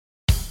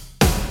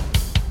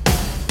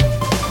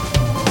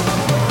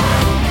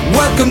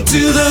Welcome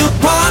to the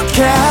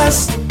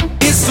podcast.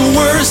 It's the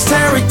worst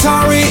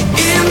territory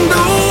in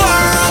the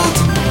world.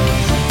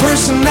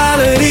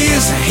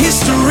 Personalities,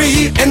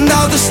 history, and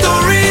other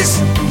stories.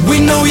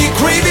 We know you're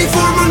craving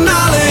for more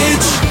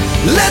knowledge.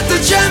 Let the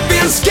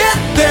champions get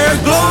their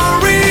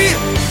glory.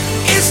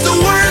 It's the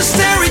worst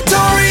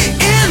territory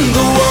in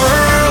the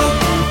world.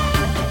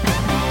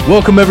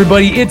 Welcome,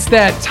 everybody. It's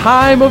that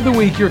time of the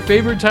week, your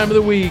favorite time of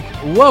the week.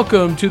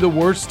 Welcome to the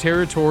worst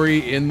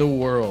territory in the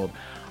world.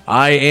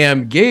 I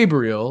am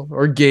Gabriel,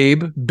 or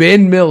Gabe,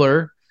 Ben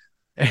Miller,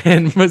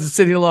 and was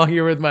sitting along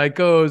here with my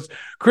co-host,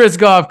 Chris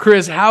Goff.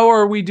 Chris, how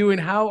are we doing?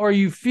 How are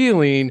you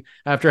feeling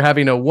after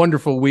having a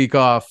wonderful week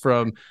off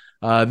from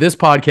this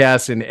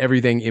podcast and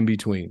everything in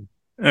between?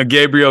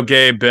 Gabriel,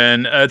 Gabe,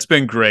 Ben, it's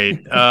been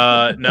great.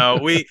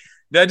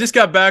 I just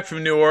got back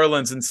from New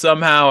Orleans, and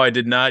somehow I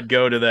did not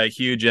go to that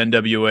huge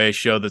NWA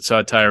show that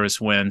saw Tyrus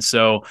win.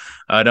 So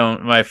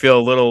I feel a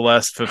little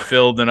less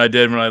fulfilled than I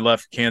did when I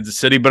left Kansas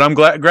City. But I'm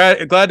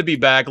glad to be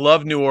back.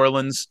 Love New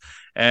Orleans,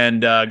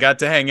 and got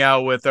to hang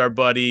out with our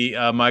buddy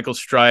Michael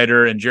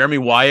Strider, and Jeremy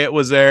Wyatt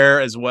was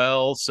there as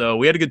well. So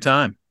we had a good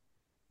time.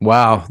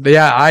 Wow.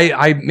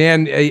 Yeah,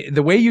 man,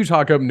 the way you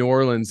talk up New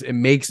Orleans, it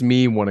makes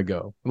me want to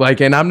go.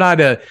 And I'm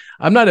not a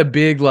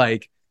big,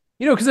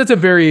 because that's a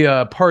very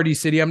party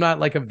city. I'm not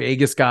like a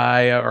Vegas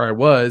guy, or I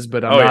was,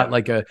 but I'm not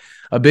like a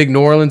big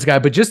New Orleans guy.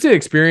 But just to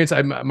experience,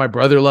 my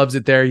brother loves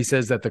it there. He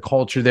says that the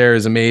culture there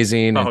is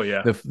amazing. Oh,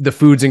 yeah. The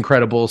food's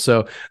incredible.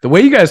 So the way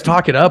you guys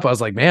talk it up, I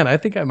was like, man, I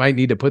think I might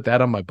need to put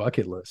that on my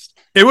bucket list.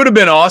 It would have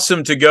been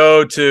awesome to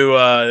go to,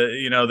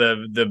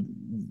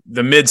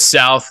 the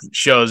Mid-South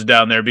shows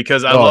down there,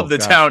 because I love the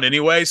town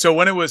anyway. So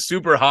when it was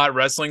super hot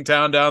wrestling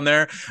town down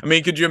there, I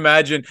mean, could you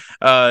imagine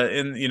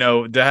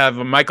to have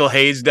Michael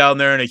Hayes down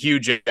there in a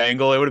huge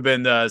angle? It would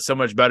have been so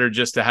much better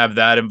just to have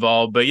that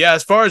involved. But yeah,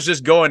 as far as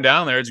just going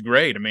down there, it's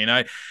great. I mean,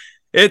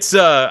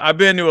 I've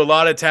been to a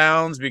lot of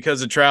towns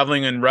because of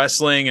traveling and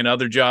wrestling and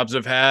other jobs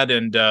I've had.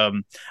 And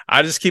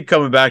I just keep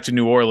coming back to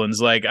New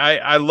Orleans.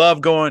 I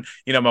love going,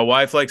 my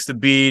wife likes the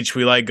beach.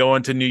 We like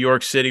going to New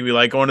York City. We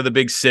like going to the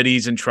big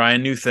cities and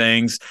trying new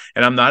things.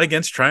 And I'm not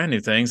against trying new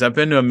things. I've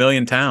been to a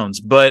million towns,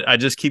 but I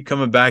just keep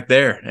coming back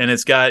there. And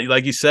it's got,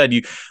 like you said,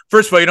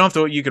 first of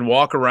all, you can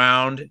walk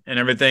around and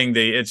everything.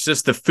 It's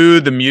just the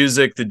food, the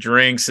music, the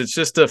drinks. It's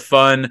just a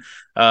fun,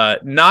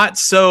 not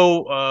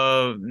so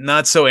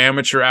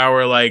amateur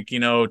hour,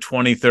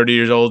 20, 30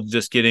 years old,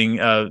 just getting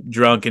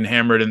drunk and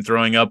hammered and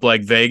throwing up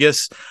like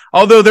Vegas.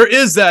 Although there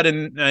is that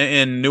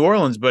in New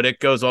Orleans, but it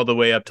goes all the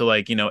way up to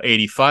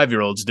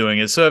 85-year-olds doing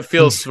it. So it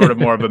feels sort of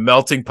more of a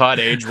melting pot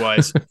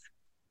age-wise.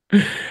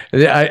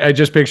 I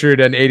just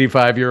pictured an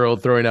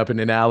 85-year-old throwing up in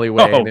an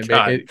alleyway. Oh, and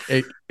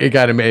it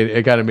kind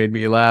of made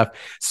me laugh.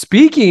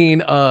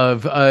 Speaking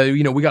of,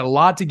 we got a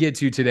lot to get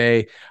to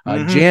today.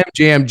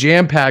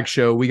 Jam-packed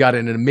show. We got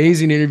an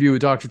amazing interview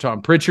with Dr.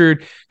 Tom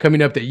Prichard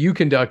coming up that you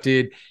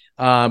conducted,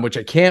 which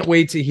I can't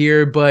wait to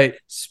hear. But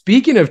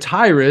speaking of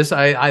Tyrus,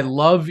 I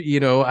love,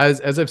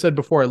 as I've said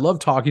before, I love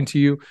talking to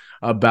you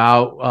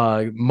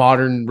about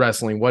modern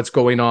wrestling, what's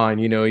going on,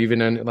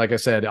 even in, like I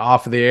said,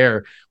 off of the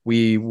air,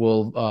 we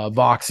will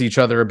vox each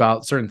other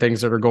about certain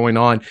things that are going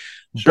on.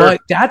 Sure.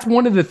 But that's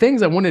one of the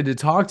things I wanted to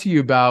talk to you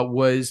about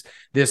was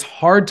this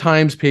Hard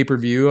Times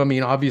pay-per-view. I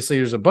mean, obviously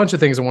there's a bunch of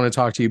things I want to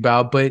talk to you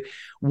about, but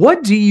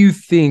what do you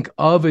think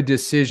of a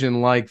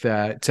decision like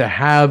that to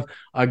have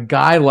a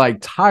guy like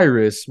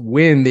Tyrus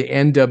win the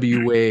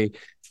NWA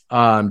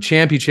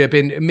championship,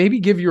 and maybe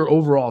give your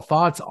overall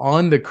thoughts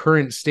on the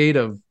current state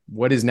of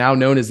what is now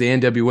known as the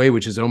NWA,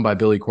 which is owned by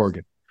Billy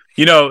Corgan?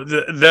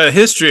 The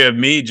history of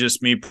me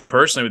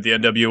personally with the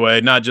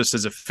NWA, not just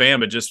as a fan,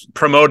 but just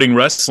promoting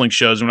wrestling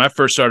shows. When I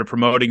first started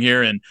promoting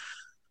here in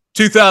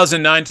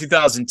 2009,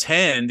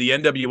 2010, the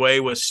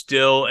NWA was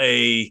still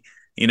a,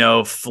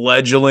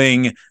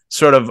 fledgling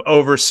sort of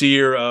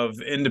overseer of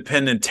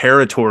independent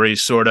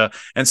territories, sort of.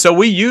 And so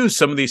we used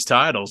some of these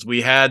titles.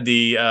 We had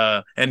the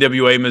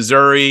NWA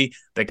Missouri,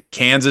 the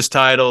Kansas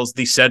titles,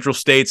 the Central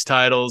States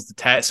titles,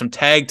 some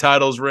tag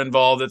titles were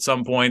involved at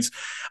some points.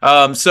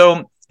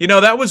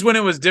 That was when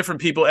it was different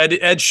people.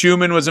 Ed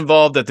Schumann was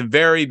involved at the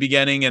very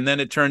beginning, and then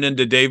it turned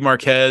into Dave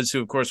Marquez,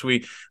 who, of course,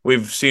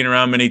 we've seen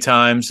around many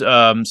times.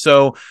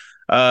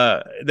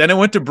 Then it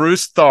went to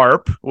Bruce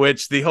Tharp,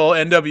 which the whole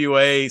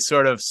NWA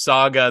sort of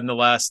saga in the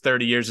last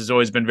 30 years has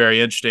always been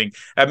very interesting.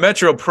 At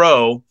Metro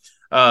Pro,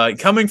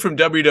 coming from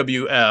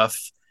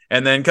WWF,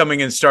 and then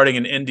coming and starting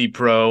an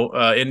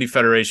Indie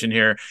Federation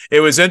here, it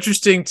was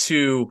interesting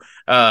to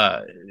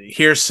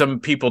hear some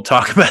people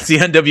talk about the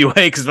NWA,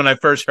 because when I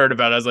first heard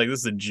about it, I was like, this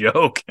is a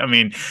joke. I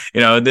mean,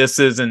 this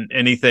isn't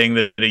anything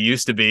that it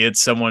used to be.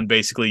 It's someone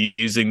basically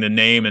using the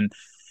name and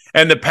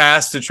the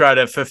past to try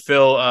to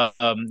fulfill,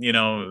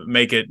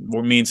 make it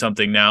mean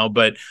something now.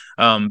 But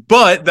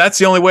that's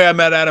the only way I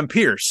met Adam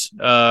Pearce.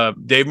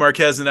 Dave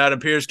Marquez and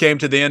Adam Pearce came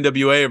to the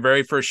NWA, our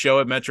very first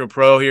show at Metro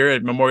Pro here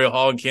at Memorial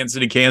Hall in Kansas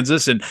City,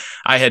 Kansas. And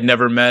I had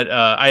never met,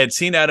 I had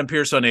seen Adam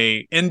Pearce on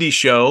a indie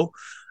show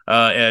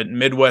at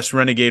Midwest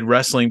Renegade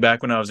Wrestling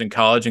back when I was in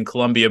college in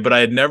Columbia, but I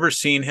had never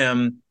seen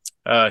him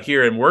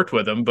here and worked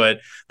with him, but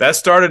that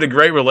started a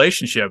great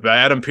relationship.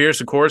 Adam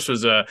Pearce, of course,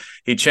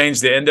 he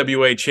changed the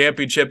NWA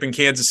Championship in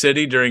Kansas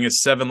City during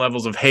his 7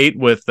 Levels of Hate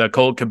with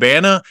Colt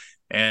Cabana,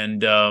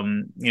 and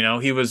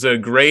he was a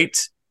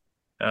great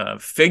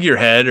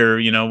figurehead or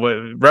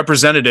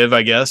representative,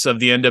 I guess, of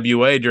the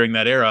NWA during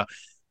that era.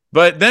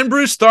 But then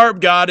Bruce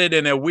Tharp got it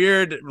in a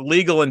weird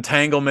legal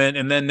entanglement,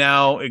 and then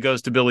now it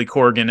goes to Billy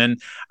Corgan.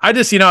 And I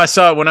just, I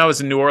saw it when I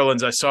was in New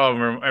Orleans. I saw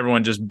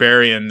everyone just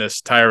burying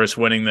this Tyrus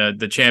winning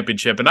the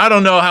championship. And I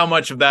don't know how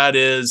much of that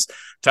is.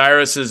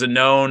 Tyrus is a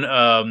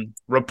known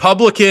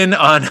Republican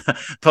on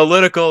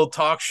political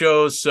talk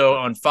shows, so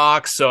on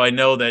Fox. So I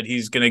know that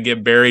he's going to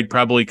get buried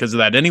probably because of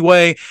that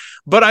anyway.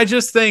 But I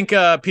just think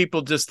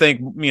people just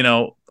think,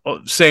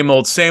 same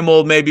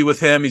old maybe with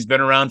him. He's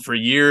been around for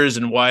years,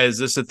 and why is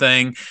this a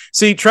thing?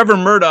 See, Trevor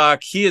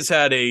Murdoch, he has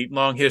had a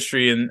long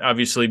history in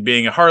obviously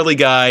being a Harley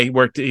guy.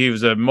 He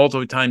was a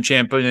multiple-time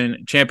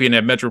champion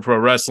at Metro Pro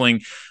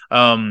Wrestling.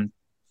 And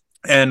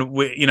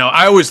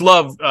I always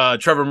loved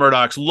Trevor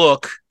Murdoch's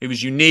look. It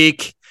was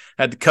unique,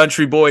 had the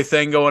country boy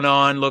thing going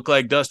on, looked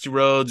like Dusty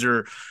Rhodes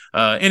or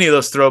any of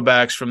those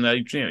throwbacks from that.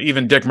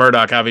 Even Dick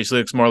Murdoch obviously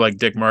looks more like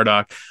Dick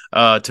Murdoch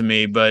to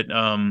me. But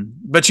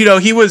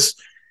he was.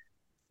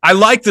 I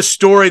like the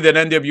story that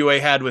NWA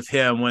had with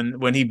him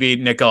when he beat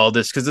Nick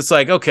Aldis, because it's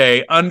like,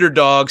 okay,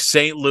 underdog,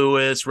 St.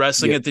 Louis,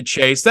 wrestling at the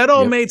Chase. That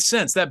all made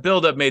sense. That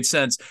buildup made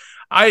sense.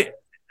 I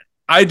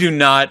do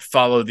not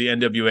follow the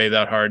NWA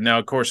that hard. Now,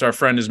 of course, our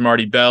friend is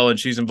Marty Bell, and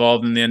she's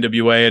involved in the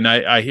NWA, and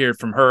I hear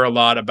from her a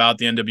lot about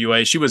the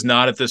NWA. She was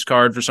not at this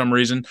card for some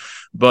reason,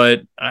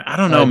 but I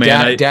don't know,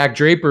 man. Dak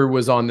Draper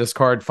was on this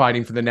card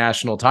fighting for the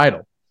national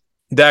title.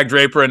 Dak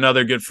Draper,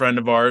 another good friend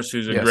of ours,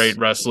 who's a great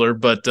wrestler.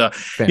 But,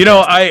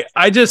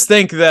 I just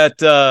think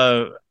that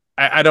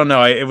I don't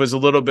know. It was a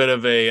little bit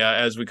of a,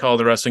 as we call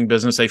the wrestling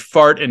business, a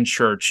fart in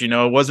church.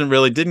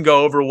 It didn't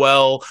go over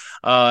well.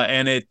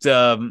 I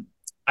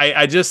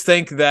just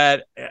think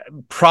that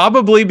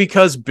probably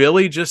because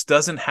Billy just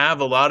doesn't have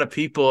a lot of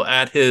people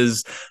at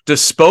his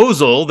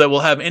disposal that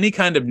will have any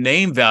kind of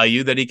name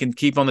value that he can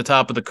keep on the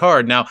top of the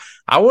card. Now,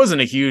 I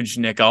wasn't a huge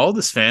Nick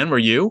Aldis fan. Were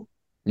you?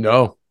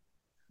 No.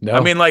 I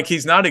mean,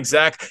 he's not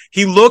exact.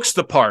 He looks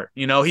the part,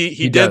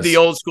 he did the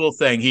old school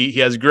thing. He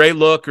has great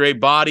look, great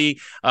body,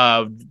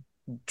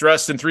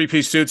 dressed in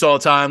 3-piece suits all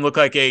the time, look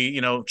like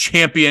a,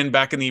 champion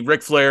back in the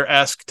Ric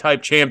Flair-esque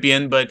type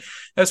champion. But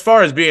as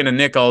far as being a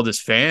Nick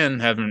Aldis fan,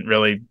 hasn't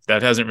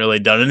really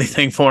done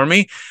anything for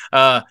me.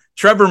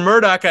 Trevor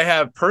Murdoch, I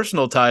have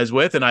personal ties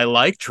with, and I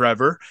like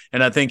Trevor,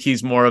 and I think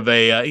he's more of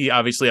he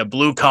obviously a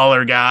blue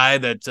collar guy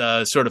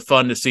that sort of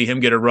fun to see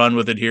him get a run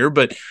with it here.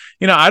 But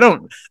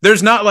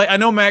I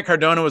know Matt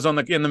Cardona was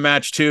in the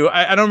match too.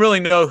 I don't really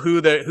know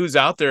who's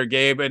out there,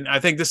 Gabe, and I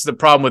think this is the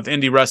problem with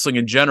indie wrestling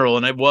in general.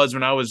 And it was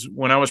when I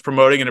was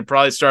promoting, and it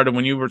probably started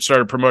when you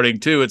started promoting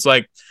too. It's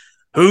like,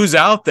 who's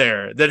out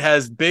there that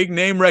has big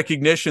name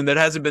recognition that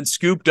hasn't been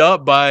scooped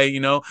up by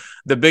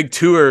the big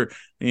tour?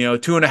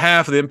 2.5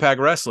 of the Impact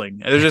Wrestling.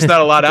 There's just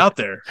not a lot out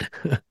there.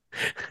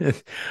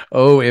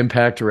 Oh,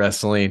 Impact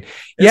Wrestling.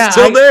 It's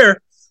still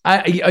there.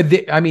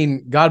 I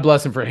mean, God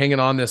bless him for hanging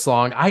on this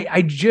long.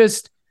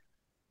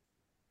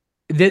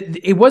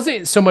 It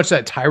wasn't so much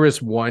that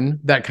Tyrus won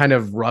that kind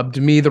of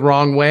rubbed me the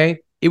wrong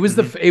way. It was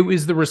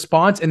the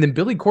response, and then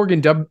Billy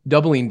Corgan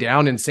doubling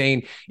down and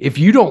saying, if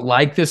you don't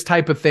like this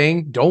type of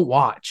thing, don't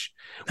watch.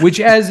 Which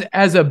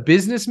as a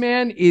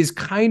businessman is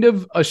kind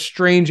of a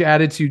strange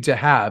attitude to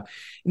have.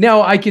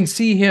 Now I can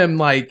see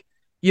him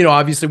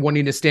obviously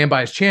wanting to stand by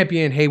his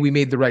champion. Hey, we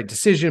made the right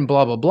decision,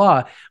 blah, blah,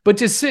 blah. But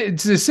to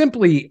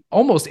simply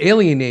almost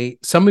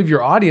alienate some of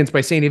your audience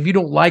by saying, if you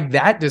don't like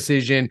that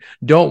decision,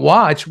 don't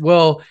watch.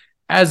 Well,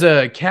 as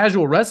a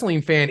casual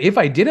wrestling fan, if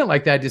I didn't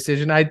like that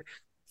decision, I'd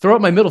throw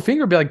up my middle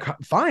finger and be like,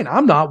 fine,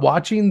 I'm not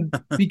watching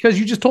because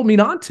you just told me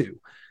not to,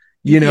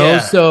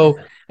 So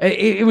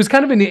it was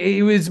kind of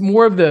it was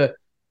more of the,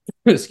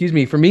 excuse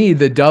me, for me,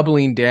 the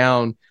doubling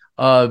down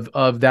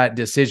of that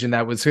decision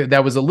that was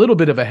a little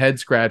bit of a head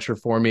scratcher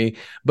for me.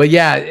 But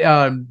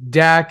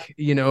Dak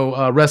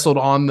wrestled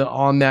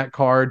on that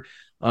card.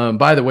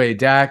 By the way,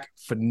 Dak,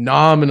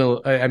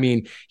 phenomenal. I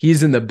mean,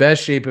 he's in the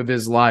best shape of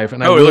his life,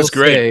 and I will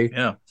say,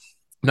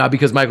 not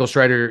because Michael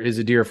Strider is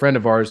a dear friend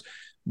of ours,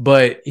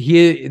 but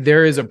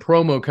there is a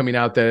promo coming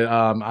out that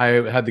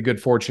I had the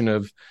good fortune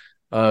of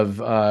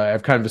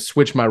I've kind of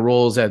switched my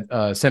roles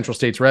at Central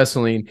States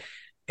Wrestling.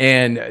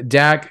 And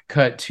Dak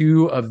cut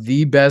 2 of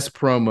the best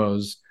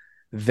promos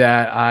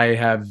that I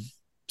have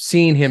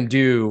seen him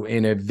do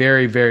in a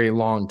very, very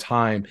long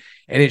time.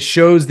 And it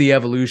shows the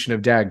evolution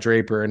of Dak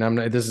Draper. And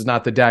this is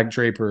not the Dak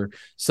Draper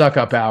suck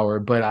up hour,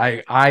 but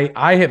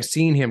I have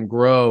seen him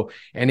grow,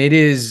 and it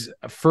is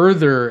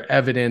further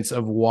evidence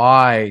of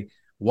why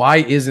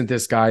isn't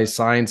this guy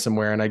signed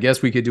somewhere? And I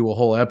guess we could do a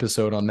whole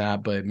episode on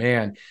that, but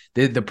man,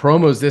 the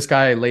promos this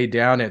guy laid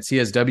down at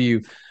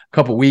CSW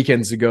couple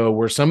weekends ago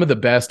were some of the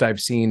best I've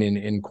seen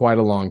in quite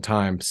a long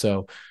time.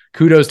 So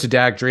kudos to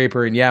Dak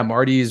Draper. And yeah,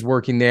 Marty is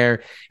working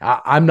there.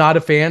 I'm not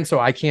a fan, so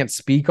I can't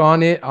speak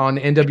on it on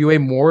NWA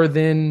more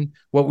than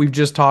what we've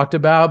just talked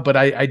about. But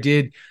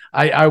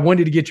I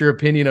wanted to get your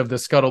opinion of the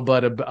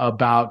scuttlebutt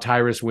about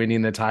Tyrus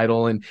winning the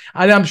title. And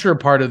I'm sure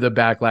part of the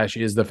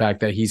backlash is the fact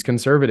that he's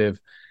conservative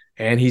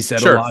and he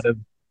said a lot of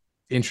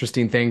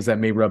interesting things that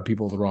may rub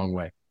people the wrong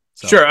way.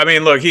 So. Sure. I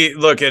mean, look,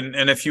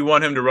 and if you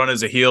want him to run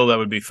as a heel, that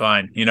would be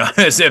fine,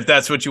 as if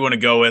that's what you want to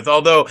go with.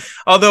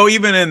 Although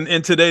even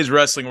in today's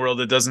wrestling world,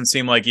 it doesn't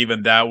seem like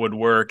even that would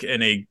work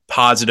in a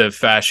positive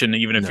fashion,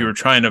 even if you were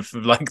trying to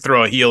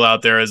throw a heel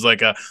out there as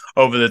like a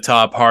over the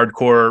top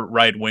hardcore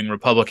right wing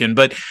Republican.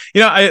 But,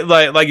 I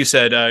like you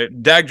said,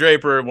 Dak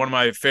Draper, one of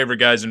my favorite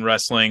guys in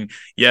wrestling.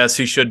 Yes,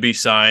 he should be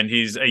signed.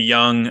 He's a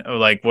young,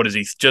 what is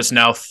he, just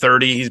now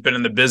 30? He's been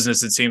in the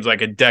business, it seems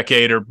like a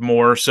decade or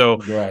more. So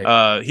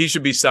he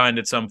should be signed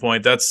at some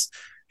point.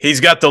 He's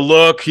got the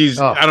look.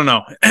 I don't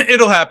know.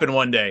 It'll happen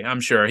one day, I'm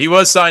sure. He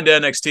was signed to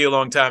NXT a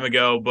long time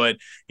ago, but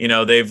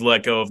they've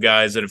let go of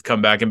guys that have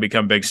come back and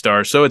become big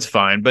stars, so it's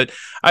fine. But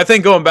I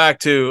think going back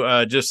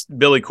to just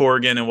Billy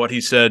Corgan and what he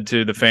said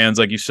to the fans,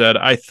 like you said,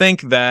 I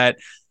think that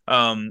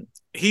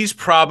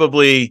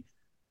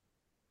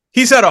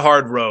he's had a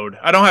hard road.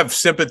 I don't have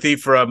sympathy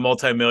for a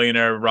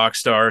multimillionaire rock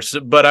star,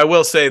 but I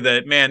will say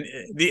that, man,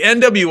 the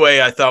NWA,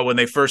 I thought when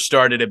they first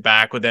started it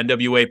back with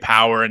NWA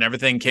Power and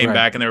everything came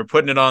back and they were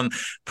putting it on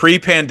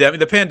pre-pandemic.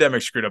 The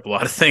pandemic screwed up a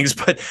lot of things,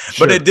 but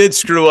it did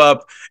screw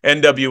up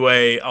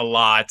NWA a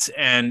lot.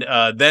 And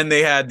then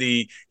they had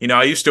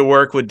I used to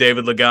work with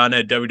David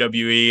Lagana at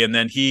WWE, and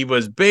then he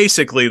was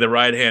basically the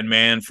right-hand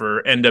man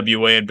for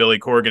NWA and Billy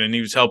Corgan, and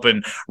he was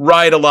helping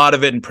write a lot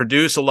of it and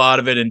produce a lot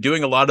of it and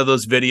doing a lot of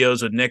those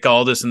videos with Nick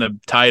Aldis in the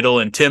title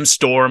and Tim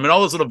Storm and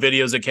all those little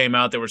videos that came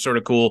out that were sort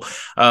of cool.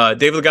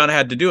 David Lagana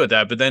had to do with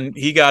that, but then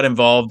he got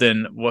involved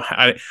in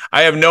I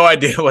have no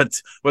idea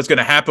what's going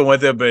to happen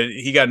with it, but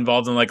he got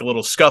involved in like a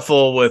little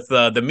scuffle with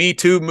the Me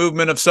Too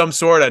movement of some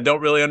sort. I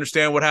don't really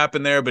understand what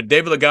happened there, but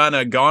David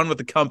Lagana gone with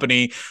the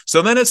company.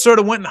 So then it sort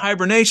of went in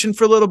hibernation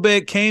for a little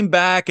bit, came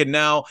back, and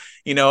now,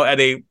 at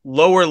a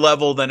lower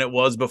level than it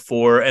was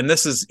before. And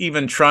this is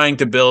even trying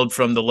to build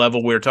from the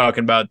level we were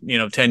talking about,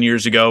 10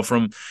 years ago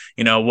from,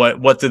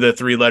 what do the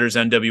three letters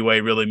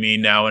NWA really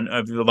mean now? And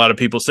a lot of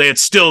people say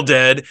it's still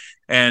dead.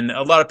 And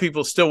a lot of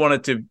people still want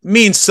it to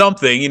mean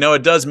something.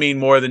 It does mean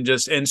more than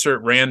just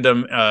insert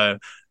random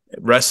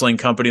wrestling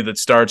company that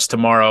starts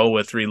tomorrow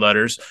with three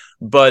letters.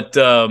 But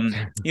I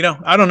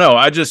don't know.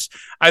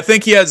 I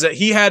think he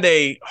had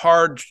a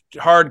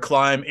hard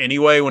climb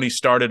anyway when he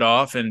started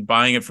off and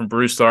buying it from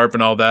Bruce Tharpe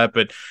and all that.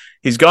 But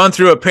he's gone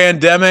through a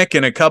pandemic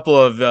and a couple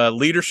of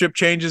leadership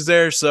changes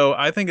there. So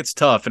I think it's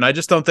tough. And I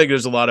just don't think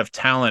there's a lot of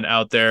talent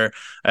out there,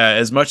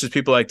 as much as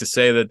people like to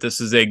say that this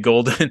is a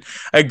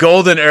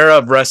golden era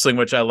of wrestling,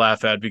 which I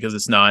laugh at because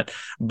it's not.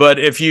 But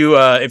if you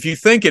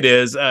think it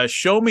is,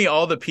 show me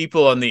all the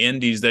people on the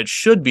indies that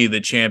should be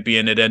the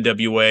champion at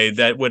NWA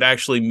that would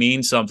actually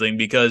mean something.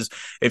 Because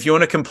if you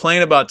want to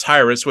complain about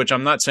Tyrus, which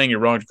I'm not saying you're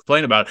wrong to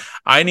complain about,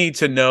 I need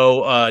to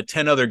know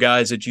 10 other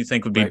guys that you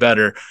think would be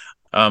better.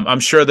 I'm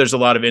sure there's a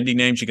lot of indie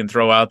names you can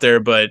throw out there,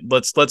 but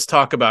let's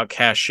talk about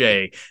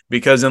cachet,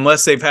 because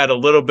unless they've had a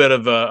little bit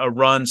of a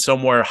run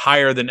somewhere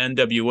higher than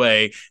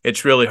NWA,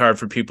 it's really hard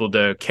for people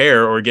to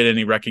care or get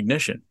any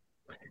recognition.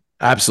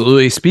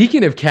 Absolutely.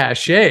 Speaking of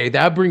cachet,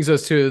 that brings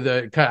us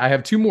to I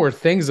have two more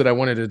things that I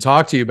wanted to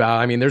talk to you about.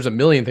 I mean, there's a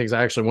million things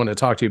I actually want to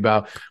talk to you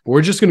about, but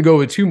we're just going to go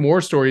with two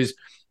more stories.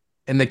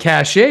 And the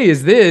cachet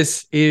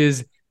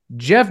is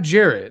Jeff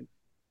Jarrett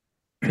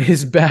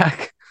is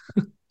back.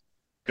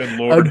 Good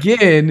Lord.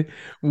 Again,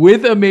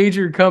 with a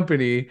major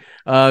company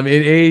in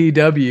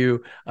AEW,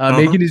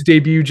 making his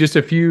debut just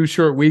a few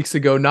short weeks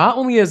ago, not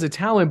only as a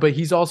talent, but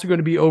he's also going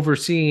to be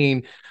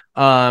overseeing,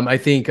 I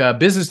think,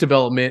 business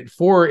development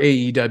for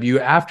AEW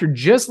after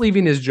just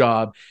leaving his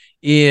job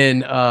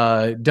in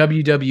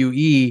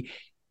WWE.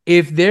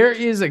 If there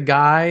is a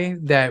guy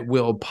that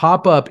will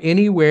pop up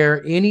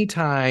anywhere,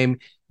 anytime,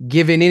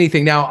 given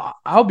anything. Now,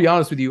 I'll be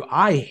honest with you,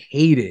 I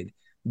hated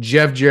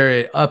Jeff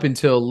Jarrett up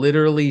until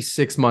literally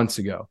 6 months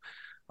ago.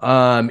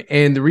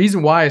 And the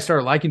reason why I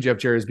started liking Jeff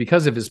Jarrett is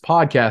because of his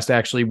podcast,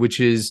 actually, which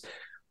is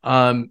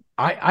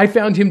I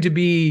found him to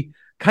be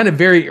kind of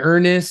very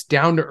earnest,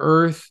 down to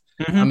earth,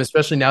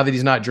 especially now that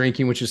he's not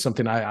drinking, which is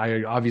something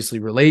I obviously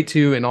relate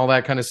to and all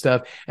that kind of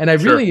stuff. And I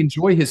really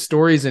enjoy his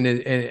stories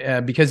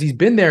and because he's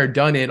been there,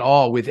 done it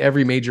all with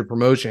every major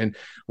promotion.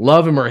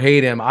 Love him or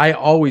hate him, I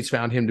always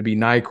found him to be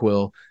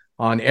NyQuil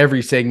on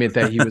every segment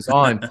that he was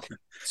on.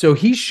 So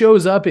he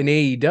shows up in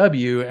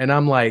AEW and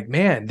I'm like,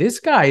 man, this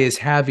guy is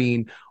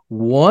having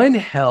one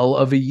hell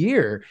of a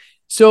year.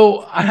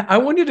 So I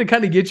wanted to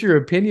kind of get your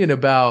opinion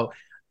about,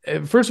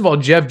 first of all,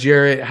 Jeff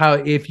Jarrett, how,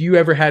 if you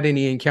ever had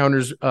any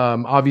encounters,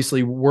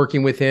 obviously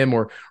working with him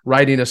or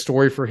writing a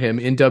story for him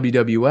in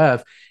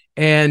WWF,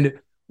 and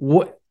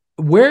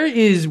where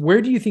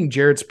do you think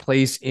Jarrett's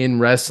place in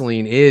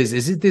wrestling is?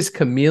 Is it this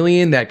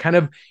chameleon that kind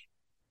of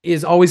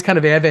is always kind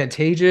of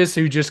advantageous,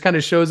 who just kind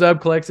of shows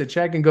up, collects a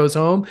check, and goes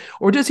home?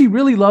 Or does he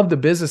really love the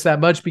business that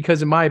much?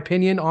 Because in my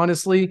opinion,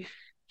 honestly,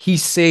 he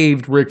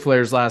saved Ric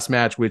Flair's last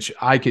match, which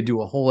I could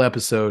do a whole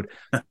episode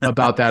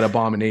about that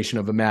abomination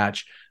of a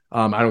match.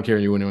 I don't care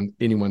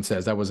anyone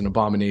says that was an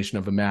abomination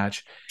of a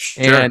match.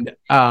 Sure. And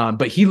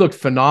but he looked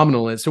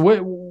phenomenal. And so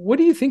what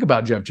do you think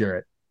about Jeff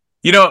Jarrett?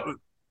 You know,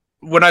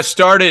 when I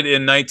started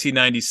in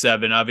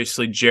 1997,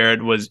 obviously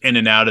Jarrett was in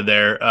and out of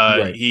there.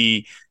 Right.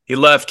 He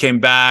left, came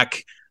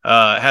back,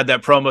 had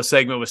that promo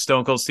segment with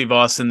Stone Cold Steve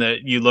Austin that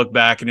you look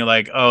back and you're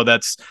like, oh,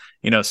 that's,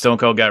 Stone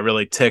Cold got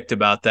really ticked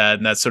about that,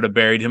 and that sort of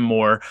buried him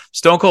more.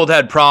 Stone Cold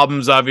had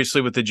problems, obviously,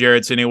 with the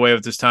Jarretts anyway,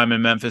 with his time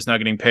in Memphis, not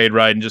getting paid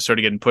right and just sort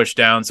of getting pushed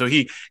down. So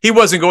he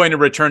wasn't going to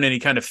return any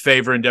kind of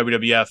favor in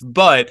WWF,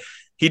 but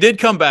he did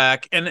come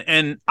back,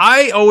 and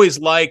I always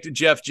liked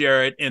Jeff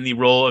Jarrett in the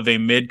role of a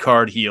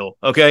mid-card heel,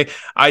 okay?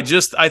 I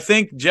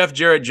think Jeff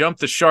Jarrett jumped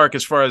the shark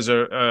as far as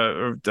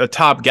a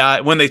top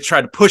guy when they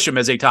tried to push him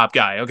as a top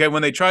guy, okay?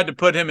 When they tried to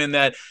put him in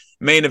that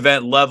main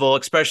event level,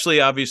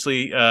 especially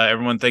obviously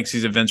everyone thinks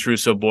he's a Vince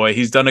Russo boy.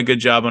 He's done a good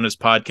job on his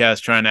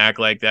podcast trying to act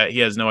like that. He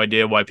has no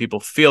idea why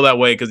people feel that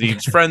way because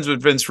he's friends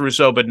with Vince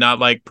Russo, but not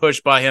like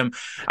pushed by him.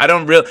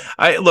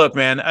 Look,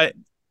 man,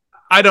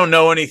 I don't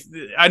know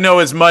anything. I know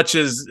as much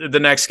as the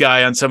next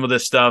guy on some of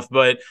this stuff,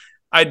 but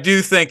I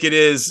do think it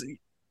is.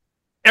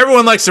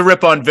 Everyone likes to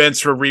rip on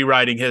Vince for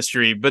rewriting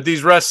history, but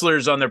these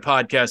wrestlers on their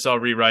podcasts all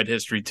rewrite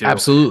history too.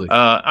 Absolutely.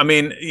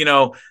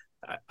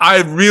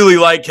 I really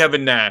like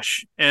Kevin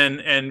Nash,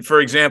 and for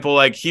example,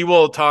 like he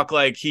will talk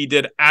like he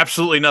did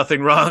absolutely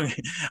nothing wrong,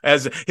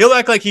 as he'll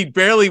act like he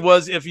barely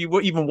was, if he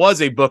even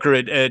was a booker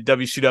at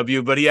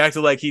WCW, but he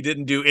acted like he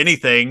didn't do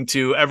anything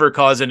to ever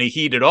cause any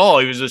heat at all.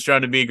 He was just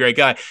trying to be a great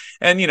guy,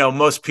 and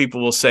most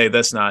people will say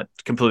that's not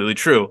completely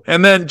true.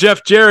 And then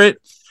Jeff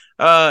Jarrett,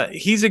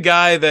 he's a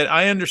guy that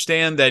I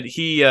understand that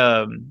he.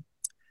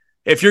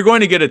 If you're going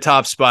to get a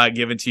top spot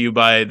given to you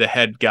by the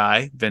head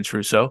guy, Vince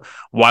Russo,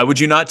 why would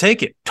you not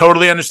take it?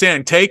 Totally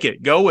understand. Take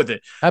it. Go with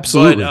it.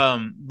 Absolutely.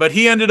 But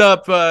he ended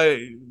up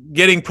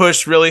getting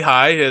pushed really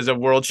high as a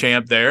world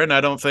champ there, and I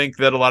don't think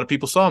that a lot of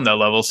people saw him that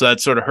level, so that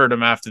sort of hurt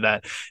him after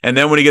that. And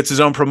then when he gets his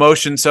own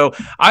promotion, so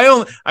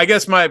I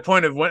guess my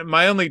point of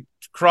my only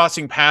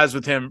crossing paths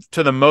with him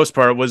to the most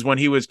part was when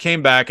he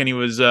came back and he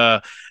was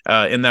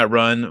in that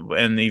run,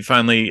 and he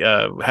finally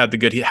had the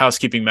good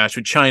housekeeping match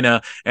with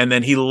China, and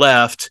then he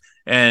left.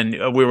 And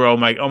we were, oh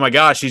my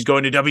gosh, he's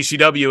going to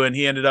WCW, and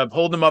he ended up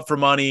holding him up for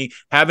money,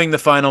 having the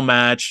final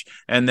match,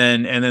 and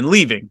then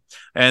leaving.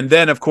 And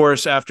then, of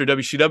course, after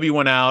WCW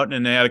went out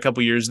and they had a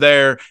couple years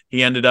there,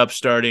 he ended up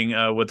starting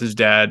with his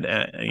dad,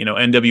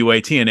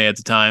 NWA TNA at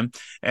the time.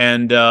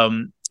 And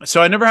so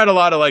I never had a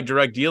lot of like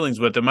direct dealings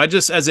with him. I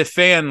just, as a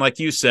fan, like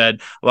you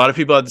said, a lot of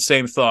people had the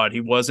same thought.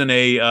 He wasn't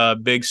a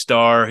big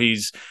star.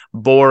 He's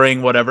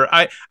boring, whatever.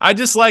 I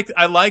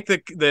like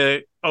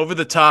the over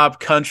the top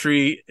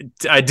country.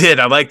 I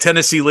like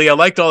Tennessee Lee. I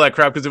liked all that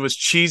crap because it was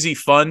cheesy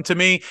fun to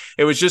me.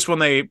 It was just when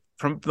they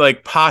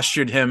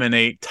postured him in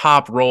a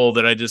top role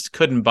that I just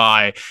couldn't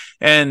buy.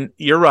 And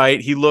you're right.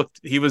 He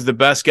was the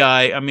best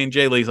guy. I mean,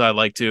 Jay Lethal I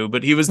like too,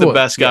 but he was the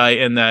best guy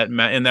in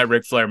that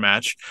Ric Flair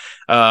match.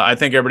 I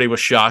think everybody was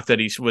shocked that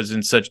he was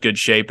in such good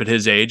shape at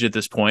his age at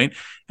this point.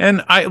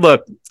 And I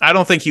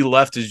don't think he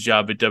left his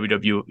job at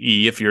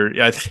WWE.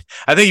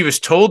 I think he was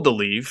told to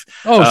leave.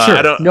 Oh,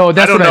 sure. No,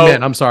 that's what I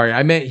meant. I'm sorry.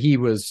 I meant he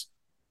was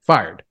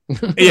fired.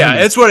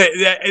 Yeah, it's what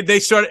they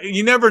started.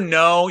 You never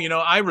know.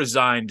 I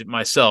resigned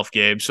myself,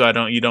 Gabe.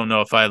 So you don't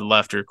know if I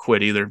left or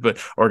quit either,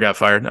 or got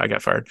fired. I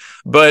got fired,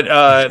 but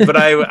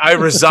I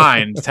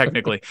resigned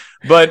technically.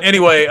 But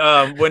anyway,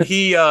 when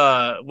he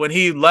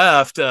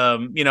left,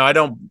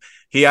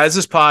 he has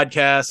his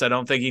podcast. I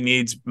don't think he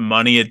needs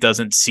money. It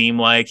doesn't seem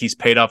like he's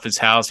paid off his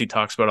house. He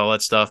talks about all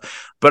that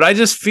stuff, but I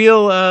just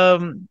feel,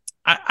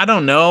 I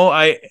don't know.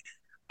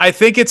 I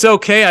think it's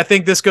okay. I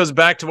think this goes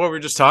back to what we were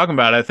just talking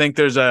about. I think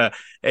there's a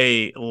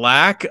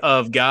lack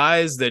of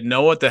guys that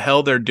know what the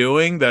hell they're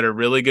doing, that are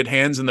really good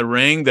hands in the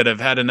ring, that have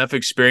had enough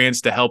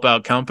experience to help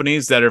out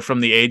companies that are from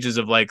the ages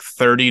of like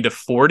 30 to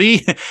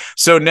 40.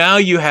 So now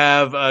you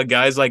have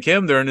guys like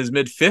him, they're in his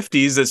mid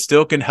 50s, that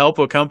still can help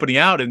a company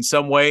out in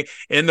some way,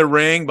 in the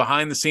ring,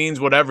 behind the scenes,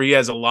 whatever. He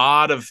has a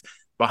lot of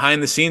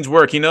behind the scenes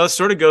work. It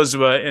sort of goes,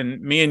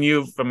 and me and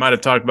you might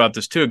have talked about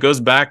this too. It goes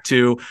back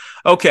to,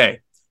 okay,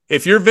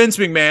 if you're Vince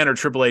McMahon or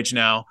Triple H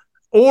now,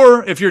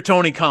 or if you're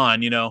Tony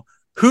Khan,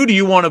 who do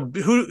you want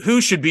to,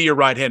 who should be your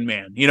right-hand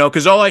man?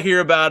 Because all I hear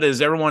about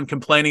is everyone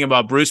complaining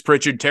about Bruce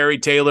Prichard, Terry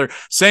Taylor,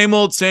 same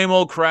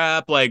old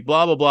crap, like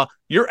blah, blah, blah.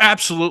 You're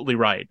absolutely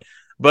right.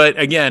 But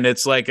again,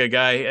 it's like a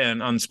guy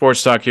on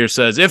Sports Talk here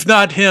says, if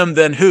not him,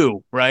 then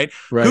who, right?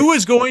 Who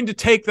is going to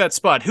take that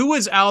spot? Who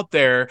is out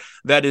there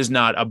that is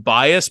not a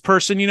biased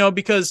person,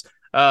 because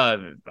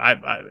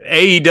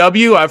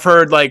AEW, I've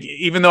heard, like,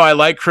 even though I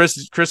like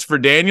Christopher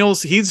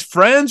Daniels, he's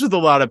friends with a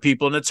lot of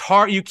people, and it's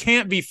hard. You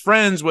can't be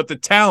friends with the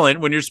talent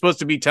when you're supposed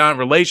to be talent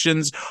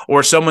relations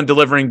or someone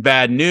delivering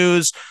bad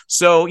news.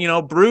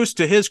 So, Bruce,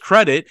 to his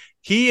credit,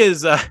 he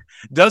is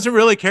doesn't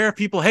really care if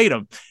people hate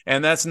him,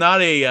 and that's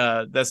not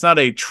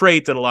a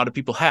trait that a lot of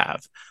people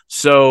have.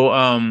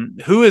 So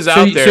who is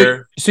out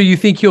there? So you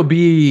think he'll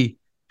be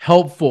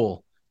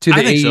helpful to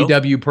the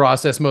AEW so.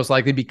 process, most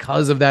likely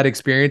because of that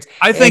experience?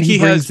 I think he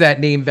brings has that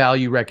name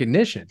value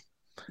recognition.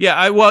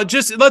 Yeah,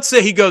 just let's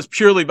say he goes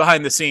purely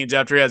behind the scenes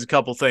after he has a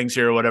couple things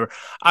here or whatever.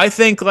 I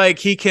think like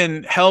he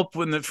can help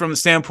from the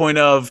standpoint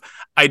of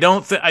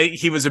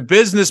he was a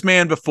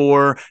businessman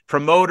before,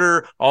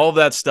 promoter, all of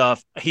that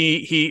stuff.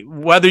 He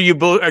whether you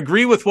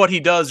agree with what he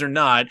does or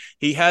not,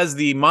 he has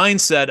the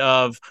mindset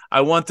of,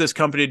 I want this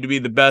company to be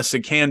the best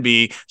it can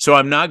be. So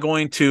I'm not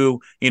going to,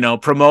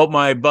 promote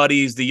my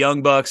buddies, the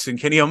Young Bucks and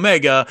Kenny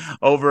Omega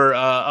over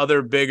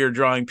other bigger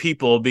drawing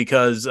people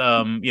because,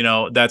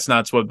 that's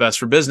not what's best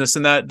for business.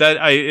 And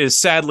that is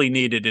sadly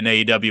needed in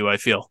AEW, I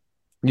feel.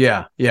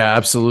 Yeah,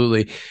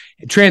 absolutely.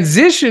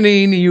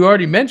 Transitioning, you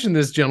already mentioned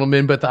this,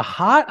 gentleman, but the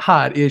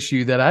hot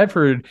issue that I've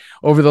heard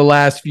over the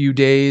last few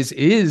days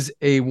is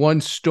one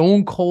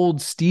Stone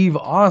Cold Steve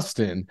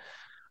Austin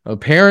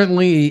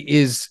apparently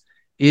is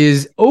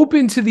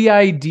open to the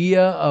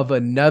idea of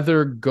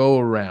another go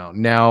around.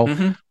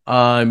 Now,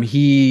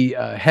 he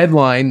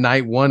headlined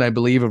night 1, I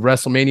believe, of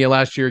WrestleMania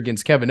last year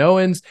against Kevin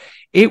Owens.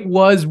 It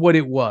was what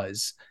it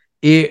was.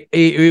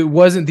 It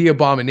wasn't the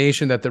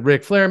abomination that the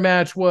Ric Flair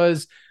match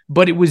was,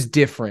 but it was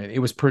different. It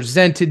was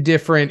presented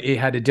different. It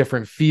had a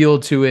different feel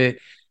to it.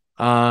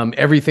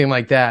 Everything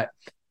like that.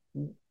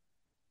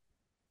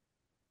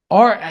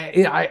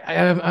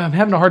 I'm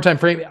having a hard time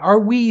framing. Are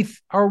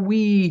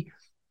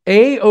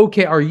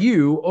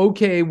you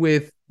okay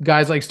with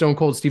guys like Stone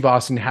Cold Steve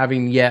Austin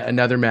having yet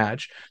another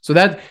match? So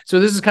this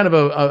is kind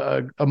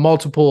of a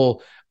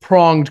multiple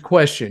pronged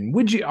question.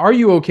 Are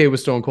you okay with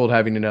Stone Cold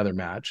having another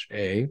match?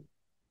 A.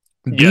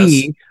 B,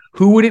 yes.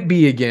 Who would it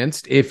be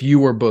against if you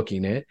were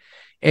booking it?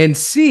 And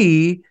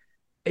C,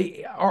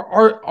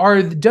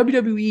 are the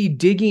WWE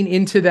digging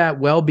into that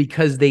well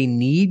because they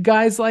need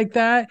guys like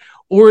that?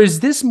 Or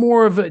is this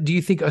more of do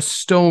you think a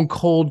Stone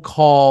Cold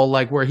call,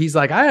 like where he's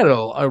like, I had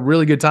a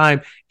really good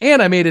time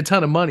and I made a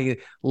ton of money.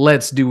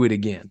 Let's do it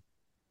again.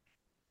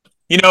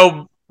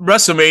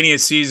 WrestleMania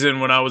season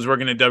when I was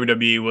working at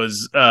WWE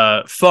was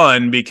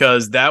fun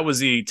because that was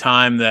the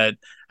time that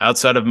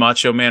outside of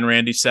Macho Man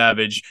Randy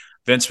Savage,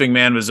 Vince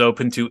McMahon was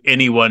open to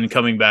anyone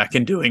coming back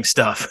and doing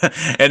stuff.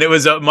 And it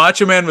was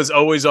Macho Man was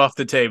always off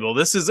the table.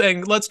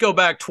 And let's go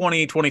back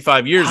 20,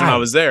 25 years when I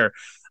was there.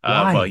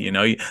 Well,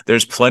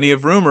 there's plenty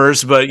of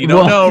rumors, but you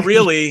don't know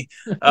really.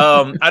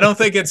 I don't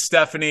think it's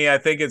Stephanie. I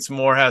think it's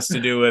more has to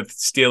do with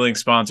stealing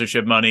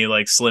sponsorship money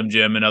like Slim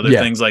Jim and other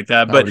things like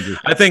that. But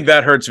I think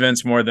that hurts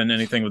Vince more than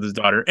anything with his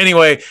daughter.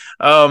 Anyway,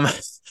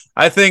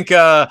 I think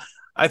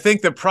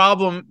the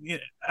problem,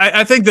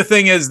 I think the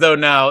thing is though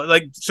now,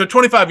 like, so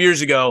 25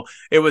 years ago,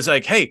 it was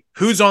like, hey,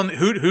 who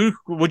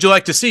would you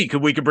like to see?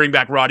 We could bring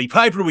back Roddy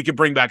Piper. We could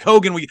bring back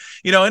Hogan.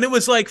 And it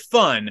was like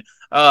fun.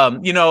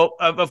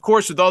 Of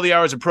course, with all the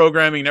hours of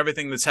programming and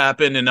everything that's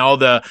happened and all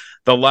the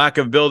lack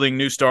of building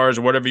new stars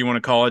or whatever you want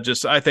to call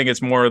it, I think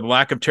it's more the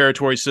lack of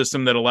territory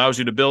system that allows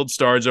you to build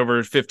stars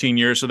over 15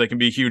 years so they can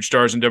be huge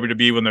stars in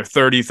WWE when they're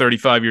 30,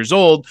 35 years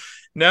old.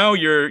 Now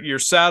you're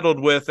saddled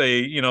with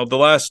the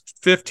last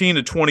 15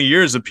 to 20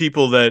 years of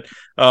people that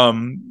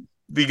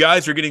the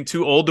guys are getting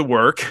too old to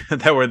work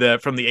that were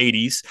from the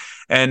 80s.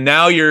 And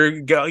now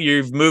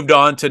you've moved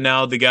on to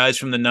now the guys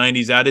from the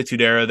 90s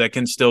Attitude Era that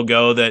can still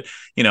go that,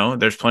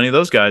 there's plenty of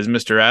those guys.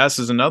 Mr. Ass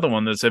is another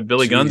one that said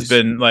Billy Gunn's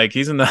been like,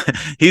 he's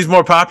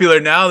more popular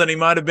now than he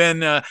might've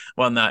been.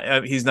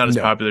 He's not as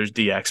popular as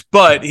DX,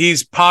 but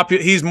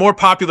he's more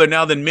popular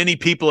now than many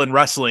people in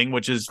wrestling,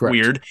 which is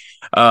weird.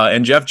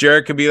 And Jeff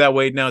Jarrett could be that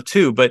way now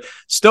too. But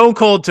Stone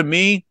Cold to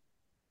me,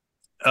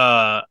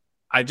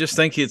 I just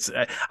think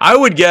I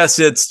would guess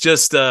it's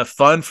just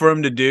fun for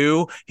him to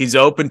do. He's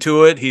open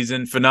to it. He's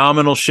in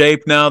phenomenal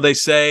shape now, they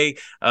say.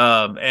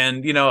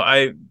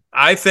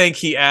 I think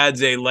he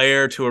adds a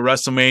layer to a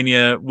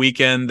WrestleMania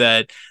weekend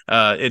that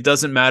it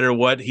doesn't matter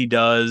what he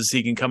does.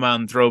 He can come out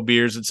and throw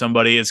beers at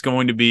somebody. It's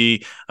going to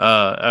be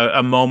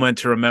a moment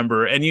to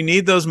remember. And you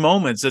need those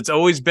moments. It's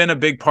always been a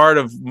big part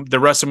of the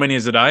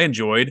WrestleManias that I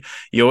enjoyed.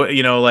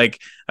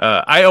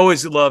 I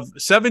always love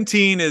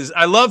 17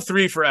 I love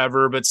 3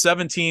 forever, but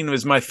 17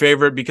 was my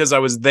favorite because I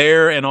was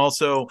there. And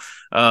also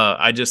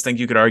I just think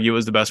you could argue it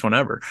was the best one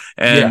ever.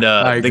 And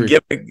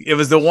it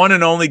was the one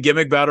and only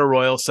gimmick battle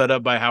royal set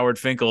up by Howard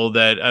Finkel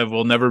that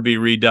will never be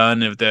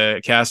redone of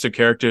the cast of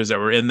characters that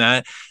were in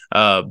that.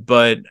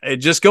 But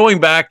just going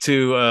back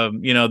to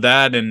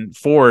that and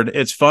forward,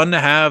 it's fun to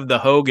have the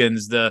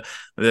Hogans, the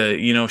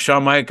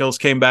Shawn Michaels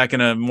came back in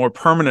a more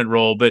permanent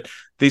role, but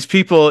these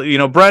people,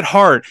 Bret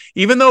Hart,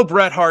 even though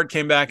Bret Hart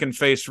came back and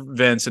faced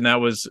Vince, and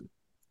that was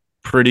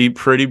pretty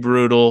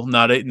brutal,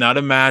 not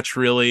a match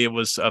really. It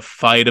was a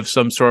fight of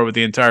some sort with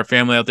the entire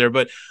family out there,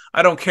 but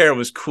I don't care. It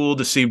was cool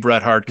to see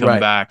Bret Hart come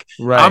back.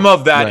 I'm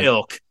of that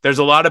ilk. There's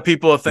a lot of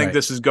people that think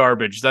this is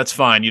garbage. That's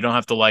fine. You don't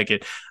have to like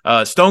it.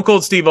 Stone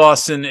Cold Steve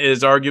Austin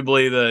is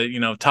arguably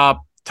the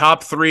top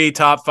top 3,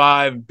 top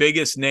 5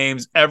 biggest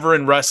names ever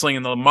in wrestling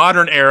in the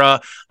modern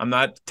era. I'm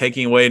not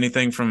taking away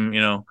anything from,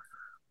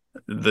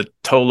 the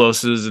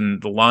Toloses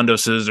and the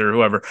Londoses or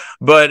whoever,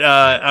 but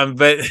I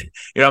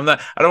don't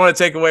want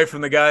to take away from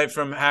the guy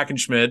from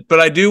Hackenschmidt, but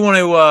I do want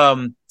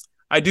to,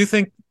 I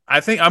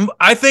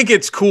think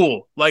it's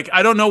cool. Like,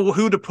 I don't know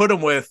who to put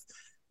him with,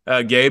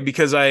 Gabe,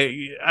 because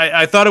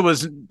I thought it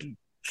was,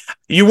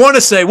 you want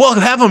to say, well,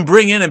 have him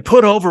bring in and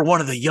put over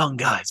one of the young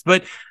guys,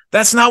 but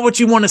that's not what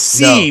you want to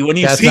see when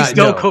you see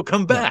Stone Cold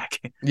come back.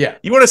 Yeah.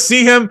 You want to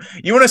see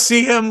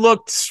him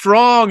look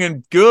strong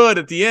and good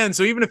at the end.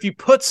 So even if you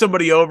put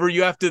somebody over,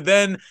 you have to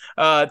then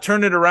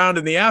turn it around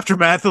in the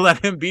aftermath to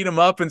let him beat him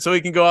up, and so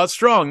he can go out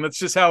strong. That's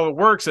just how it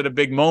works at a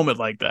big moment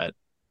like that.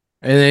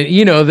 And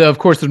then, of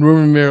course, the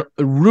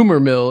rumor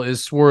mill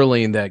is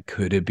swirling that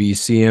could it be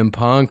CM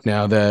Punk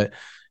now that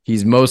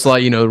he's most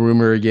likely, the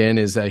rumor again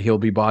is that he'll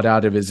be bought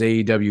out of his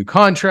AEW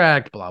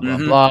contract, blah, blah,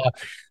 blah.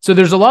 So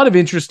there's a lot of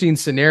interesting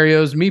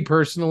scenarios. Me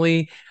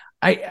personally,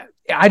 I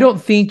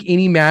don't think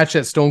any match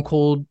that Stone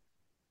Cold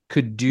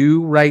could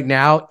do right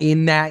now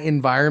in that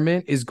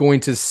environment is going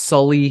to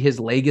sully his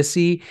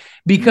legacy,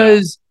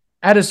 because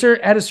at a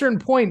certain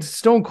point,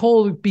 Stone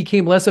Cold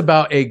became less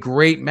about a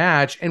great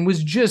match and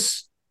was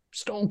just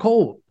Stone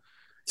Cold.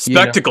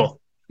 Spectacle.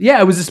 Yeah,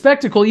 it was a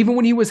spectacle even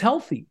when he was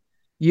healthy.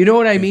 You know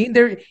what I mean?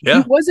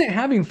 He wasn't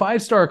having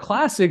 5-star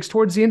classics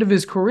towards the end of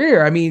his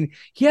career. I mean,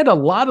 he had a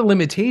lot of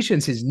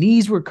limitations. His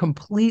knees were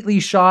completely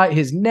shot.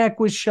 His neck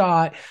was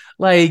shot.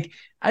 Like,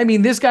 I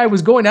mean, this guy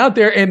was going out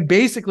there and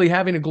basically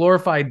having a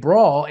glorified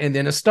brawl and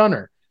then a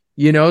stunner.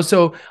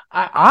 So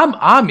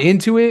I'm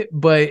into it,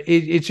 but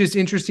it's just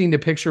interesting to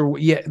picture.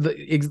 Yeah,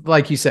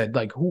 like you said,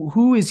 like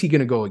who is he going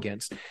to go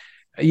against?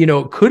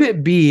 Could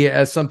it be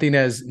as something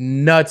as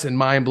nuts and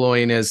mind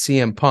blowing as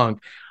CM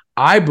Punk?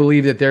 I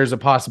believe that there's a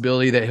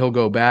possibility that he'll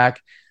go back.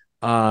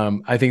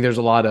 I think there's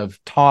a lot of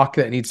talk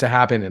that needs to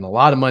happen and a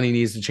lot of money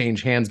needs to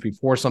change hands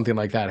before something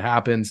like that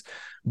happens.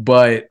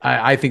 But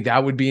I think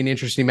that would be an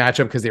interesting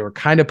matchup because they were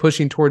kind of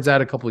pushing towards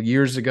that a couple of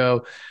years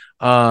ago.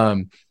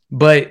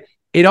 But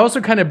it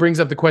also kind of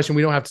brings up the question.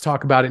 We don't have to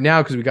talk about it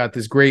now because we got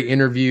this great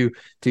interview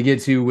to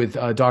get to with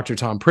Dr.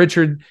 Tom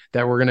Prichard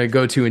that we're going to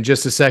go to in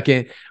just a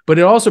second. But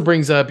it also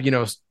brings up,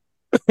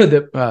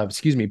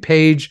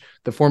 Paige,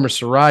 the former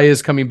Saraya,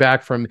 is coming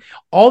back from,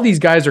 all these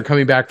guys are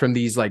coming back from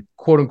these like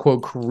quote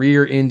unquote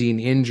career ending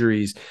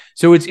injuries.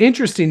 So it's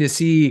interesting to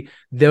see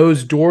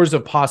those doors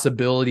of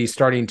possibility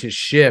starting to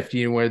shift,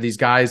 where these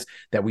guys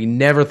that we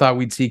never thought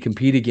we'd see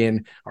compete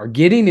again are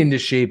getting into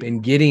shape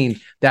and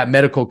getting that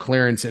medical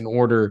clearance in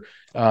order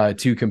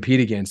to compete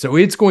again. So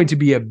it's going to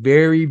be a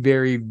very,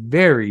 very,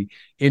 very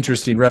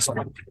interesting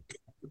wrestling.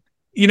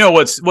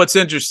 What's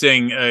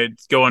interesting,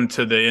 going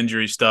to the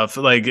injury stuff,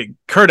 like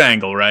Kurt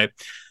Angle, right?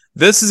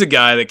 This is a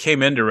guy that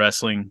came into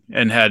wrestling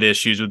and had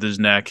issues with his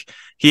neck.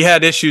 He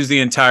had issues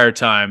the entire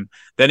time.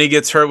 Then he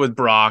gets hurt with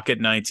Brock at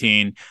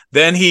 19.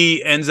 Then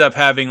he ends up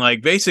having,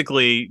 like,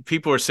 basically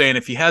people are saying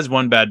if he has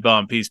one bad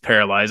bump, he's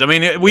paralyzed. I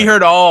mean, we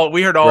heard all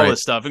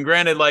this stuff. And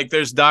granted, like,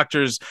 there's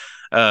doctors'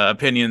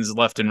 opinions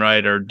left and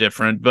right are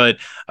different, but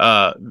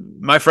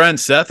my friend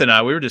Seth and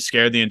I, we were just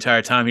scared the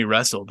entire time he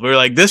wrestled. We were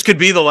like, this could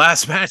be the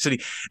last match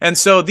that and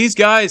so these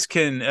guys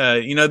can,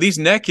 these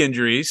neck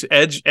injuries,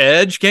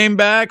 Edge came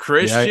back,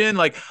 Christian,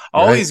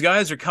 these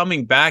guys are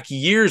coming back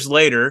years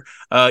later.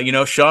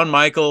 Shawn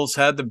Michaels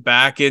had the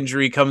back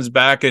injury, comes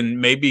back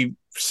and maybe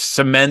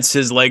cements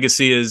his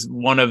legacy as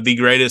one of the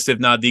greatest, if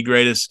not the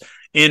greatest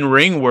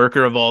in-ring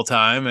worker of all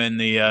time,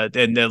 and the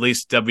and at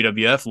least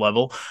WWF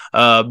level.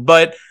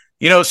 But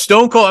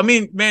Stone Cold, I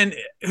mean, man,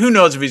 who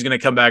knows if he's going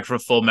to come back for a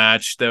full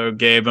match, though,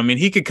 Gabe? I mean,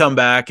 he could come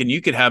back and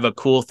you could have a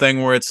cool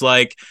thing where it's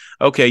like,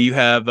 okay, you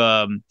have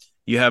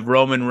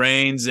Roman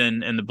Reigns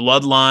and the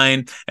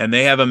Bloodline, and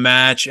they have a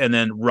match, and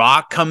then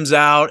Rock comes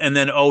out, and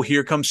then,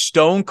 here comes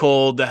Stone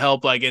Cold to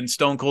help, and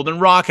Stone Cold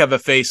and Rock have a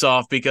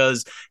face-off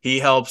because he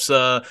helps,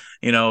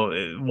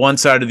 one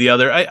side or the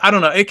other. I don't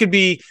know. It could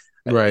be...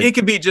 Right. It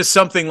could be just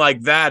something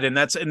like that, and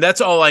that's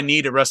all I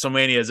need at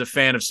WrestleMania as a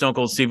fan of Stone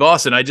Cold Steve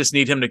Austin. I just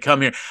need him to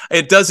come here.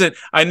 It doesn't.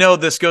 I know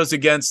this goes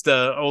against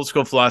old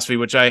school philosophy,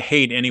 which I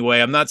hate anyway.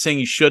 I'm not saying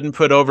you shouldn't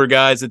put over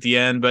guys at the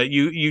end, but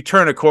you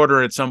turn a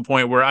quarter at some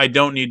point where I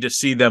don't need to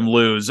see them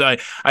lose. I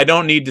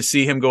don't need to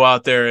see him go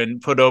out there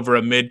and put over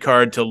a mid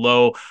card to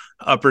low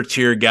upper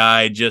tier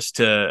guy just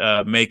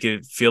to make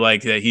it feel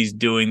like that he's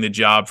doing the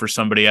job for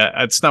somebody.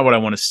 That's not what I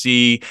want to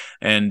see.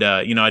 And,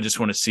 I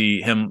just want to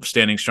see him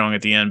standing strong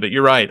at the end. But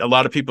you're right. A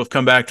lot of people have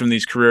come back from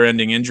these career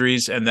ending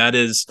injuries. And that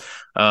is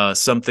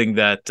something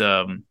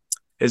that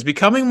is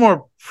becoming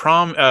more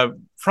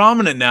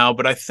prominent now.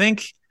 But I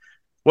think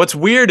what's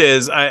weird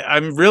is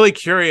I'm really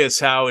curious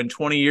how in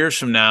 20 years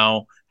from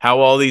now,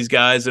 how all these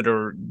guys that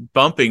are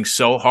bumping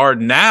so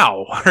hard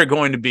now are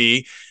going to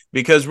be,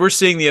 because we're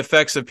seeing the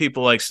effects of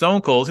people like Stone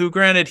Cold, who,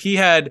 granted, he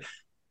had,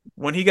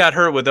 when he got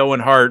hurt with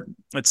Owen Hart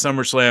at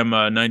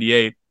SummerSlam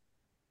 98,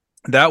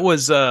 that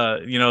was,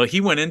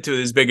 he went into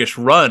his biggest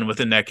run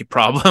with a neck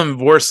problem,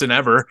 worse than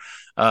ever,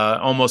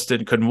 almost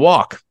couldn't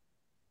walk.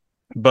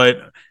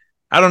 But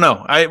I don't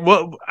know.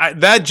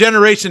 That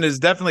generation is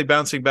definitely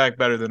bouncing back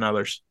better than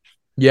others.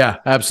 Yeah,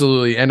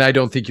 absolutely. And I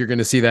don't think you're going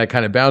to see that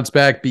kind of bounce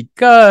back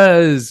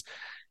because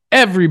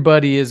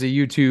everybody is a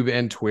YouTube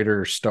and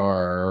Twitter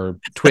star or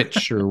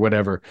Twitch or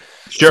whatever.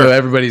 Sure. So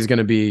everybody's going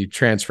to be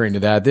transferring to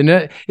that. Then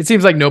it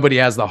seems like nobody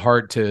has the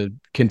heart to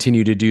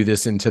continue to do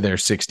this into their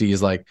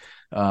 60s like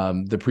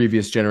the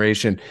previous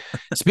generation.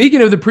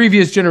 Speaking of the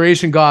previous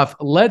generation, Goff,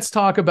 let's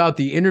talk about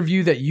the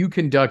interview that you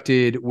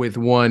conducted with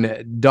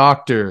one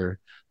Dr.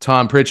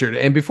 Tom Prichard.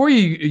 And before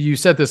you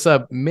set this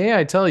up, may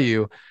I tell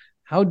you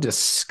how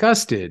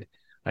disgusted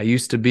I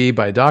used to be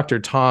by Dr.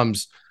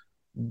 Tom's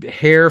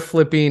hair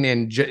flipping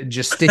and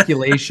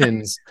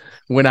gesticulations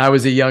when I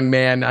was a young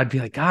man. I'd be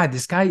like, God,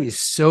 this guy is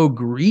so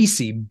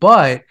greasy.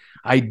 But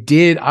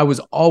I was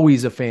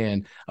always a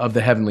fan of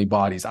the Heavenly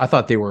Bodies. I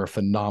thought they were a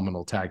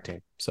phenomenal tag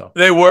team. So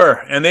they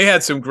were, and they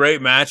had some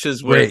great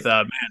matches with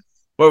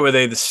what were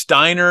they? The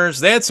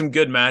Steiners. They had some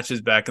good matches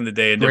back in the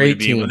day in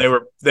WWE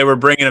when they were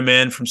bringing them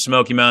in from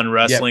Smoky Mountain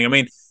Wrestling. Yep. I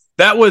mean,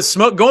 that was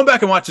going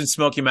back and watching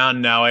Smoky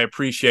Mountain now. I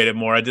appreciate it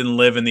more. I didn't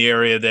live in the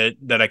area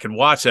that I could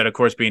watch that, of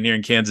course, being here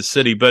in Kansas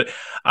City. But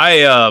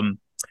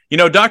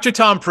Dr.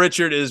 Tom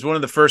Prichard is one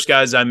of the first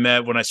guys I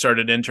met when I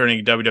started interning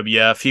at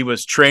WWF. He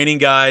was training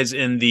guys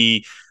in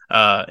the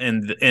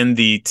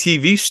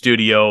TV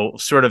studio,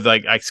 sort of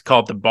like I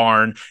call it the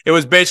barn. It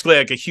was basically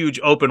like a huge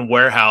open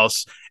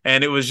warehouse.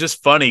 And it was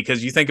just funny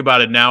because you think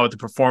about it now at the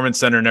Performance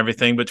Center and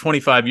everything. But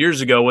 25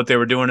 years ago, what they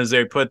were doing is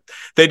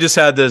they just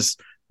had this,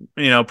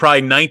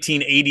 probably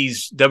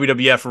 1980s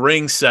WWF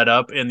ring set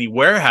up in the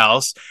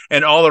warehouse,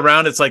 and all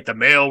around it's like the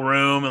mail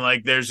room, and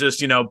like there's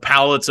just,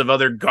 pallets of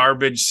other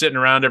garbage sitting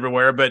around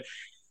everywhere. But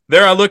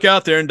there I look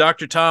out there, and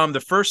Dr. Tom, the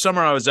first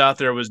summer I was out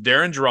there was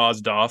Darren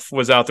Drozdoff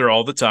was out there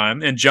all the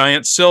time, and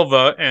Giant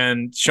Silva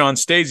and Sean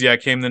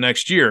Stasiak came the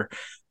next year.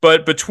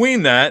 But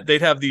between that,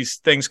 they'd have these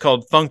things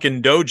called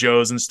Funkin'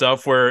 Dojos and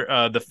stuff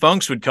where the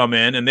Funks would come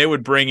in and they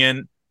would bring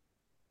in,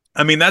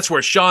 that's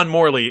where Sean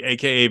Morley,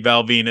 a.k.a.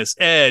 Val Venus,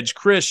 Edge,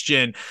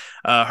 Christian,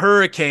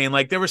 Hurricane,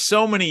 like there were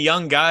so many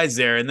young guys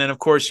there. And then, of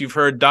course, you've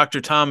heard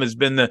Dr. Tom has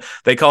been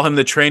they call him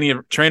the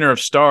trainer of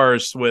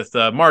stars with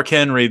Mark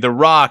Henry, The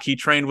Rock. He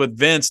trained with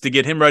Vince to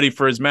get him ready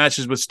for his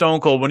matches with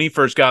Stone Cold when he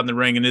first got in the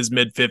ring in his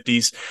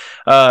mid-50s.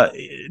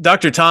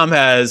 Dr. Tom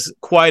has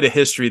quite a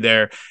history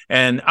there.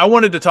 And I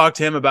wanted to talk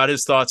to him about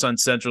his thoughts on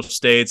Central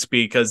States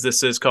because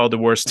this is called the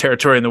worst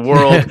territory in the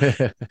world.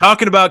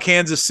 Talking about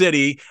Kansas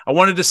City, I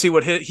wanted to see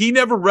what he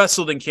never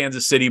wrestled in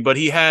Kansas City, but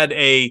he had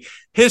a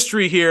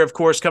history here, of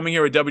course, coming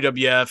here with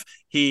WWF.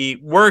 He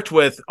worked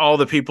with all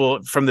the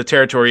people from the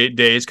territory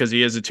days because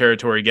he is a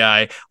territory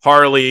guy.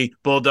 Harley,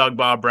 Bulldog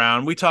Bob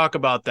Brown. We talk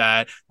about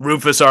that.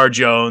 Rufus R.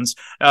 Jones.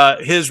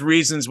 His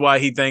reasons why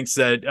he thinks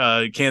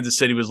that Kansas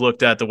City was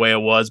looked at the way it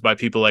was by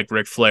people like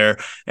Ric Flair.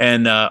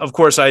 And, of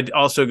course, I'd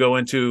also go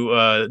into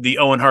the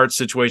Owen Hart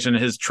situation,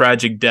 his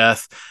tragic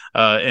death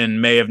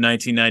in May of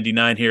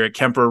 1999 here at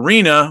Kemper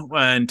Arena,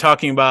 and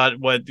talking about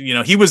what,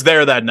 he was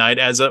there that night,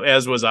 as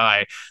was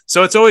I.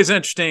 So it's always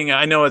interesting.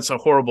 I know it's a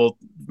horrible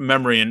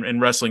memory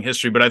in wrestling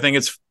history, but I think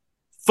it's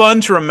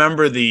fun to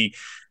remember the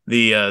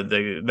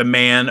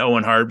man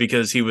Owen Hart,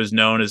 because he was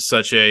known as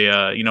such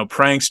a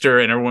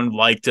prankster, and everyone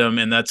liked him.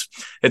 And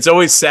it's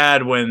always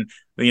sad when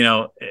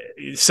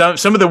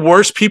some of the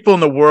worst people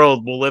in the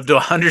world will live to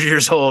 100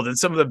 years old, and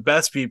some of the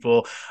best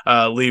people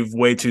leave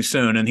way too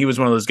soon. And he was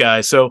one of those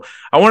guys. So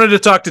I wanted to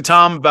talk to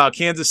Tom about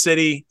Kansas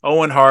City,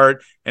 Owen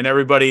Hart, and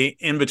everybody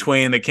in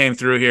between that came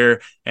through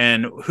here.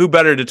 And who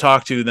better to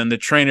talk to than the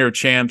trainer of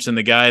champs and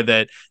the guy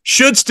that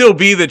should still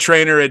be the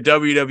trainer at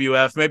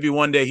WWF. Maybe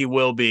one day he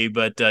will be,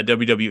 but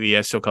WWE,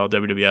 I still call it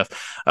WWF.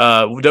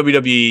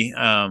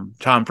 WWE,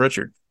 Tom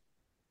Prichard.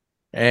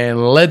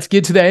 And let's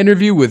get to that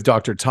interview with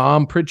Dr.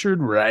 Tom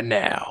Prichard right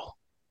now.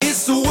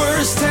 It's the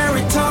worst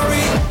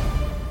territory.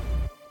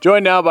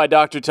 Joined now by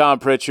Dr. Tom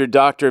Prichard,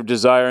 Doctor of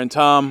Desire. And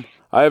Tom,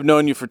 I have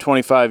known you for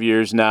 25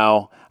 years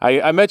now.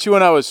 I met you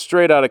when I was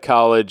straight out of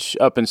college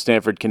up in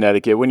Stamford,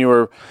 Connecticut, when you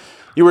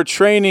were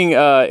training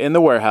in the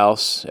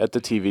warehouse at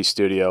the TV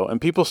studio. And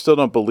people still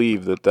don't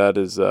believe that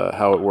is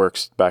how it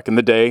works back in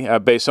the day,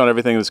 based on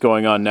everything that's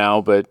going on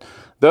now. But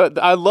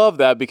I love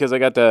that because I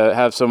got to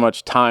have so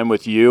much time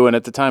with you. And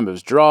at the time it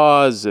was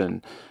draws.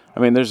 And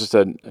there's just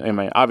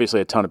obviously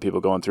a ton of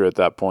people going through at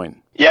that point.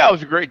 Yeah, it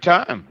was a great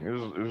time. It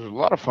was a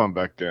lot of fun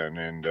back then,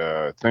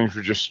 and things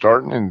were just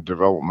starting and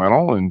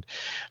developmental. And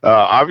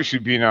obviously,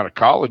 being out of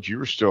college, you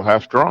were still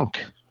half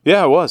drunk.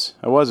 Yeah, I was,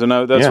 and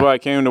that's why I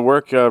came to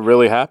work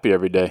really happy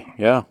every day.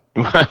 Yeah.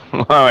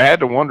 Well, I had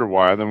to wonder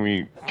why. Then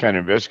we kind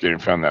of investigated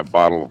and found that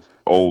bottle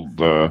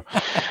of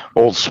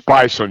old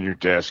Spice on your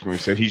desk, and we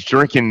said, "He's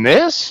drinking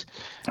this."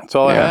 That's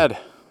all I had.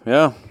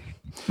 Yeah.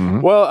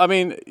 Mm-hmm. Well,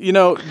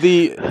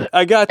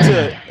 I got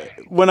to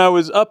when I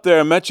was up there,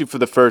 I met you for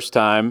the first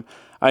time.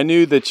 I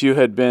knew that you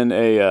had been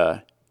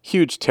a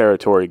huge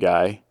territory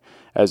guy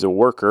as a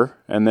worker,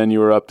 and then you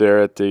were up there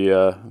at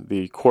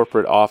the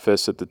corporate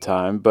office at the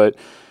time. But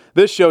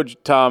This show,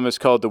 Tom, is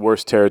called The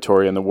Worst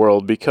Territory in the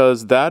World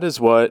because that is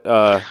what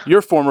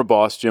your former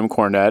boss, Jim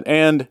Cornette,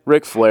 and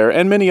Ric Flair,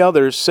 and many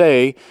others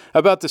say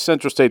about the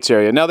Central States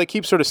area. Now, they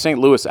keep sort of St.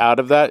 Louis out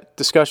of that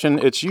discussion.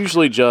 It's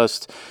usually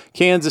just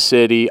Kansas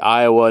City,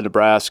 Iowa,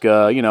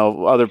 Nebraska,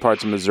 other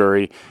parts of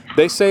Missouri.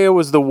 They say it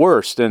was the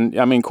worst, and,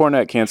 I mean,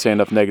 Cornette can't say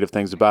enough negative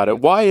things about it.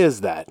 Why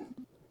is that?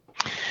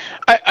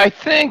 I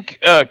think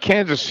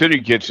Kansas City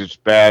gets its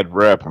bad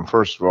rep. And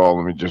first of all,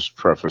 let me just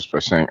preface by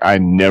saying I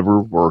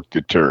never worked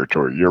the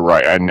territory. You're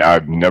right.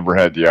 I've never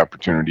had the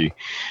opportunity.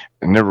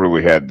 I never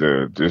really had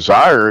the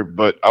desire,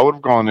 but I would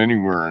have gone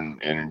anywhere and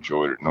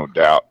enjoyed it, no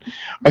doubt.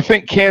 I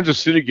think Kansas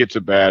City gets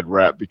a bad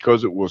rap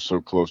because it was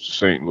so close to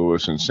St.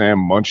 Louis, and Sam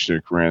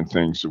Munchnick ran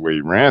things the way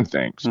he ran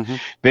things. Mm-hmm.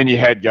 Then you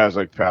had guys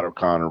like Pat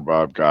O'Connor,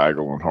 Bob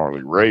Geigel, and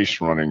Harley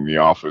Race running the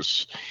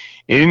office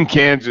in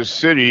Kansas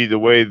City the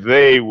way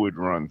they would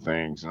run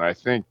things. And I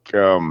think,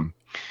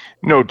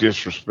 no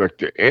disrespect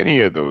to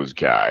any of those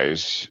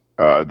guys,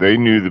 they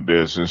knew the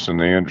business and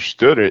they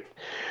understood it.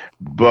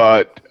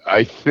 But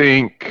I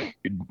think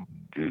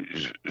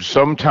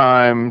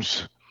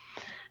sometimes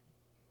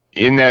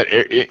in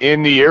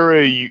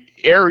the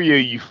area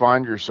you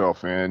find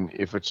yourself in,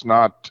 if it's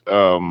not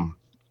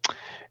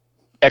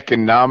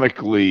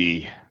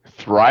economically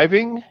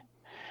thriving,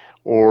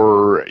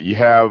 or you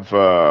have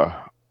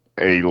a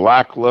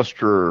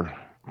lackluster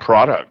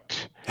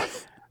product,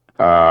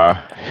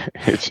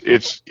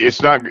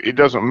 it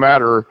doesn't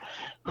matter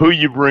who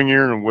you bring in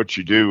and what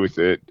you do with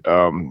it.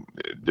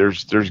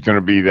 There's going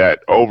to be that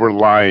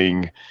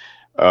overlying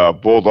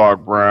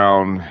Bulldog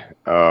Brown,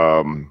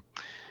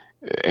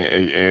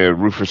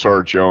 Rufus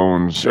R.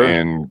 Jones, sure,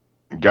 and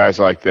guys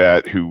like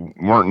that who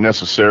weren't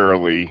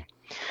necessarily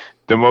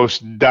the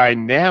most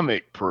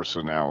dynamic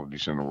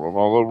personalities in the world,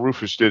 although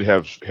Rufus did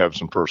have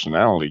some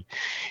personality.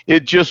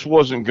 It just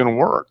wasn't going to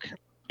work.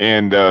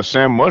 And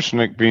Sam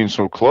Mushnick being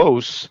so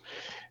close,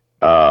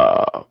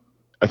 I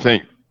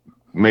think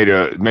made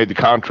the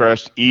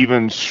contrast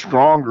even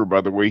stronger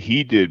by the way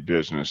he did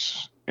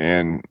business.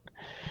 And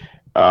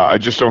I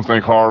just don't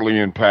think Harley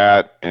and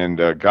Pat and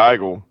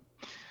Geigel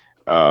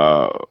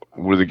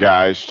were the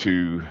guys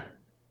to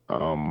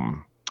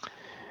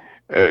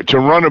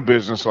run a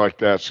business like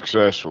that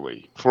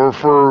successfully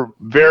for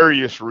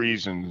various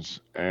reasons.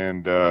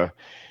 And for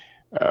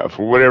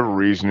whatever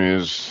reason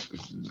is,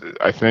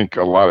 I think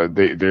a lot of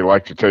they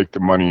like to take the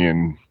money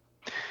and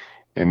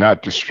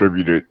not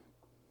distribute it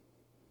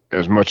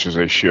as much as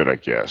they should, I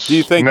guess. Do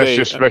you think that's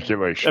just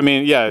speculation? I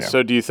mean, yeah.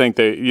 So do you think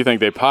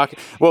they pocket?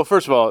 Well,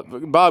 first of all,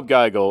 Bob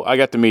Geigel, I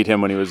got to meet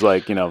him when he was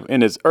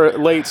in his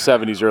late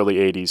 70s, early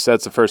 80s.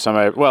 That's the first time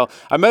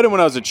I met him when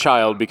I was a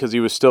child because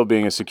he was still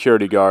being a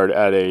security guard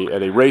at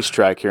a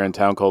racetrack here in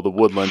town called the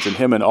Woodlands, and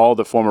him and all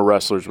the former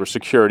wrestlers were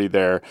security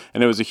there,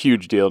 and it was a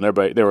huge deal.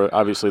 And they were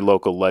obviously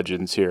local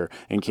legends here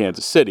in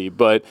Kansas City.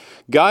 But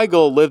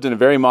Geigel lived in a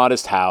very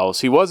modest house.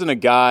 He wasn't a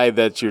guy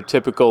that's your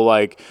typical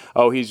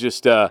he's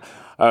just a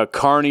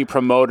carny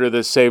promoter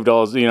that saved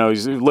all his,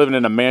 he's living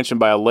in a mansion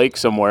by a lake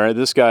somewhere.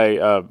 This guy,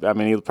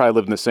 he probably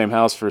lived in the same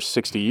house for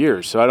 60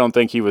 years, so I don't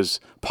think he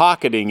was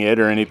pocketing it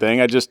or anything.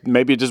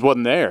 Maybe it just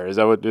wasn't there. Is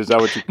that what you?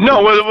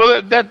 No,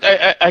 well,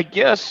 I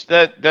guess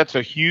that's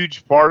a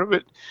huge part of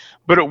it.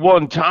 But at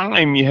one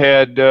time, you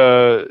had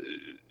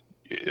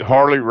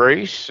Harley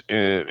Race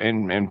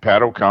and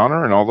Pat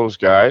O'Connor and all those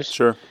guys,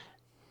 sure,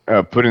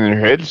 putting their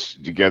heads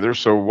together.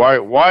 So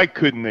why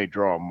couldn't they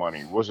draw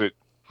money? Was it?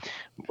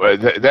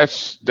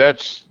 That's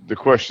the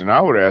question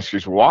I would ask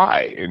is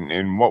why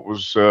and what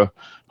was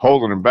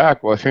holding them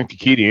back. Well, I think the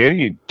key to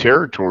any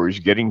territory is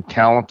getting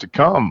talent to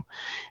come.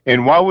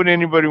 And why would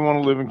anybody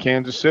want to live in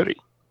Kansas City?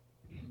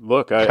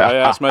 Look, I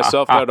ask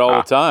myself that all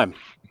the time.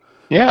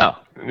 Yeah.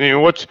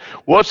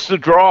 What's the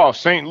draw?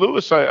 St.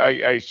 Louis,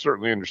 I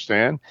certainly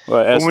understand.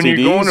 What,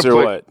 STDs or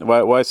what?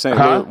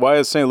 Why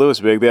is St. Louis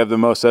big? They have the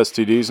most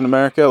STDs in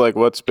America?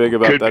 What's big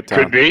about that town?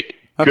 Could be.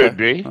 Okay. Could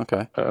be.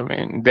 Okay. I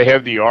mean, they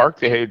have the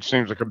Arc. It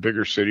seems like a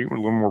bigger city, a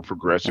little more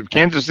progressive.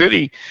 Kansas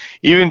City,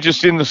 even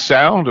just in the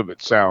sound of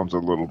it, sounds a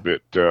little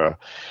bit from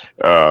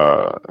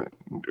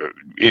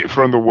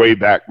the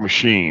Wayback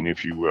Machine,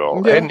 if you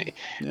will. Yeah. And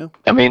yeah.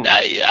 I mean,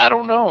 I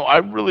don't know. I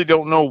really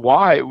don't know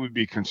why it would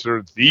be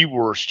considered the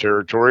worst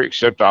territory,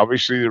 except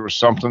obviously there was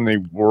something they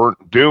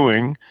weren't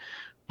doing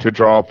to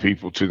draw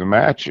people to the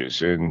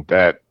matches, and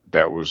that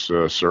was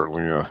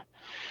certainly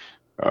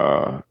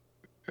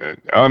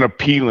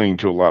unappealing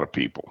to a lot of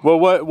people. Well,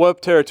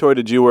 what territory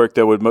did you work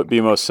that would be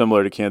most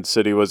similar to Kansas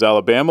City? Was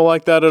Alabama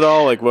like that at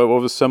all? What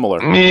was similar?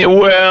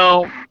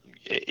 Well,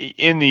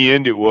 in the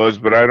end it was,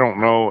 but I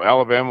don't know.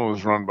 Alabama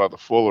was run by the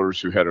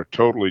Fullers, who had a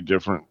totally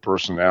different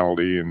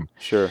personality and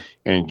sure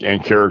and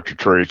character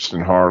traits than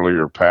Harley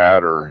or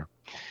Pat or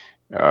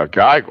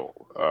Geigel.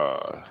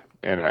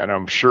 And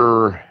I'm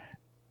sure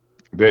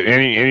that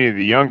any of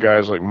the young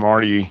guys like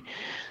Marty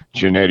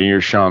Jannetty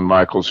or Shawn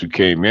Michaels who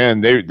came in,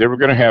 they were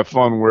going to have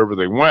fun wherever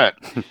they went.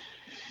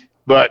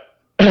 But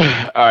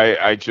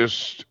I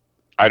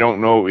don't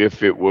know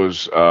if it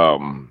was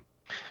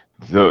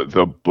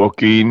the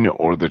booking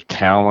or the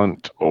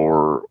talent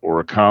or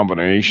a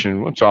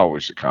combination. Well, it's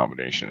always a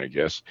combination, I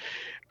guess.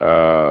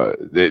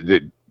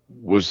 That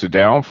was the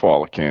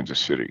downfall of Kansas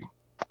City,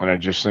 and I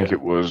just think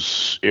it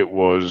was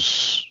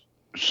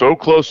so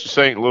close to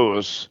St.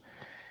 Louis,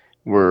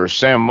 where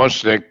Sam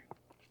Muchnick,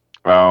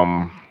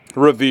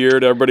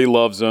 revered. Everybody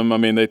loves him. I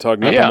mean, they talk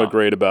nothing but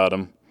great about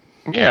him.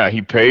 Yeah,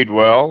 he paid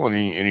well, and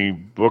he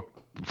booked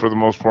for the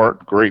most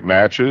part great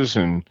matches,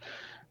 and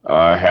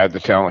had the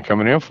talent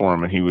coming in for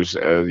him, and he was the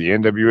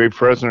NWA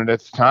president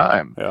at the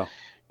time. Yeah,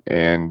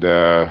 and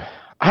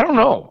I don't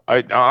know.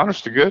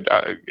 Honest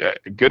to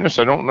goodness,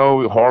 I don't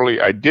know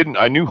Harley. I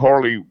knew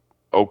Harley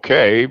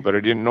okay, but I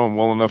didn't know him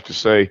well enough to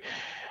say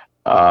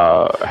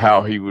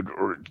how he would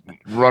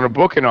run a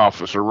booking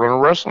office or run a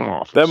wrestling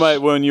office. That might,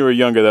 when you were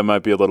younger, that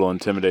might be a little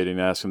intimidating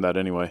to ask him that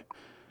anyway.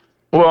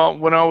 Well,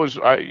 when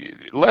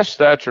Les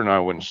Thatcher and I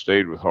went and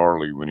stayed with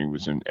Harley when he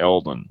was in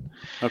Eldon.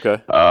 Okay.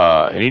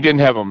 And he didn't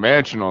have a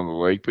mansion on the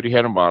lake, but he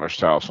had a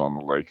modest house on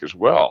the lake as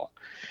well.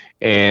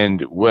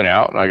 And went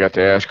out, and I got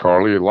to ask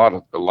Harley a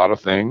lot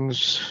of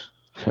things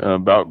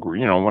about,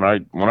 when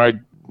I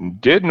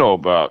did know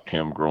about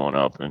him growing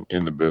up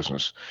in the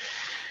business.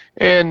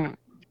 And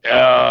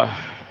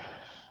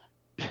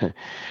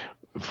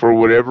for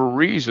whatever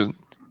reason,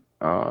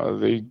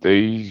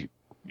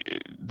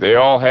 they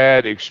all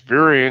had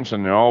experience,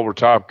 and they all were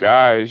top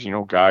guys,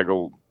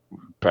 Geigel,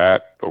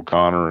 Pat,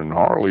 O'Connor, and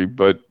Harley.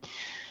 But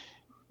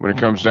when it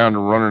comes down to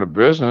running a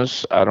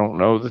business, I don't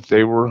know that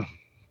they were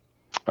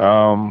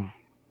that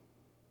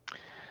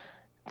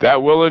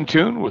well in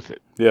tune with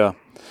it. Yeah.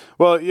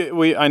 Well,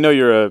 I know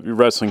you're a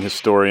wrestling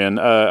historian.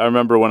 I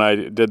remember when I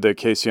did the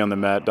Casey on the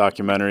Mat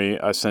documentary,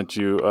 I sent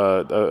you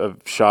a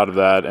shot of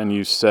that, and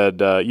you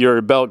said you're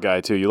a belt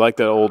guy too. You like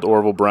that old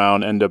Orville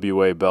Brown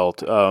NWA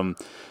belt.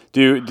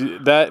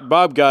 That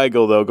Bob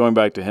Geigel, though, going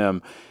back to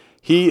him,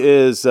 he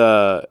is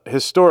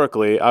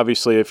historically,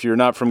 obviously, if you're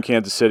not from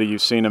Kansas City,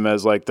 you've seen him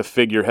as like the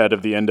figurehead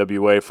of the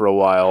NWA for a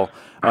while.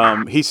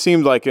 He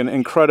seemed like an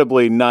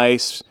incredibly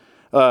nice,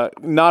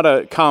 not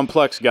a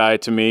complex guy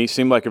to me.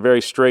 Seemed like a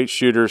very straight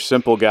shooter,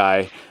 simple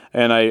guy.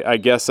 And I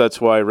guess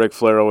that's why Ric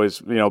Flair always,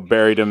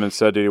 buried him and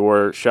said that he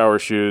wore shower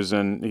shoes.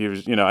 And he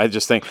was, I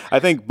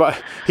think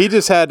he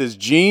just had his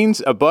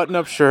jeans, a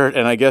button-up shirt,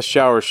 and I guess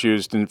shower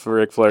shoes for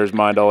Ric Flair's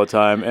mind all the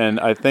time. And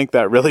I think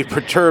that really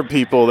perturbed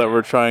people that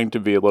were trying to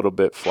be a little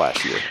bit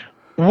flashier.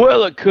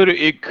 Well, it could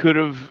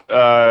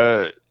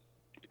have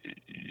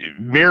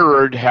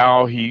mirrored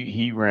how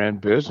he ran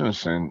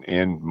business,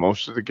 and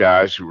most of the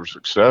guys who were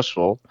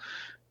successful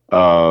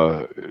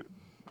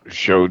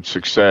showed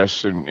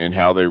success in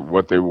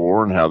what they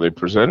wore and how they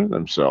presented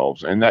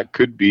themselves, and that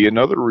could be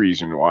another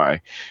reason why,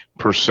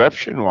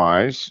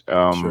 perception-wise,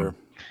 sure,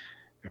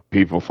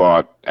 people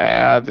thought,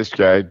 this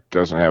guy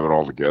doesn't have it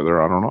all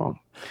together. I don't know.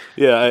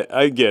 Yeah,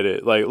 I get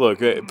it. Like, look,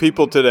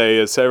 people today,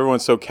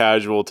 everyone's so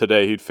casual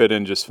today, he'd fit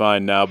in just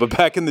fine now. But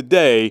back in the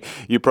day,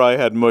 you probably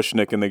had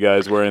Mushnick and the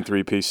guys wearing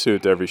three-piece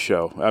suit every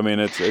show. I mean,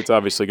 it's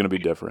obviously going to be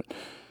different.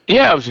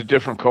 Yeah, it was a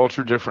different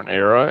culture, different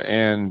era,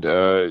 and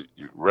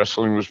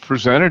wrestling was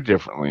presented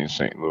differently in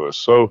St. Louis.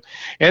 So,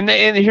 and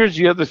here's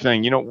the other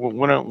thing.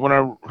 When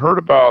I heard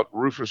about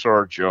Rufus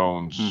R.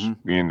 Jones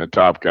being the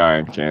top guy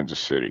in Kansas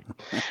City,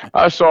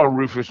 I saw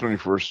Rufus when he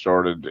first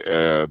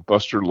started,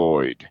 Buster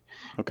Lloyd.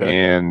 Okay.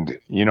 And,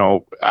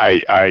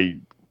 I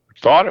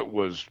thought it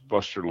was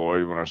Buster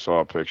Lloyd when I saw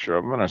a picture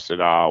of him, and I said,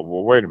 well,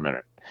 wait a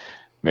minute.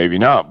 Maybe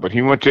not. But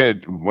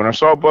when I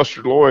saw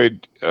Buster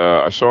Lloyd,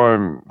 I saw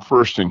him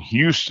first in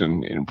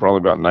Houston in probably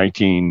about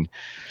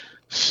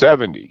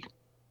 1970.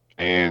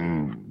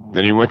 And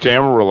then he went to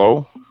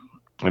Amarillo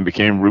and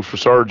became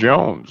Rufus R.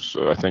 Jones.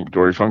 I think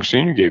Dory Funk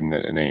Sr. gave him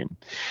that name.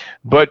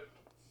 But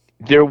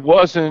there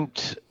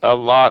wasn't a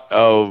lot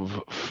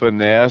of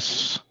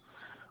finesse,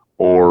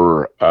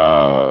 or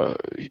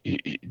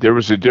there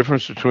was a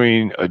difference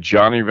between a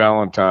Johnny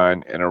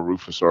Valentine and a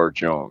Rufus R.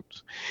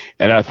 Jones.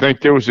 And I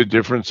think there was a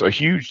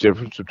huge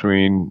difference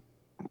between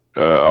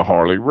a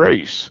Harley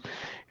Race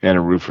and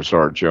a Rufus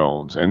R.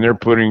 Jones. And they're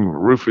putting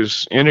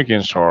Rufus in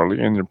against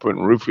Harley, and they're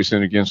putting Rufus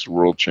in against the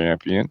world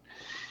champion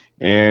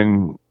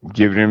and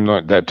giving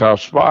him that top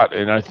spot.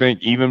 And I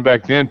think even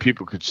back then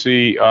people could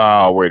see,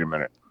 wait a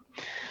minute,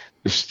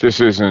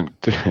 this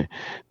isn't,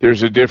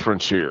 there's a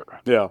difference here.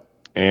 Yeah.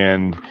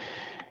 And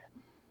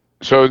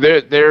so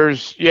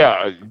there's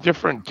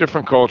different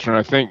culture, and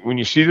I think when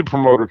you see the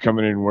promoter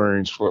coming in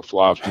wearing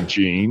flip-flops and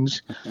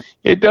jeans,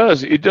 it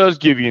does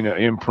give you an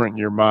imprint in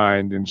your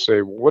mind and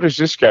say, well, what is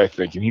this guy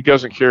thinking? He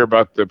doesn't care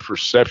about the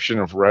perception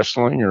of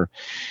wrestling, or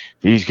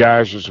these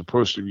guys are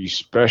supposed to be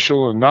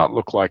special and not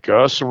look like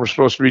us, and we're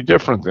supposed to be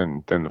different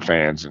than the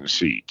fans in the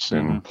seats.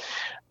 And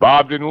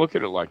Bob didn't look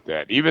at it like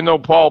that, even though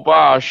Paul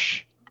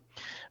Bosch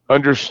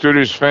understood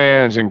his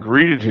fans and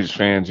greeted his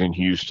fans in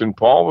Houston.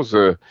 Paul was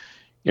a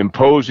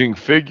imposing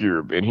figure,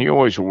 and he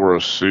always wore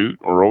a suit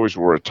or always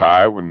wore a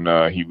tie when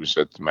he was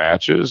at the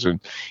matches. And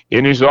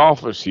in his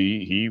office,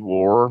 he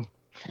wore,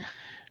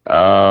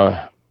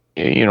 at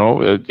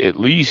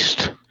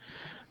least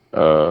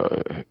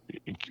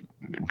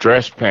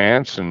dress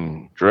pants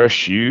and dress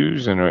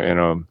shoes and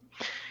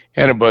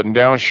a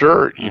button-down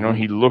shirt. You know,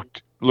 he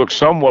looked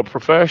somewhat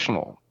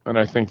professional, and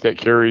I think that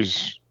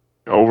carries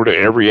over to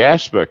every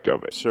aspect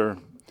of it. Sure.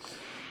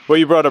 Well,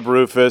 you brought up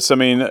Rufus. I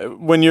mean,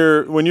 when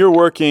you're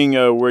working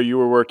where you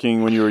were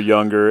working when you were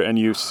younger, and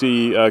you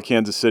see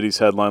Kansas City's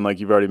headline, like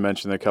you've already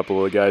mentioned, a couple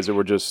of the guys that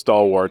were just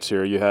stalwarts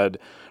here. You had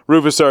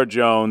Rufus R.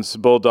 Jones,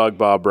 Bulldog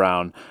Bob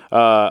Brown.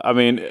 I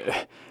mean,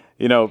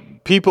 you know,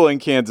 people in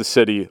Kansas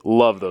City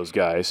love those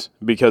guys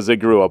because they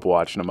grew up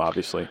watching them,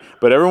 obviously.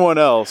 But everyone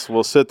else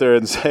will sit there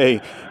and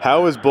say,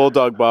 how is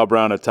Bulldog Bob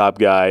Brown a top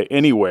guy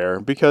anywhere?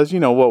 Because, you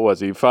know, what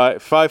was he?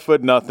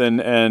 5'0"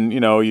 and, you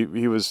know, he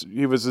was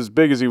as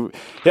big as he.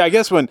 Yeah, I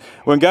guess when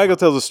Geigel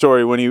tells the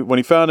story, when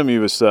he found him, he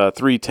was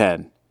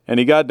 3'10". And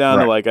he got down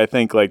to, like, I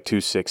think, like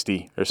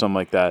 260 or something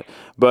like that.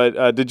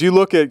 But did you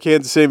look at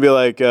Kansas City and be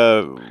like,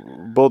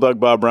 Bulldog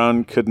Bob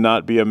Brown could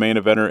not be a main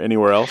eventer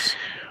anywhere else?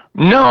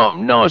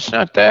 No, it's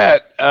not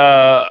that.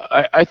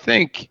 I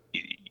think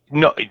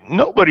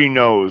nobody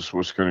knows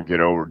what's going to get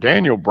over.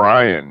 Daniel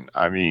Bryan,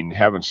 I mean,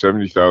 having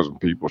 70,000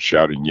 people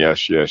shouting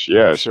yes, yes,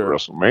 yes Sure.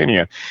 at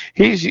WrestleMania,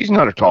 he's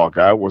not a tall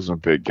guy, wasn't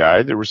a big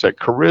guy. There was that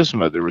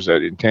charisma, there was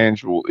that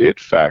intangible it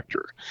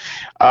factor.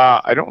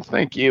 I don't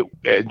think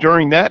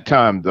during that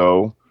time,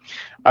 though,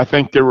 I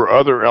think there were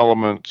other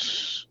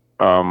elements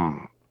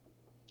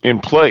in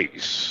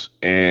place,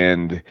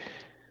 and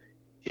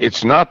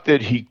it's not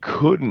that he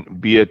couldn't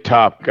be a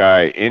top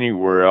guy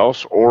anywhere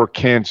else or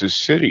Kansas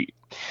City.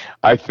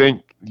 I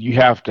think you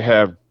have to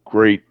have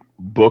great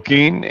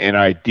booking and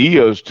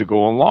ideas to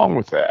go along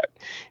with that.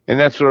 And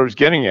that's what I was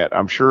getting at.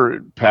 I'm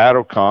sure Pat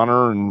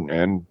O'Connor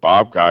and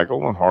Bob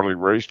Geigel and Harley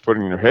Race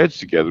putting their heads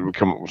together would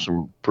come up with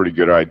some pretty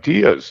good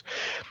ideas.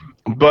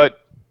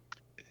 But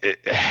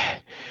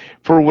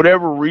for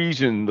whatever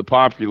reason, the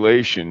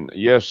population,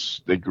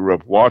 yes, they grew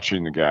up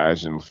watching the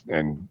guys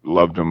and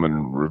loved them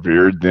and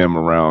revered them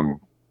around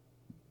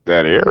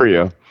that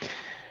area.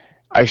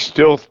 I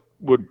still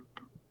would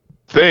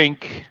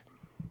think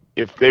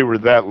if they were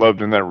that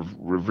loved and that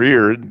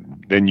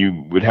revered, then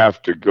you would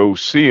have to go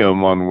see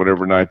them on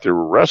whatever night they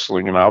were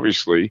wrestling. And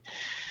obviously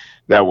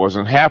that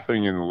wasn't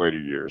happening in the later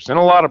years. In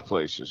a lot of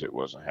places it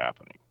wasn't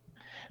happening.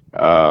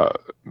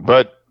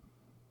 But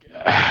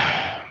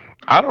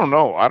I don't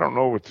know. I don't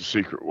know what the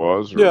secret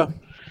was.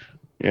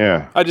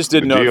 Yeah. I just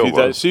didn't know if you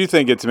thought. So you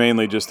think it's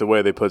mainly just the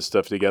way they put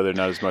stuff together,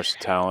 not as much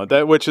talent.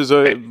 Which is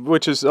a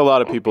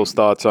lot of people's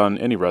thoughts on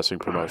any wrestling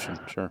promotion.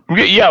 Sure.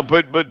 Yeah,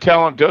 but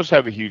talent does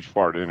have a huge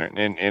part in it,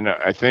 and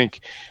I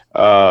think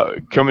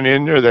coming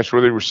in there, that's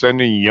where they were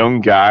sending young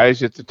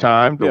guys at the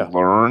time to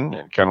learn,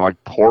 kind of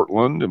like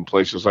Portland and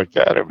places like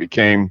that. It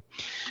became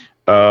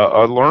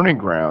a learning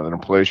ground and a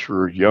place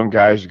for young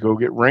guys to go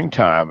get ring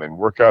time and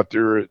work out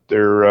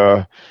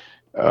their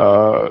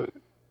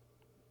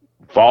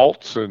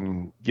faults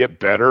and get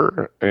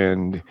better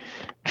and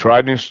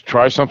try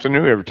something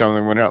new every time they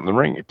went out in the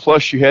ring.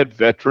 Plus, you had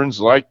veterans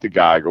like the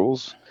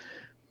Geigels,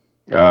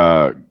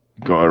 the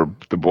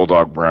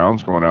Bulldog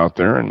Browns going out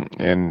there,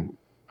 and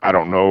I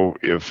don't know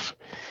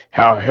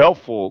how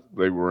helpful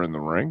they were in the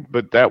ring,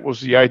 but that was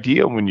the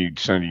idea when you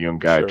send a young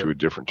guy to a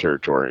different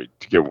territory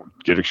to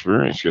get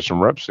experience, get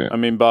some reps in. I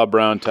mean, Bob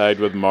Brown tagged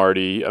with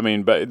Marty. I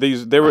mean, but they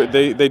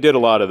did a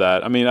lot of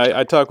that. I mean,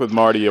 I talked with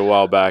Marty a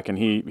while back, and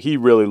he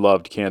really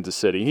loved Kansas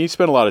City. He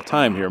spent a lot of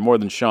time here, more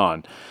than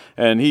Sean,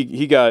 and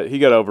he got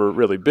over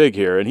really big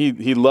here, and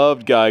he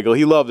loved Geigel.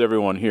 He loved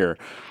everyone here.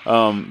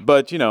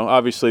 But, you know,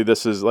 obviously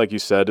this is, like you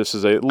said, this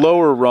is a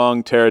lower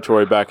rung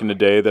territory back in the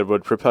day that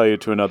would propel you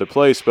to another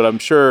place. But I'm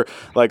sure,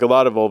 like a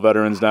lot of old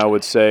veterans now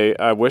would say,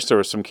 I wish there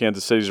were some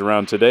Kansas Cities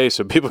around today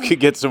so people could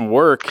get some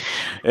work.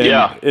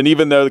 And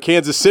even though the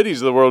Kansas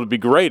Cities of the world would be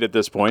great at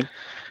this point.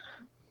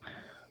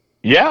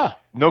 Yeah,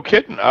 no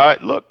kidding.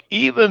 Look,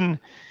 even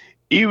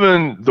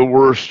the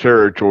worst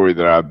territory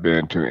that I've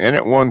been to, and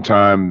at one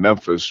time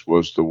Memphis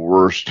was the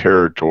worst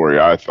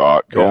territory, I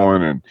thought,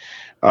 going and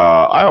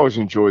I always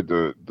enjoyed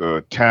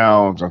the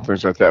towns and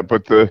things like that,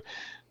 but the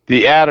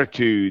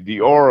attitude, the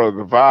aura,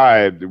 the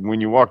vibe,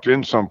 when you walked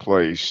in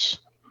someplace,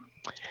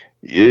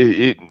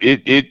 I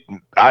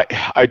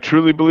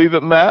truly believe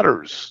it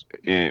matters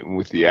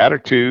with the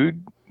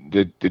attitude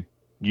that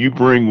you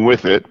bring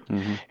with it,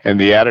 and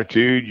the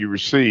attitude you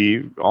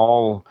receive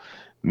all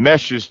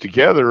meshes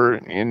together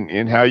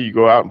in how you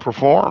go out and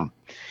perform.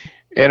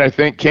 And I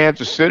think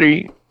Kansas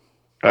City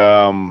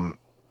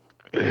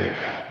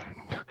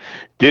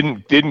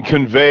didn't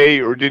convey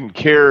or didn't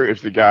care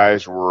if the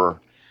guys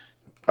were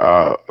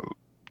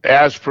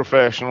as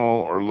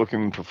professional or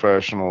looking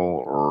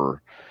professional,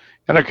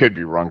 and I could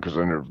be wrong because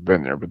I've never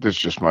been there, but this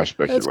is just my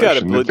speculation. It's got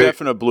a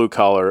definite blue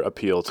collar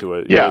appeal to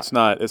it. Yeah, it's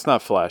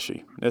not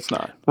flashy. It's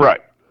not.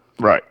 Right.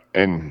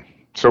 And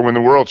so when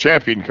the world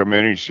champion come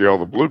in and you see all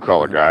the blue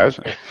collar guys,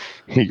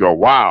 you go,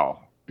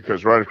 wow,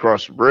 because right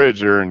across the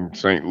bridge there in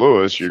St.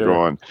 Louis, you're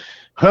going,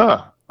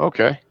 huh,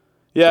 okay.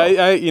 Yeah,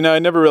 I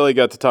never really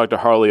got to talk to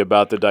Harley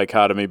about the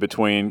dichotomy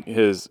between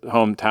his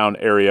hometown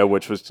area,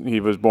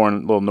 he was born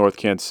in little North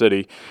Kansas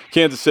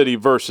City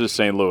versus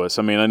St. Louis.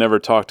 I mean, I never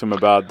talked to him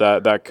about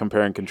that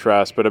compare and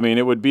contrast. But I mean,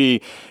 it would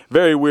be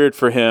very weird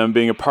for him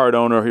being a part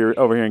owner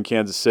over here in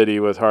Kansas City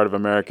with Heart of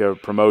America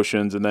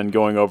Promotions, and then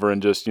going over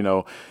and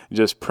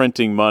just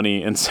printing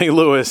money in St.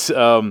 Louis. He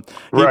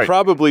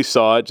probably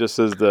saw it just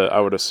as I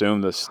would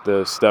assume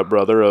the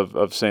stepbrother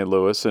of St.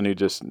 Louis, and he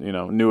just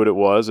knew what it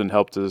was and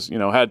helped us.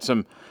 Had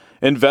some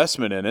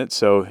investment in it,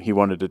 so he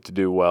wanted it to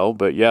do well.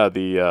 But yeah,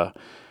 he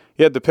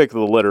had to pick the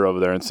litter over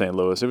there in St.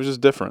 Louis. It was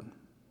just different.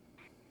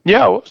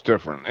 Yeah, it was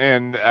different,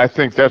 and I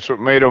think that's what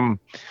made him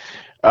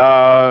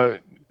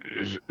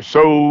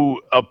so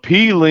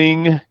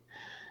appealing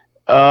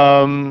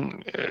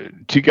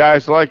to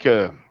guys like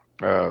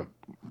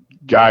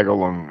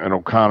Geigel and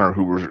O'Connor,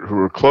 who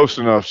were close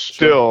enough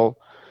still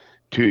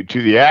to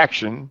the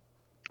action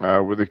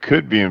where they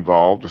could be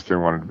involved if they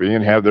wanted to be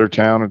and have their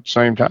town at the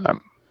same time.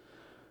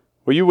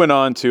 Well, you went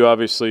on to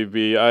obviously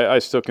be, I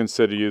still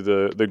consider you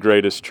the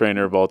greatest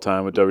trainer of all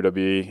time with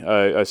WWE.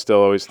 I still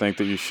always think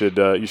that you should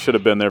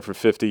have been there for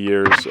 50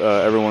 years.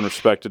 Everyone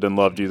respected and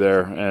loved you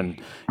there. And,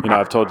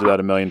 I've told you that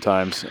a million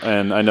times.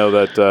 And I know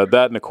that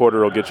that and a quarter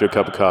will get you a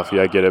cup of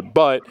coffee. I get it.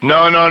 But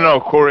No,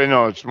 Corey,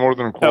 no, it's more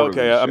than a quarter.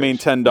 Okay, I mean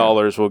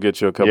 $10 will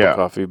get you a cup of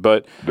coffee.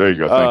 But there you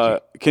go.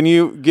 Thank you. Can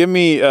you give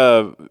me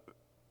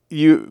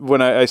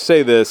when I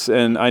say this,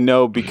 and I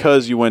know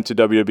because you went to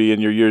WWE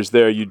in your years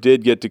there, you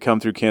did get to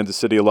come through Kansas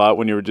City a lot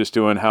when you were just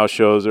doing house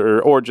shows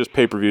or just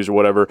pay-per-views or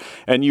whatever,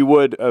 and you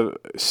would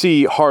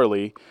see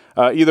Harley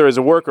either as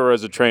a worker or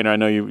as a trainer. I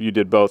know you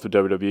did both with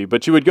WWE,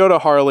 but you would go to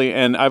Harley,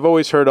 and I've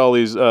always heard all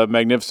these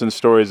magnificent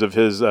stories of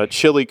his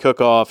chili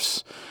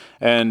cook-offs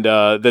and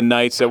the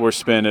nights that were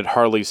spent at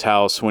Harley's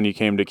house when you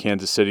came to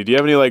Kansas City. Do you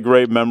have any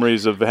great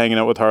memories of hanging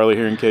out with Harley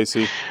here in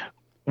KC?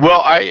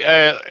 Well,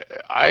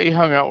 I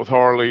hung out with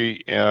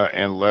Harley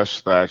and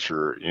Les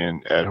Thatcher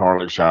at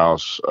Harley's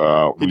house.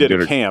 We did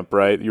a camp,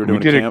 right? You were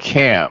doing a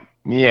camp.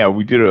 Yeah,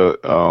 we did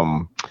a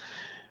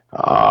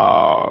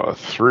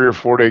 3 or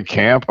 4 day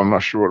camp. I'm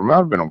not sure. It might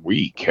have been a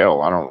week.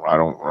 Hell, I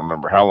don't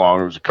remember how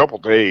long. It was a couple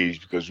days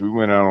because we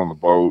went out on the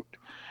boat,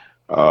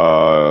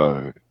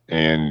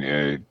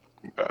 and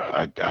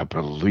I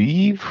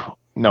believe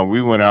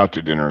we went out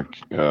to dinner.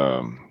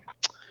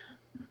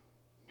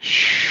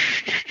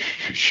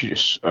 She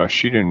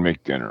didn't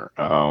make dinner.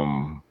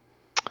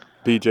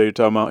 BJ, you're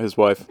talking about his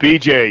wife?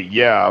 BJ,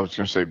 yeah, I was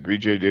going to say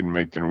BJ didn't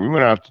make dinner. We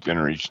went out to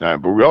dinner each night,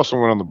 but we also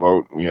went on the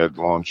boat. We had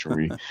lunch,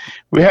 and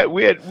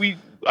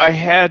I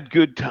had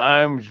good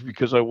times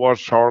because I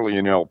watched Harley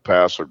in El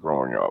Paso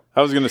growing up.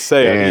 I was going to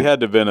say you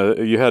had to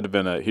have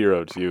been a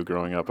hero to you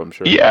growing up, I'm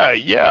sure. Yeah,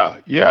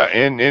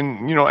 and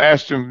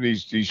asked him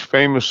these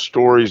famous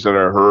stories that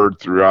I heard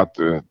throughout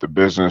the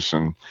business,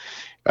 and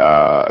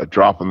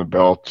dropping the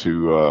belt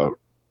to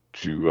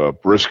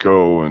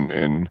Briscoe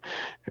and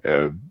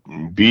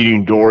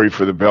beating Dory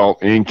for the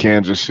belt in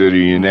Kansas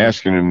City, and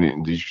asking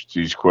him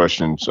these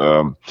questions.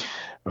 A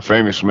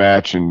famous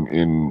match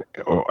in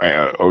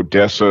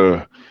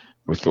Odessa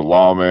with the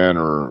Lawman,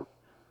 or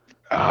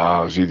it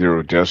was either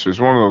Odessa. It was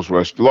one of those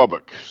West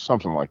Lubbock,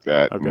 something like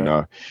that. Okay.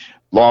 And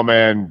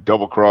Lawman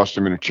double-crossed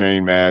him in a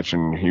chain match,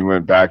 and he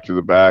went back to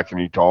the back,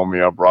 and he told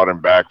me I brought him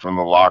back from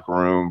the locker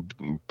room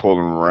and pulled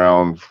him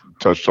around,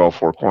 touched all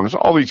four corners.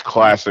 All these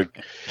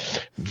classic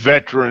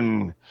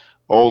veteran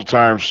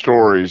old-time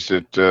stories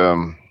that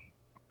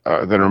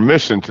are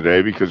missing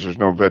today because there's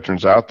no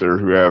veterans out there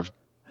who have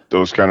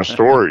those kind of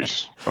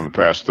stories from the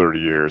past 30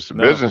 years. The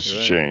business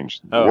has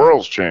changed. The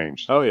world's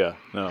changed. Oh, yeah.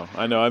 No,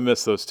 I know. I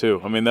miss those, too.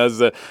 I mean,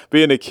 that's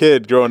being a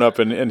kid growing up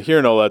and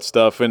hearing all that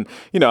stuff. And,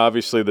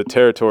 obviously the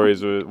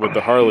territories with the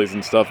Harleys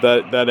and stuff,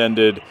 that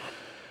ended,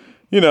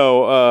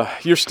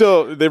 you're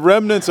still – the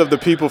remnants of the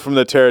people from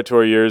the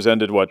territory years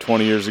ended,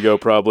 20 years ago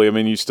probably? I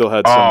mean, you still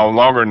had some – Oh,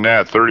 longer than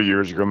that, 30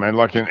 years ago, man.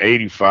 Like in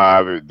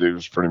 85, it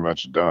was pretty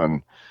much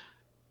done.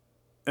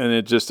 And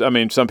it just,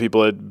 some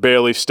people had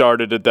barely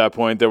started at that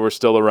point that were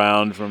still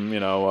around from,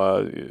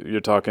 you're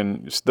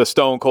talking the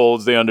Stone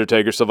Colds, the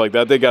Undertaker, stuff like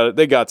that. They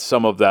got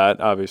some of that,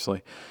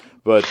 obviously.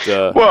 But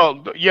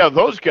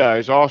those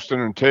guys, Austin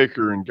and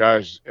Taker and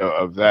guys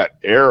of that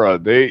era,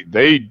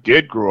 they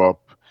did grow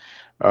up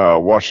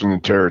watching the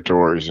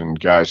territories, and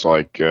guys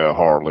like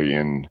Harley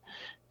and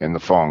the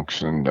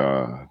Funks and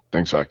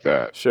things like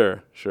that.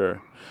 Sure.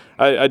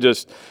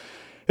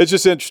 It's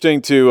just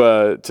interesting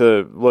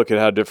to look at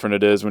how different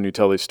it is when you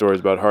tell these stories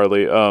about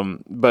Harley.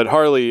 But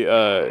Harley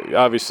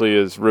obviously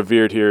is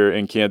revered here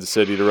in Kansas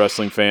City to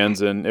wrestling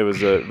fans, and it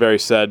was a very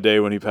sad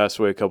day when he passed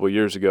away a couple of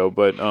years ago.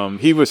 But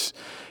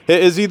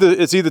is he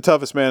the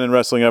toughest man in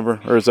wrestling ever,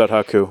 or is that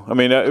Haku? I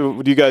mean,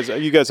 you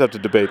guys have to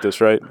debate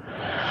this, right?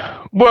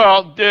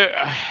 Well,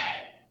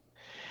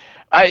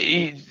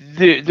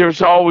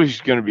 there's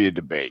always going to be a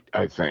debate,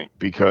 I think,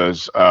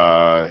 because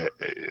I've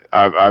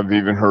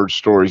even heard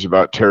stories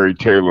about Terry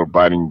Taylor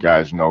biting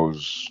guys'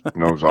 nose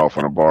off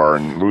in a bar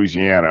in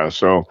Louisiana.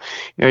 So,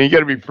 you got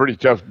to be pretty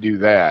tough to do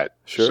that.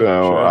 Sure.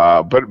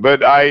 So, sure.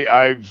 But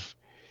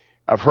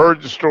I've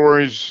heard the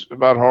stories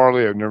about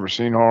Harley. I've never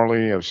seen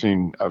Harley. I've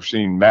seen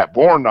Matt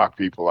Bourne knock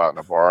people out in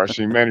a bar. I've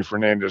seen Manny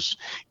Fernandez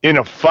in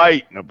a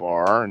fight in a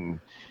bar and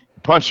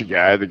punch a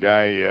guy. The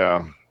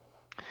guy,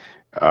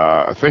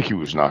 I think he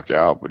was knocked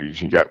out, but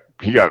he got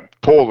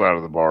pulled out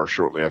of the bar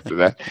shortly after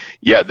that.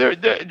 Yeah,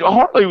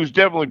 Harley was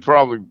definitely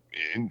probably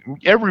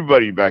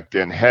everybody back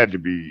then had to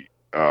be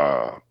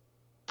a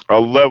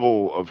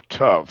level of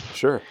tough,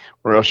 Sure,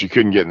 or else you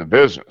couldn't get in the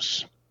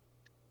business.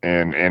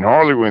 And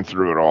Harley went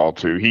through it all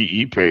too.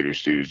 He paid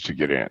his dues to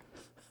get in.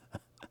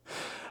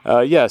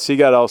 Yes, he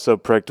got also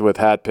pricked with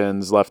hat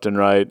pins left and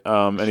right,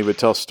 and he would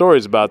tell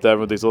stories about that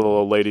when these little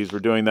old ladies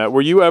were doing that.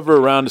 Were you ever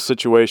around a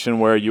situation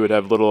where you would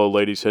have little old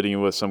ladies hitting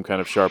you with some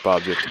kind of sharp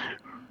object?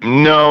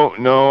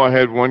 No. I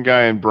had one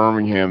guy in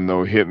Birmingham,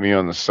 though, hit me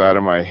on the side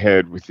of my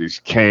head with his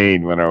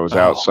cane when I was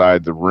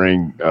outside the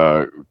ring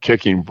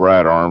kicking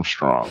Brad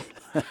Armstrong.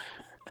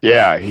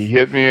 Yeah, he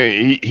hit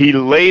me. He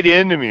laid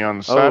into me on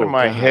the side of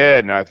my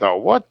head, and I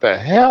thought, "What the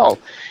hell?"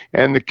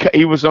 And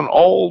he was an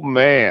old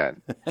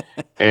man.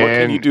 And what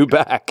can you do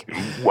back?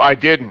 I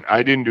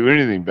didn't do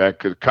anything back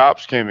because the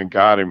cops came and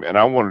got him, and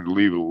I wanted to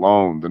leave it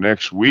alone. The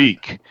next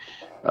week,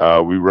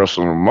 we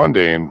wrestled on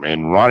Monday,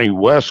 and Ronnie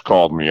West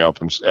called me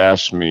up and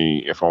asked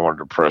me if I wanted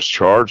to press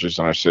charges,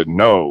 and I said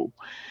no.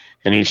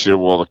 And he said,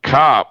 "Well, the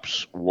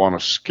cops want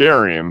to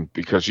scare him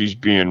because he's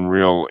being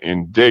real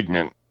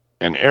indignant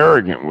and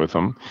arrogant with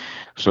them,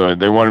 so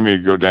they wanted me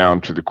to go down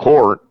to the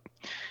court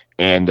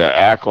and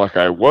act like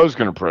I was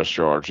going to press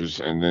charges,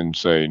 and then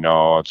say,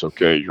 'No, it's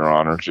okay, Your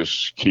Honor.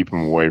 Just keep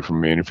him away from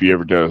me, and if he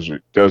ever does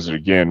it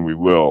again, we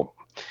will.'"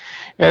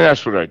 And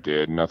that's what I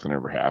did. Nothing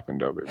ever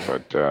happened of it,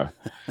 but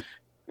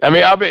I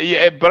mean,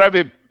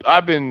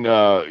 I've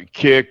been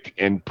kicked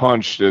and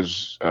punched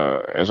as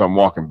I'm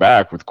walking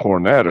back with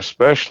Cornette,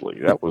 especially.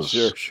 That was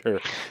sure.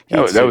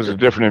 That was a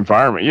different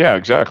environment. Yeah,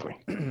 exactly.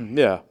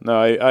 Yeah,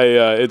 no,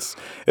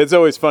 it's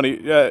always funny.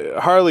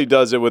 Harley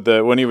does it with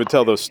when he would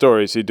tell those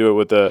stories, he'd do it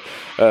with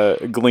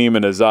a gleam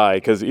in his eye,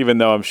 because even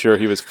though I'm sure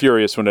he was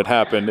furious when it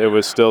happened, it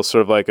was still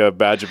sort of like a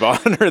badge of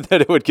honor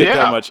that it would get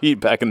that much heat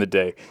back in the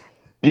day.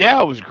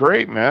 Yeah, it was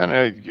great, man.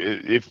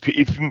 If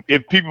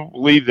people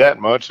believe that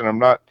much, and I'm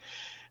not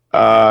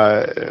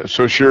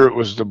so sure it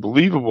was the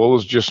believable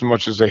as just as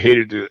much as they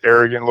hated the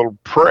arrogant little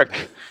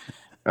prick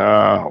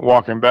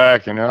walking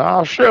back, and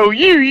 "I'll show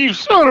you, you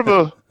son of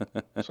a."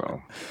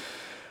 So.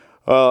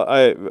 Well,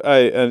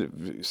 I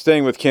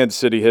staying with Kansas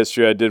City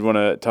history, I did want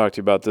to talk to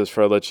you about this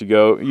before I let you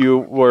go. You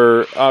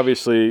were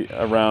obviously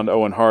around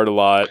Owen Hart a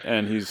lot,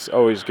 and he's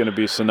always going to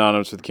be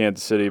synonymous with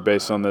Kansas City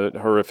based on the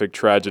horrific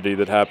tragedy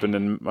that happened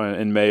in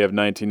May of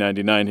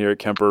 1999 here at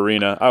Kemper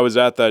Arena. I was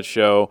at that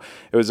show.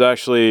 It was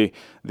actually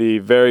the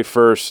very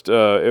first.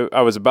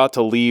 I was about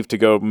to leave to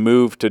go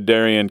move to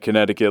Darien,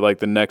 Connecticut, like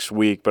the next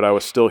week, but I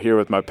was still here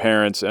with my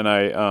parents, and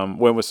I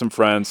went with some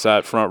friends,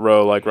 sat front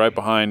row, like right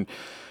behind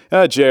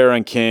JR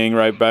and King,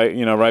 right by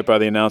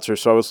the announcer.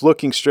 So I was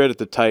looking straight at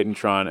the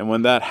Titantron, and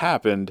when that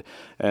happened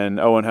and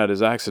Owen had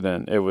his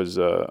accident, it was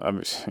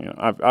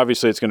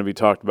obviously it's going to be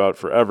talked about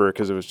forever,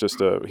 because it was just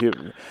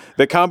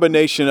the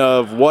combination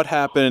of what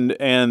happened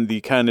and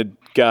the kind of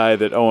guy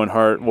that Owen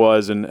Hart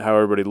was and how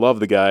everybody loved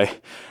the guy.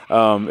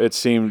 It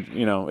seemed,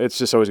 it's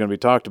just always going to be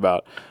talked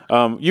about.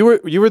 You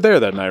were there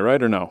that night,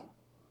 right, or no?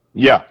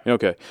 Yeah.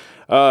 Okay.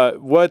 That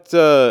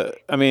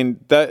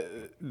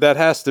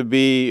has to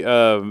be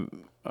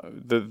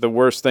the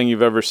worst thing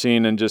you've ever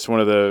seen, and just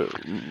one of the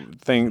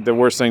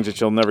worst things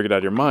that you'll never get out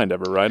of your mind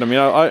ever, right? I mean,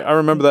 I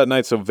remember that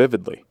night so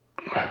vividly.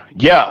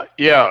 Yeah.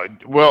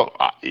 Well,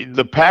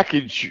 the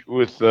package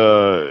with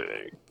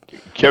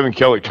Kevin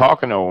Kelly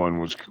talking to Owen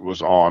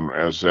was on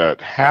as that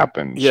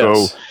happened. Yes.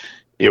 So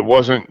it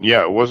wasn't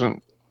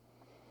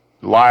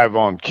live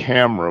on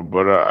camera,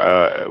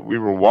 but we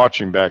were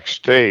watching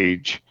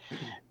backstage,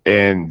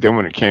 and then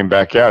when it came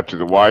back out to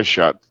the wide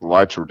shot, the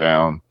lights were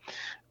down.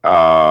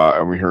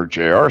 And we heard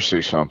JR say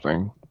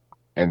something,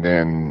 and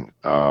then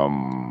I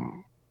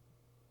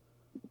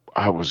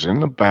was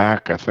in the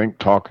back, I think,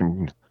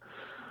 talking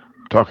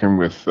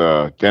with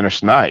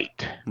Dennis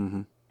Knight,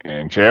 mm-hmm.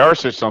 and JR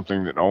said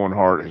something that Owen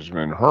Hart has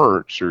been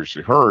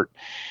seriously hurt,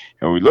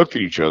 and we looked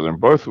at each other,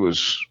 and both of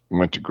us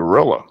went to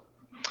Gorilla.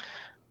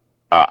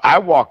 I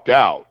walked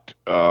out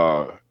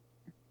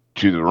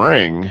to the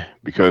ring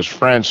because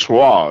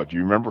Francois, do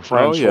you remember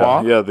Francois?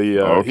 Oh, yeah.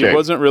 He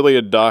wasn't really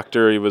a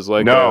doctor. He was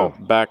like a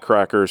back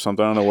cracker or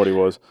something. I don't know what he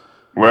was.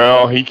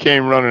 Well, he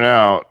came running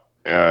out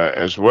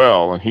as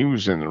well, and he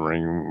was in the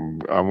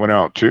ring. I went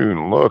out too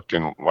and looked,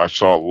 and I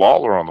saw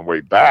Lawler on the way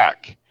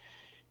back.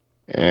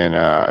 And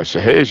I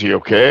said, "Hey, is he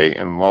okay?"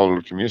 And Lawler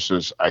looked at me and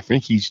says, "I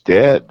think he's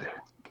dead."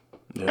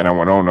 Yeah. And I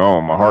went, "Oh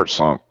no," my heart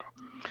sunk.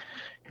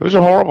 It was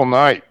a horrible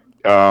night.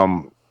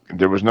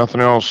 There was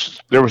nothing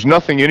else. There was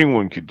nothing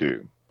anyone could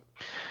do.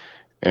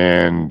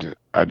 And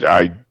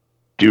I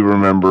do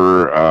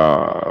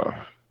remember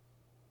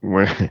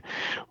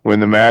when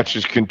the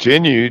matches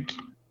continued.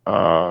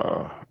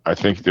 I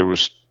think there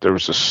was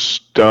a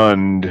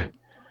stunned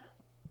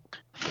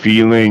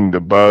feeling,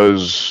 the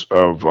buzz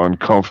of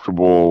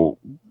uncomfortable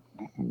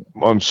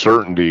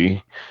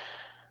uncertainty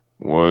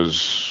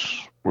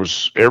was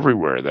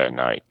everywhere that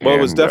night. Well,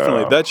 it was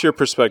definitely that's your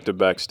perspective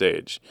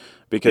backstage,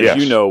 because Yes.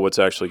 you know what's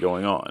actually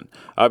going on.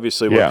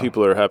 Obviously, when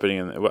people are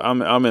happening,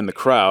 I'm in the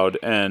crowd,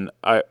 and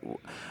I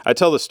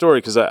tell the story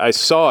because I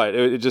saw it.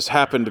 It just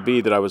happened to be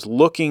that I was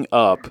looking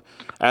up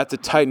at the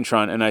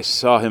Titantron and I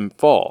saw him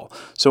fall.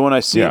 So when I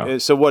see,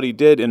 so what he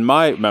did in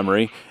my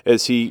memory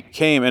is he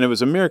came, and it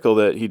was a miracle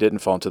that he didn't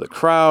fall into the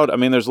crowd. I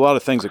mean, there's a lot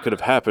of things that could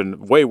have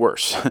happened way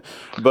worse,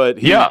 but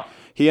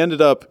he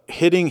ended up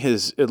hitting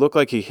it looked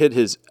like he hit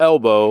his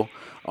elbow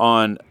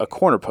on a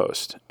corner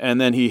post, and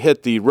then he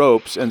hit the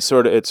ropes, and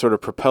it sort of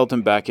propelled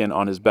him back in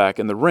on his back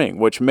in the ring,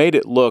 which made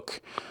it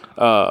look,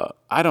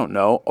 I don't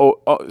know.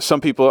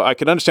 Some people, I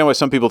can understand why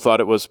some people thought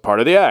it was part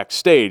of the act,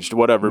 staged,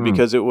 whatever,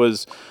 because it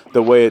was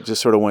the way it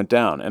just sort of went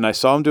down. And I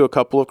saw him do a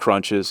couple of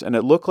crunches, and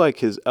it looked like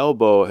his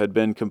elbow had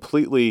been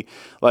completely,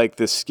 like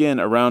the skin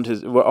around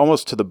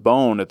almost to the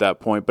bone at that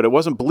point, but it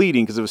wasn't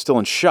bleeding because it was still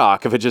in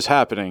shock of it just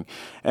happening.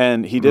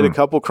 And he did a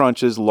couple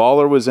crunches.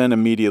 Lawler was in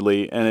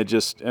immediately, and it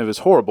was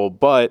horrible,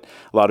 but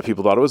a lot of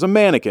people thought it was a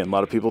mannequin. A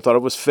lot of people thought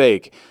it was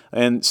fake.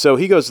 And so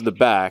he goes to the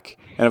back.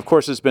 And of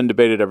course, it's been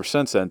debated ever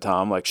since then,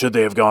 Tom, like, should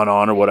they have gone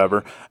on or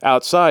whatever?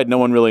 Outside, no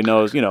one really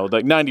knows,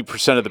 like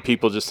 90% of the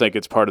people just think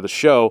it's part of the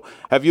show.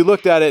 Have you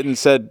looked at it and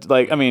said,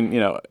 like, I mean,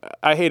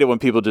 I hate it when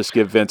people just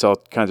give Vince all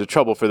kinds of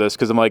trouble for this,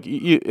 because I'm like,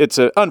 it's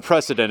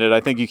unprecedented. I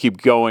think you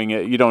keep going.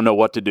 You don't know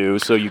what to do,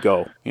 so you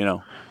go,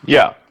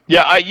 Yeah.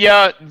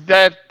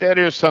 That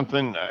is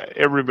something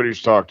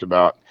everybody's talked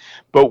about.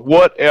 But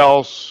what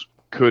else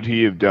could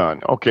he have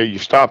done? Okay, you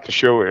stop the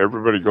show,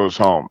 everybody goes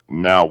home.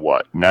 Now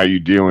what? Now you're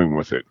dealing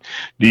with it.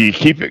 Do you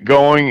keep it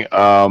going?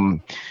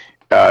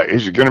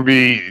 Is it going to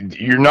be,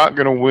 you're not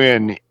going to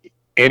win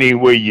any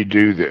way you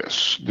do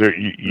this.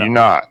 You're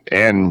not.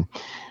 And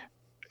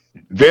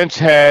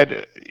Vince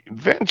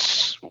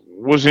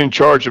was in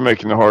charge of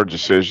making the hard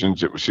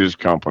decisions. It was his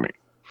company.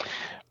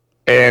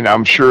 And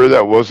I'm sure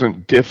that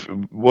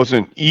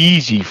wasn't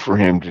easy for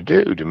him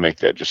to make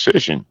that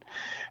decision.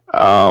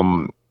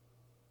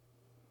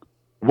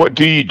 What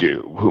do?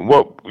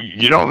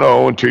 You don't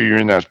know until you're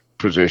in that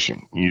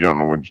position. You don't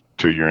know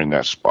until you're in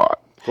that spot.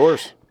 Of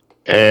course.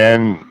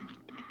 And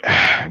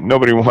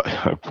nobody wants,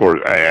 of course,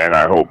 and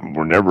I hope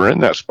we're never in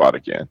that spot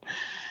again.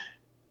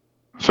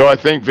 So I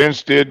think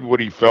Vince did what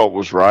he felt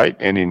was right,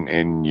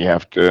 and you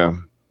have to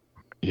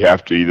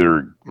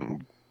either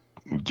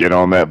get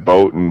on that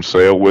boat and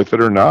sail with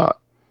it or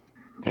not.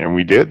 And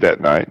we did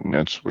that night, and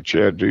that's what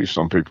you had to do.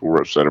 Some people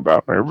were upset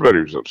about it. Everybody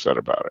was upset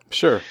about it.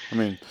 Sure. I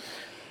mean,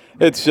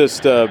 it's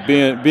just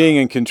being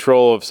in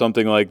control of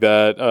something like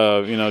that.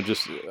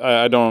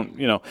 I don't,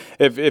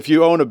 if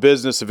you own a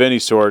business of any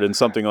sort and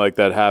something like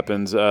that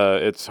happens,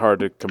 it's hard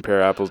to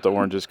compare apples to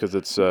oranges, because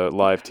it's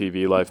live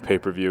TV, live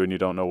pay-per-view, and you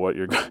don't know what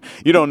you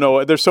don't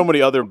know. There's so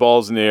many other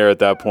balls in the air at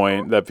that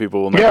point that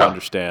people will never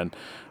understand.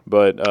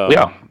 But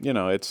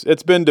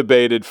it's been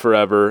debated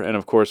forever, and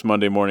of course,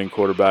 Monday morning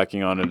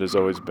quarterbacking on it has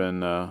always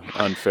been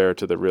unfair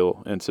to the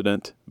real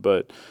incident.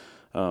 But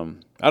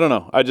I don't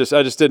know. I just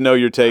didn't know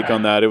your take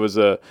on that. It was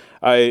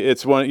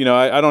it's one.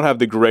 I don't have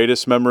the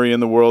greatest memory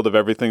in the world of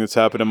everything that's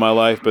happened in my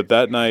life, but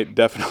that night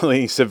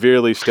definitely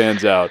severely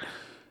stands out.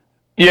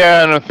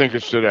 Yeah, and I think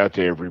it stood out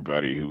to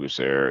everybody who was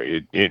there.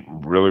 It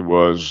really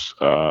was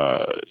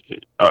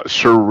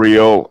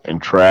surreal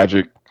and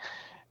tragic,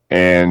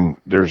 and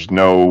there's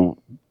no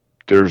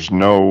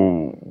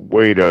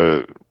way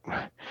to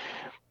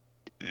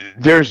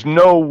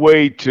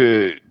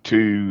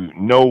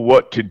know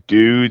what to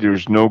do.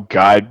 There's no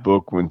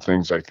guidebook when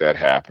things like that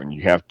happen.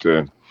 You have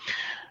to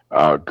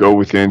go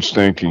with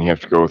instinct, and you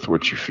have to go with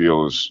what you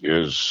feel is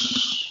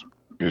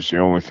the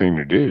only thing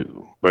to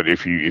do. But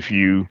if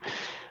you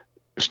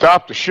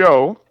stop the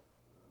show,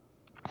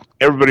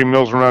 everybody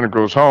mills around and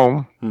goes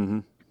home. Mm-hmm.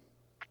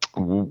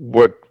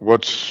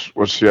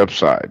 What's the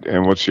upside?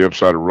 And what's the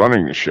upside of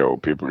running the show?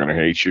 People are going to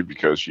hate you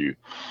because you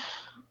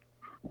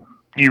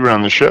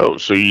run the show.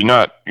 So you're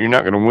not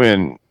going to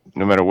win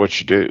no matter what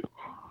you do.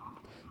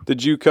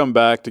 Did you come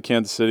back to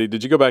Kansas City?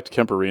 Did you go back to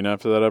Kemp Arena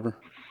after that ever?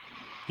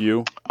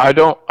 You? I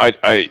don't.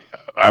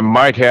 I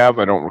might have.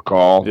 I don't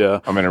recall. Yeah.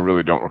 I mean, I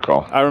really don't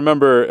recall. I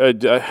remember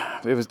it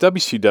was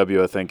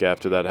WCW, I think,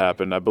 after that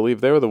happened. I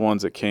believe they were the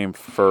ones that came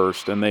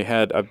first, and they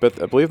had, I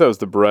believe that was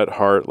the Bret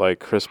Hart, like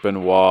Chris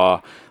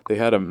Benoit. They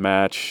had a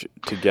match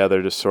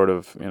together, just sort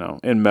of,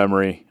 in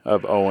memory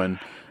of Owen.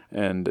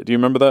 And do you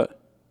remember that?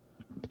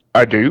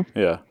 I do.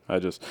 Yeah,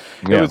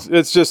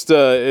 it's just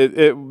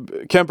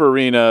Kemp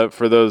Arena,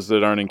 for those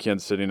that aren't in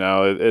Kansas City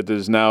now, it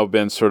has now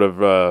been sort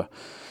of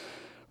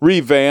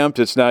revamped.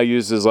 It's now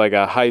used as like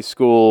a high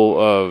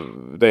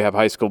school. They have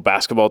high school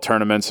basketball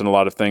tournaments and a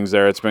lot of things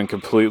there. It's been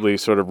completely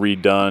sort of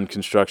redone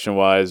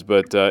construction-wise.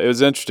 But it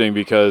was interesting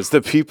because the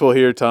people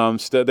here, Tom,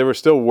 there were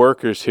still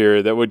workers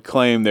here that would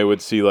claim they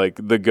would see like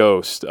the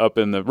ghost up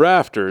in the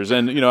rafters.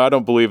 And, I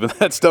don't believe in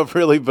that stuff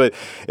really, but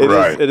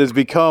it has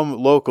become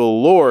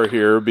local lore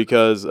here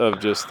because of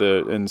just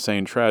the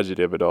insane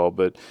tragedy of it all.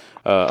 But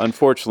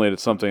unfortunately,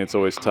 it's something that's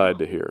always tied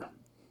to here.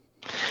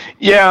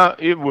 Yeah,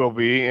 it will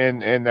be,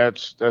 and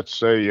that's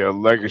a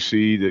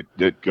legacy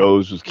that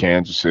goes with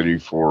Kansas City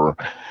for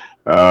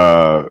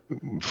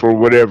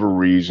whatever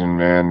reason,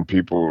 man.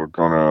 People are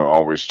gonna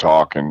always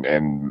talk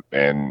and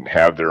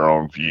have their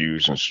own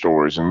views and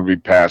stories, and it'll be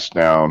passed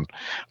down.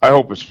 I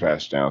hope it's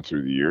passed down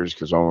through the years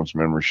because Owen's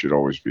memory should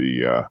always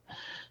be uh,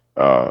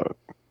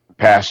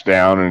 passed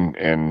down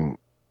and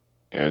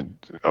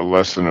a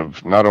lesson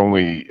of not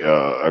only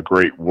a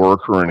great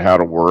worker and how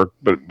to work,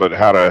 but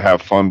how to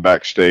have fun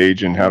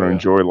backstage and how to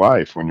enjoy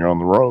life when you're on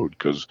the road.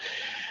 Because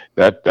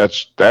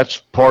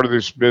that's part of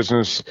this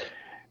business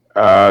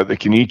that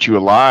can eat you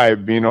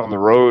alive, being on the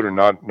road and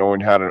not knowing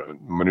how to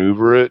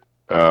maneuver it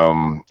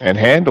and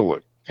handle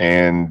it,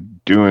 and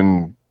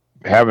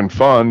having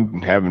fun,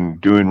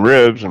 doing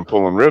ribs and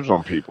pulling ribs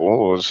on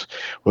people was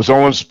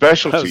Owen's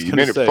specialty. He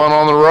made it fun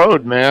on the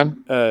road,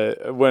 man.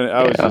 When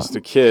I was just a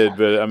kid,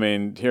 but I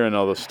mean, hearing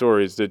all the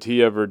stories, did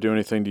he ever do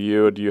anything to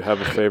you? Or do you have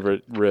a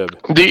favorite rib?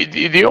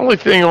 The only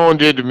thing Owen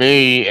did to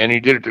me, and he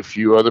did it to a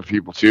few other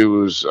people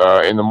too, was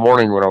in the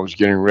morning when I was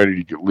getting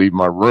ready to leave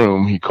my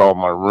room, he called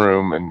my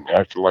room and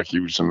acted like he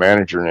was the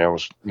manager,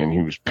 and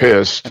he was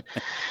pissed,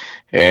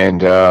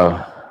 and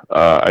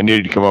I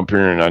needed to come up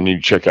here and I need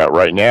to check out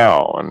right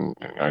now. And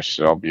I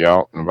said, I'll be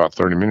out in about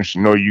 30 minutes.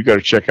 No, you got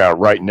to check out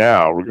right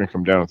now. We're going to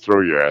come down and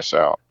throw your ass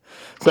out.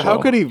 So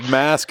how could he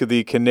mask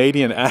the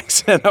Canadian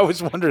accent? I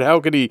always wondered how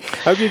could he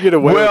get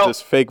away with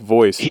this fake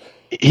voice?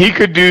 He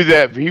could do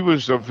that. He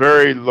was a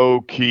very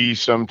low key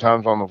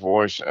sometimes on the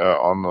voice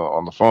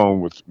on the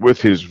phone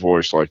with his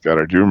voice like that.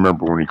 I do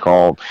remember when he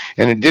called,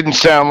 and it didn't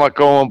sound like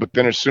Owen. But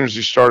then as soon as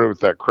he started with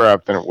that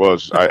crap, then it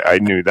was. I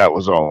knew that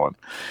was Owen.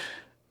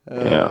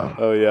 Yeah.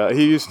 Oh yeah.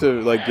 He used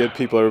to get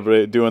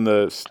everybody doing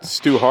the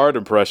Stu Hart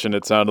impression.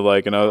 It sounded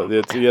like, and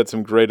he had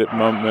some great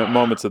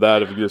moments of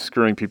that of just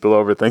screwing people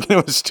over, thinking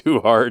it was Stu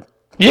Hart.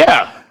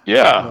 Yeah.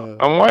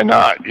 And why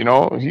not?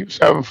 He was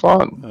having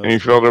fun, and he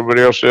felt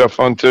everybody else should have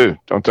fun too.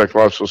 Don't take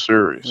life so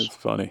serious. It's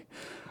funny.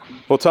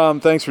 Well, Tom,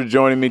 thanks for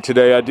joining me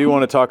today. I do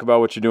want to talk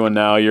about what you're doing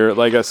now. You're,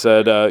 like I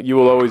said, you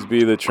will always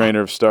be the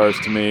trainer of stars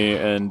to me,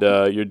 and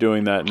you're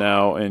doing that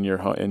now in your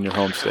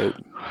home state.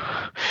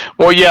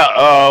 Well,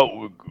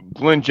 yeah.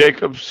 Glenn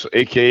Jacobs,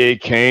 a.k.a.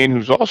 Kane,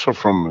 who's also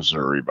from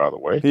Missouri, by the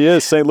way. He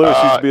is. St. Louis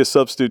used to be a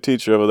substitute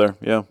teacher over there.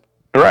 Yeah.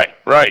 Right.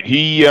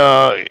 He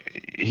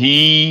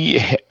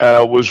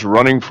was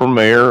running for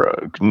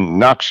mayor,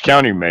 Knox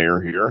County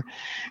mayor here,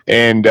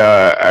 and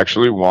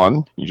actually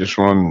won. He just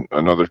won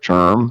another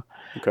term.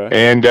 Okay.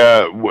 And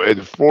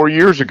 4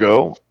 years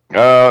ago,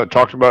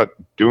 talked about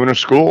doing a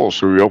school.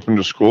 So we opened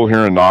a school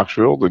here in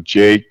Knoxville, the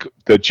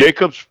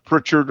Jacobs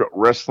Prichard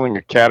Wrestling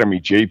Academy,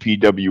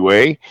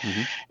 JPWA.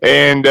 Mm-hmm.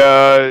 And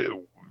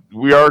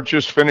we are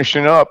just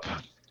finishing up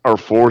our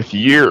 4th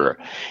year.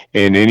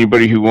 And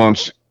anybody who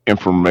wants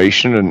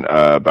information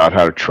about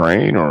how to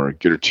train or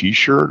get a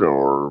t-shirt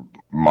or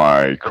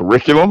my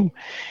curriculum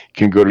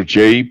can go to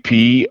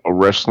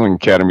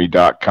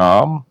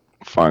jpwrestlingacademy.com.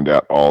 Find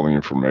out all the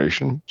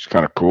information. It's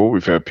kind of cool.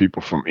 We've had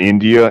people from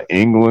India,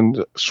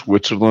 England,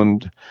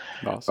 Switzerland,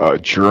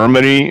 awesome.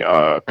 Germany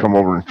come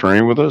over and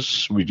train with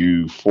us. We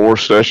do 4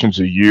 sessions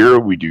a year.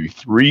 We do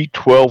 3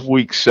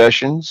 12-week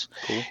sessions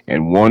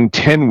and 1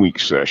 10-week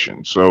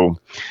session. So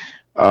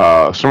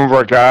some of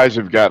our guys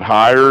have got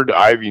hired.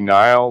 Ivy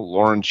Nile,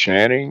 Lauren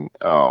Channing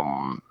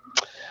are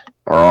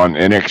on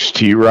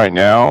NXT right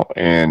now.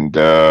 And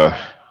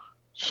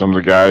some of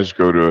the guys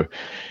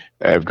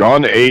have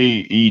gone to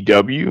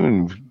AEW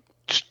and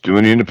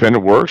doing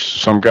independent works.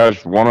 Some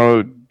guys want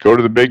to go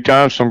to the big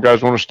time. Some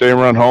guys want to stay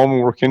around home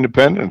and work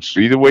independent. So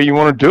either way you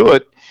want to do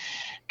it,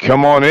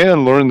 come on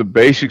in, learn the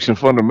basics and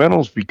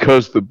fundamentals,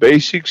 because the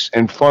basics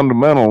and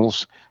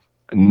fundamentals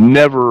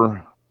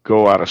never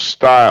go out of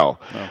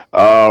style.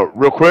 No.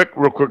 Real quick,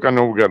 I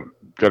know we got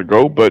to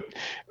go, but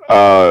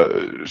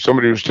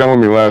somebody was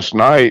telling me last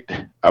night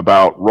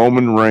about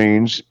Roman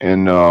Reigns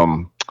and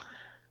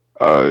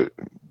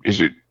is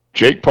it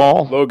Jake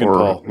Paul? Logan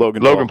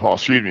Paul.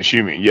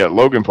 Excuse me. Yeah,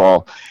 Logan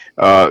Paul.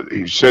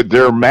 He said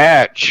their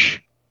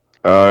match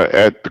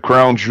at the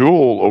Crown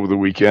Jewel over the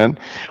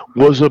weekend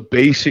was a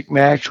basic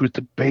match with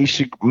the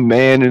basic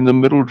man in the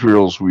middle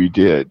drills we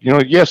did.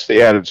 Yes,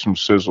 they added some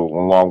sizzle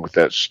along with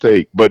that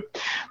steak, but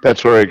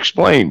that's what I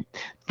explained.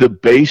 The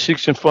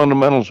basics and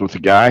fundamentals with a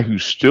guy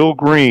who's still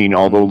green,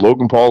 although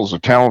Logan Paul is a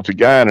talented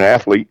guy and an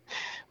athlete.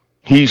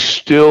 He's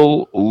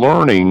still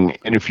learning,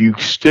 and if you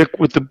stick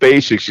with the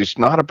basics, it's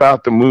not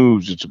about the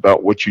moves, it's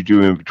about what you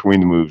do in between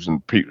the moves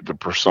and the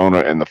persona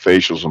and the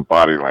facials and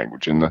body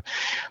language and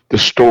the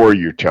story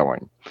you're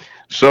telling.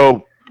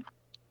 So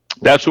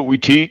that's what we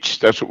teach,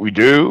 that's what we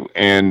do,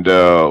 and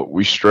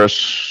we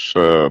stress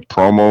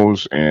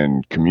promos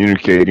and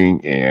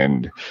communicating,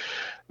 and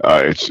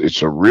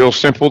it's a real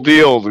simple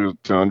deal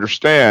to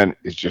understand.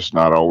 It's just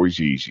not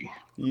always easy.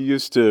 You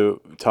used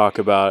to talk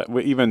about,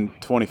 even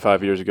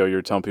 25 years ago, you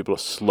were telling people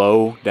to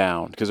slow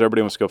down because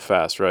everybody wants to go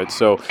fast, right?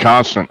 So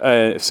Constant.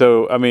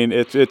 I mean,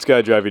 it's got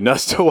to drive you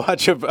nuts to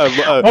watch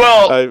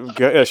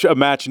a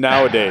match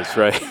nowadays,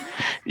 right?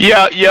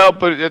 Yeah,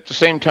 but at the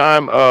same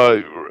time,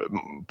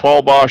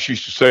 Paul Bosch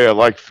used to say, I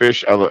like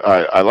fish,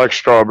 I like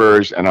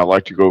strawberries, and I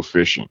like to go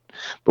fishing.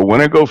 But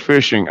when I go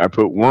fishing, I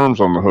put worms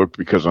on the hook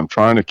because I'm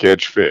trying to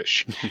catch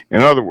fish.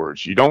 In other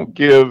words, you don't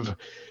give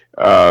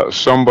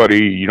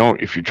somebody,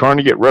 if you're trying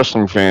to get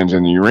wrestling fans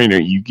in the arena,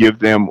 you give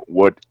them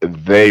what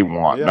they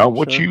want, not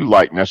what you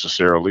like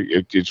necessarily.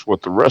 It's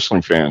what the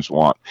wrestling fans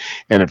want.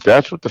 And if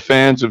that's what the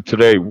fans of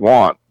today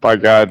want, by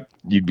God,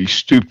 you'd be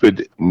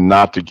stupid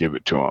not to give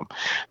it to them.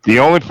 The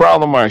only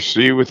problem I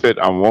see with it,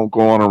 I won't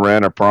go on a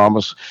rant, I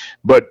promise,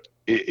 but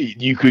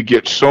you could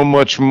get so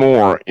much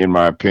more, in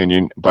my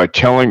opinion, by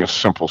telling a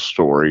simple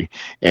story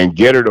and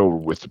get it over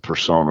with the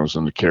personas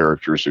and the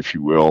characters, if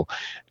you will,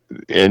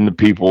 and the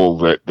people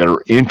that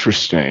are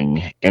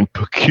interesting and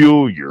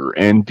peculiar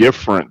and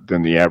different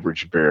than the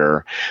average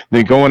bear,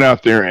 than going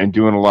out there and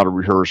doing a lot of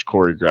rehearsed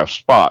choreographed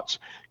spots.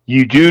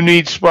 You do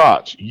need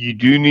spots. You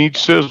do need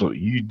sizzle.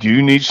 You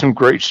do need some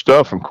great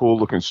stuff and cool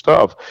looking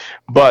stuff.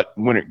 But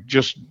when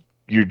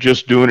you're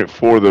just doing it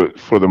for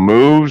the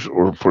moves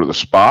or for the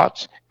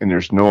spots, and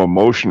there's no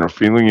emotion or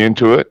feeling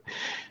into it,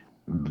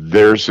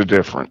 there's a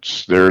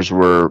difference. There's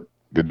where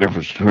the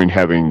difference between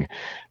having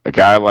a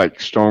guy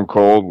like Stone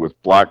Cold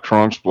with black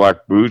trunks,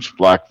 black boots,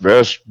 black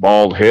vest,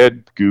 bald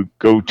head,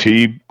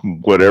 goatee,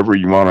 whatever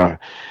you want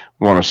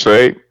to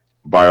say,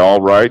 by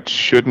all rights,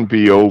 shouldn't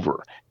be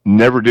over.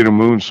 Never did a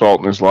moonsault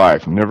in his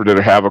life. Never did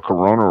have a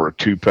Corona or a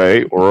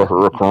toupee or a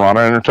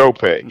Hurricanrana and a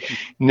tope.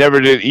 Never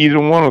did either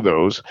one of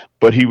those,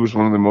 but he was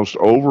one of the most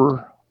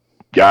over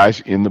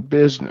guys in the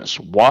business.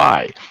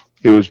 Why?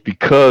 It was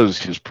because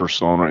his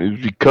persona, it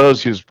was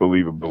because his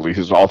believability,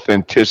 his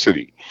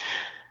authenticity.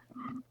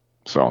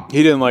 So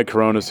he didn't like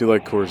Coronas. He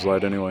liked Coors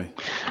Light anyway.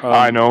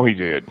 I know he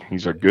did.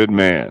 He's a good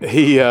man.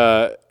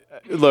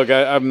 Look,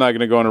 I'm not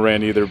going to go on a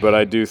rant either, but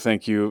I do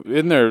think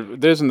isn't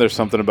there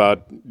something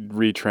about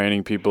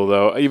retraining people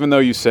though? Even though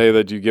you say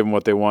that you give them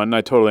what they want, and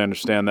I totally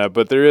understand that,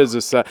 but there is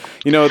this,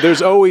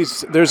 there's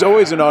always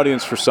an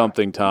audience for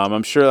something, Tom.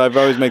 I'm sure I've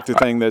always make the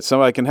thing that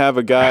somebody can have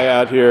a guy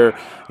out here,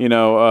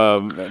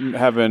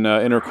 having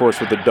intercourse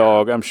with a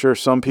dog. I'm sure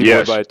some people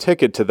would buy a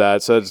ticket to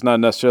that, so it's not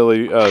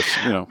necessarily,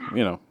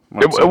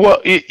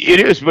 Well, it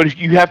is, but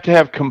you have to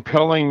have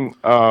compelling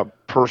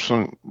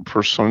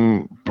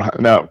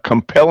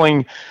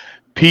compelling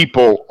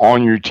people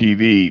on your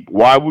TV.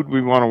 Why would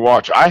we want to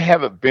watch? I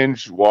haven't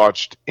binge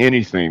watched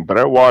anything, but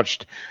I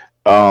watched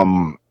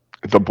The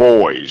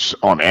Boys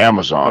on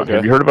Amazon. Okay.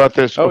 Have you heard about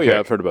this? Oh, yeah,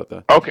 I've heard about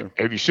that. Okay. Sure.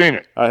 Have you seen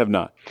it? I have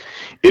not.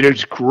 It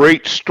is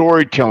great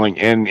storytelling,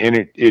 and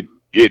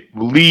it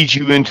leads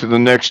you into the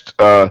next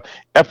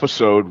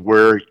episode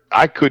where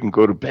I couldn't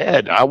go to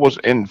bed.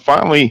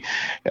 Finally,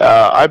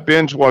 I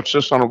binge watched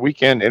this on a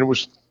weekend, and it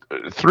was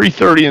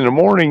 3:30 in the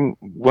morning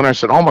when I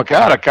said, "Oh my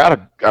God, I've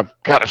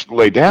got to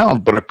lay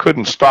down," but I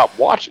couldn't stop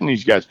watching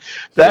these guys.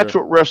 That's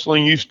what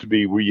wrestling used to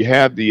be, where you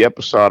had the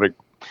episodic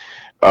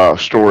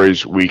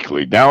stories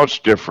weekly. Now it's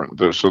different.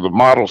 So the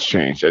model's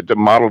changed. The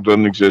model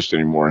doesn't exist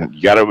anymore.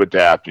 You got to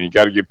adapt, and you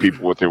got to give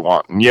people what they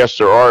want. And yes,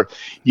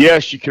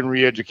 you can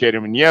re-educate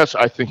them. And yes,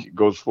 I think it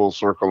goes full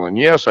circle. And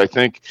yes, I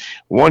think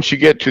once you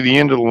get to the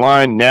end of the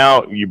line,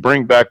 now you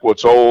bring back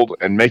what's old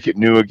and make it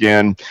new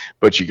again.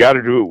 But you got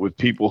to do it with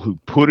people who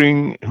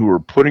are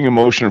putting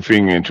emotion and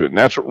feeling into it. And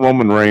that's what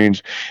Roman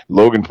Reigns,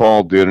 Logan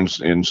Paul did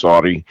in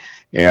Saudi.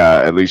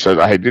 Yeah, at least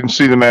I didn't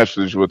see the match.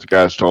 This is what the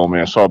guys told me.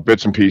 I saw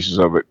bits and pieces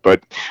of it.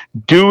 But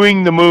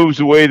doing the moves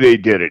the way they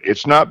did it,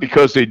 it's not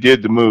because they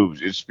did the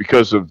moves. It's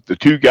because of the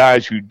two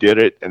guys who did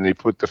it, and they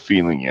put the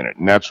feeling in it.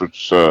 And that's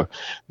what's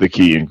the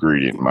key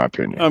ingredient, in my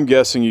opinion. I'm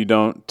guessing you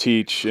don't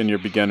teach in your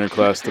beginner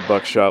class the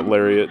buckshot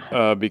lariat.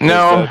 Because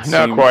no,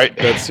 not quite.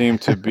 That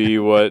seemed to be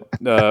what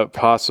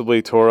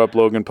possibly tore up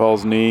Logan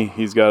Paul's knee.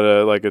 He's got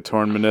a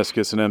torn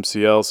meniscus and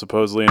MCL,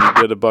 supposedly, and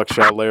he did a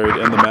buckshot lariat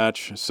in the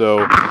match.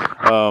 So...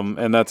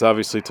 and that's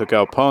obviously took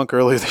out Punk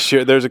earlier this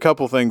year. There's a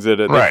couple things that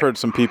I've heard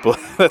some people.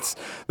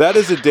 That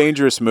is a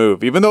dangerous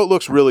move, even though it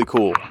looks really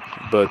cool.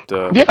 But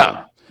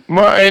yeah,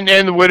 well,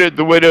 and the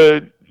way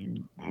to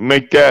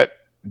make that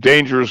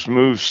dangerous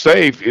move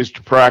safe is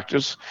to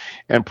practice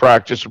and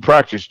practice and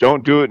practice.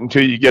 Don't do it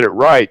until you get it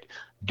right.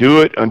 Do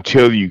it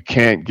until you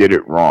can't get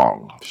it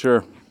wrong.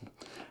 Sure.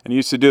 And you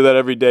used to do that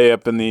every day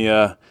up in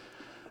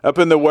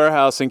the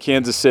warehouse in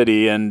Kansas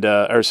City, up in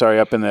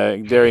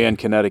the Darien,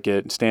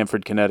 Connecticut,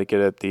 Stamford,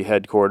 Connecticut, at the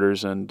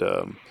headquarters, and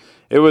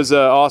it was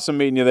awesome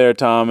meeting you there,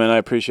 Tom. And I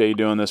appreciate you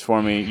doing this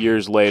for me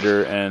years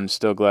later, and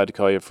still glad to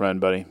call you a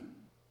friend, buddy.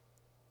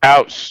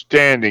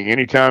 Outstanding.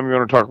 Anytime you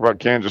want to talk about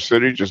Kansas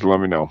City, just let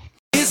me know.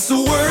 It's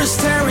the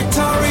worst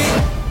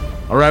territory.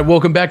 All right,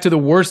 welcome back to the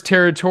worst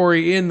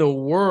territory in the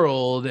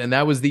world, and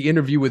that was the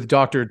interview with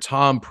Dr.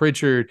 Tom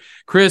Prichard.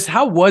 Chris,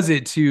 how was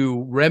it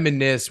to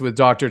reminisce with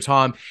Dr.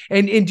 Tom?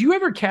 And do you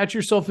ever catch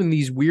yourself in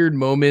these weird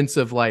moments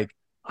of like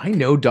I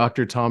know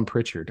Dr. Tom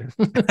Prichard.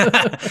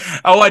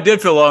 Oh, I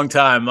did for a long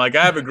time. Like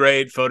I have a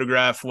great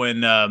photograph when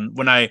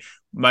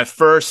my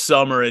first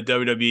summer at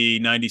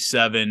WWE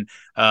 97,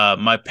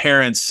 my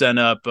parents sent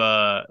up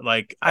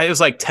it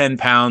was like 10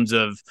 pounds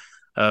of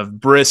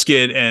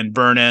brisket and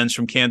burn ends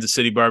from Kansas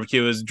City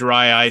Barbecue. It was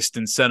dry iced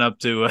and sent up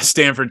to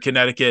Stamford,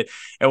 Connecticut.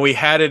 And we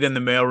had it in the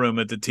mailroom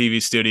at the TV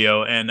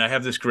studio. And I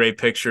have this great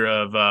picture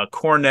of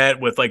Cornette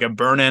with like a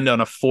burn end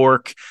on a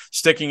fork,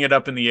 sticking it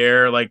up in the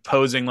air, like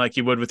posing like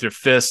you would with your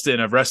fist in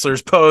a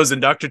wrestler's pose,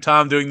 and Dr.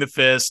 Tom doing the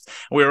fist.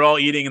 We were all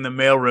eating in the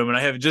mailroom. And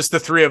I have just the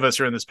three of us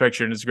are in this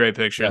picture. And it's a great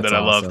picture. That's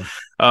awesome.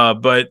 I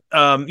love. But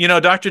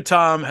Dr.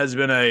 Tom has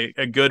been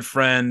a good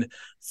friend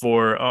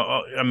for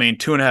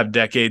 2.5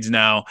 decades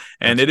now,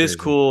 and it is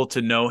cool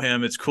to know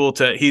him. It's cool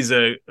he's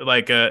a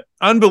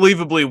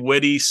unbelievably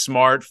witty,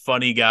 smart,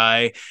 funny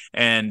guy,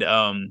 and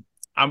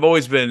I've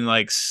always been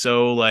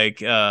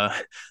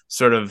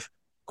sort of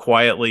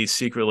quietly,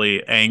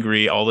 secretly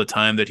angry all the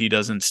time that he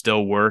doesn't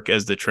still work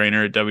as the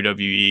trainer at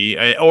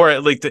WWE, or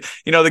at least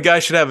the guy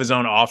should have his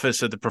own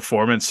office at the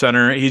Performance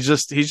Center. He's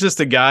just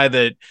a guy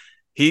that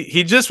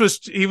He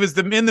was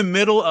in the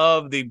middle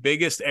of the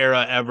biggest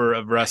era ever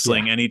of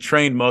wrestling, and he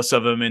trained most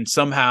of them, and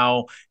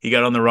somehow he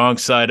got on the wrong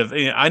side of.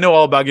 I know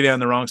all about getting on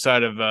the wrong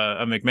side of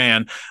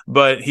McMahon,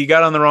 but he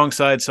got on the wrong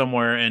side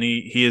somewhere, and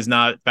he is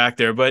not back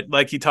there. But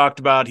like he talked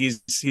about,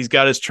 he's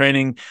got his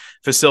training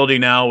facility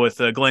now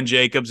with Glenn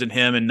Jacobs and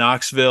him in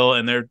Knoxville,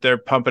 and they're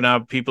pumping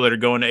out people that are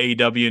going to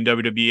AEW and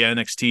WWE,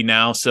 NXT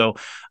now. So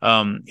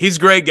he's a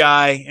great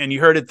guy, and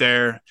you heard it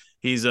there.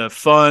 He's a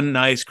fun,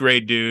 nice,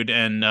 great dude,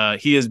 and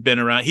he has been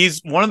around.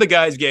 He's one of the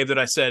guys, Gabe, that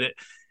I said it.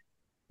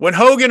 When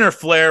Hogan or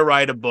Flair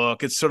write a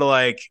book, it's sort of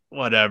like,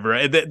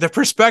 whatever. The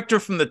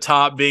perspective from the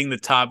top, being the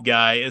top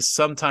guy, is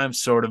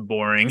sometimes sort of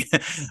boring.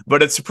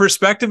 But it's a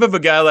perspective of a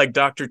guy like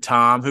Dr.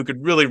 Tom who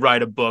could really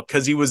write a book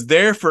because he was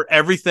there for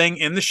everything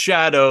in the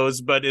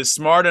shadows, but is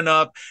smart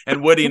enough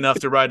and witty enough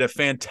to write a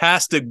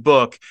fantastic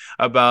book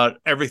about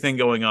everything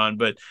going on.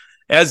 But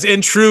as in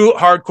true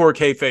hardcore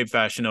kayfabe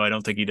fashion, no, I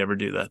don't think he'd ever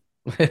do that.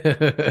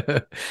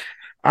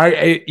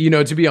 I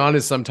to be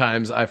honest,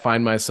 sometimes I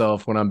find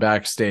myself when I'm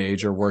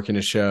backstage or working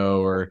a show,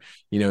 or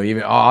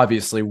even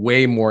obviously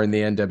way more in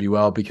the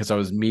NWL, because I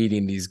was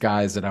meeting these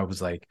guys that I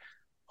was like,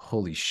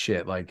 holy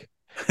shit, like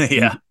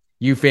yeah,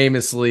 you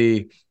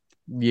famously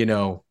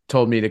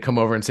told me to come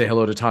over and say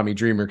hello to Tommy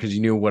Dreamer because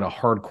you knew what a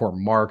hardcore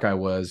mark I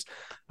was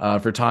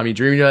for Tommy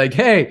Dreamer. You're like,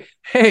 hey,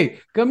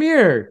 come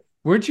here,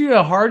 weren't you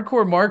a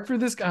hardcore mark for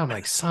this guy? I'm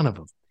like, son of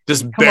a.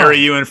 Just bury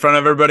you in front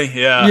of everybody.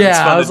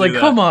 Yeah. I was like,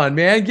 come on,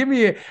 man, give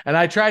me and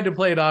I tried to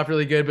play it off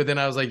really good, but then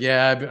I was like,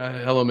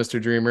 hello,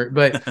 Mr. Dreamer.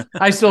 But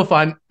I still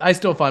find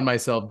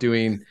myself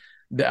doing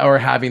or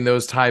having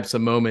those types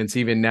of moments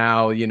even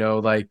now, working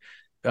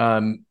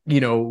at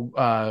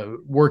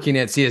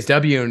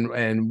CSW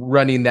and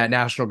running that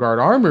National Guard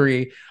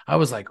Armory. I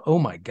was like, oh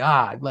my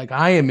God, like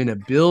I am in a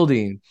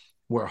building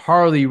where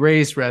Harley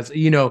Race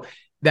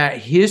that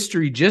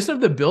history just of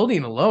the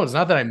building alone. It's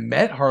not that I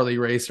met Harley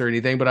Race or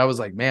anything, but I was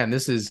like, man,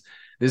 this is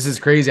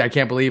crazy. I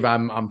can't believe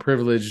I'm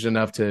privileged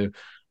enough to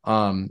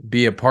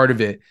be a part of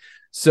it.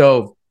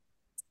 So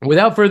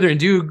without further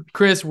ado,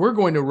 Chris, we're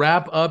going to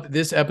wrap up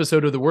this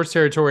episode of the Worst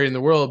Territory in the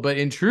World, but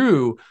in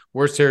true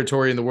Worst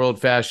Territory in the World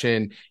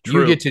fashion,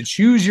 you get to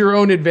choose your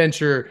own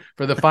adventure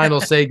for the final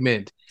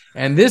segment.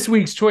 And this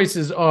week's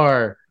choices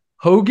are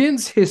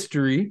Hogan's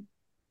History.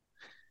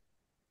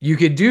 You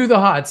could do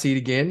the hot seat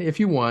again if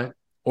you want,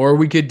 or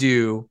we could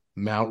do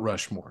Mount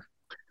Rushmore.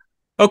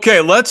 Okay,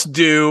 let's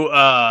do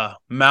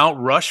Mount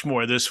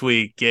Rushmore this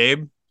week,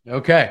 Gabe.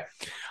 Okay.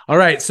 All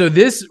right. So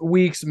this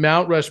week's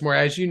Mount Rushmore,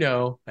 as you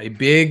know, a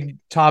big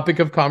topic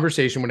of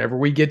conversation whenever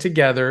we get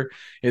together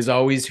is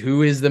always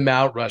who is the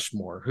Mount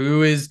Rushmore?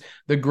 Who is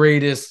the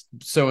greatest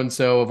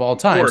so-and-so of all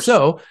time?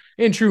 So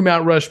in true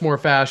Mount Rushmore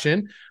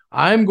fashion,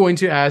 I'm going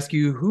to ask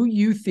you who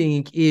you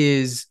think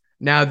is,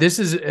 now this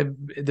is,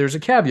 there's a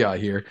caveat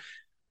here.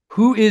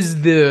 Who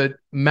is the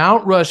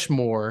Mount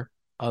Rushmore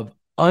of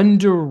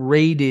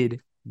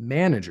underrated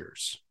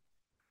managers?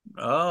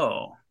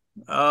 Oh,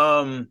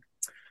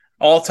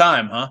 all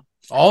time, huh?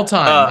 All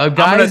time.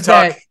 Guys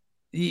that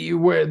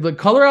where the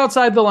color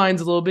outside the lines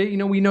a little bit.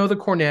 We know the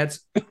Cornettes.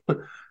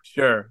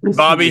 Sure.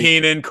 Bobby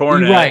Heenan,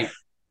 Cornette. Right. Of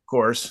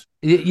course.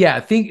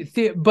 Yeah.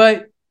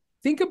 But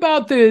think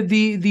about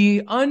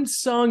the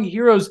unsung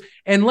heroes,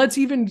 and let's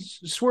even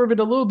swerve it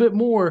a little bit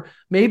more.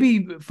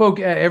 Maybe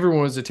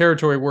everyone was a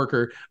territory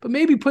worker, but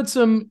maybe put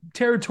some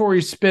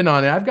territory spin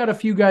on it. I've got a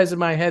few guys in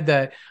my head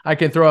that I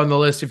can throw on the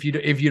list if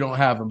you don't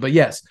have them. But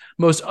yes,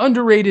 most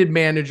underrated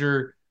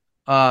manager,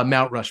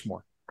 Mount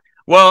Rushmore.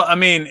 Well, I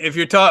mean, if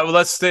you're talking,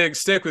 let's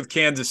stick with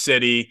Kansas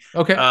City.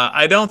 Okay.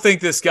 I don't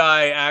think this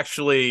guy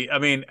actually. I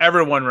mean,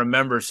 everyone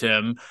remembers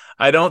him.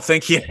 I don't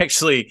think he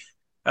actually.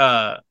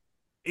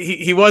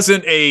 He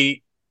wasn't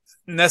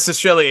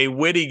necessarily a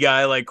witty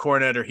guy like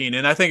Cornette or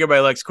Heenan. I think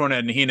everybody likes Cornette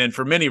and Heenan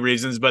for many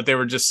reasons, but they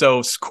were just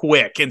so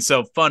quick and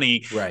so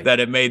funny that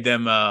it made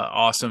them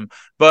awesome.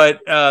 But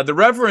the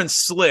Reverend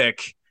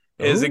Slick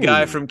is a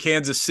guy from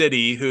Kansas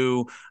City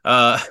who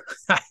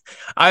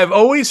I've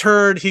always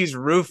heard he's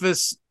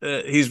Rufus's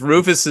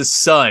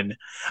son.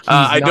 He's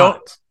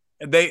not.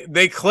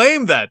 They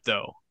claim that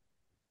though.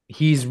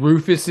 He's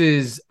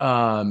Rufus's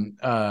I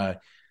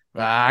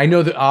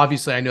know that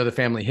obviously I know the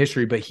family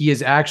history, but he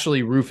is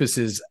actually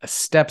Rufus's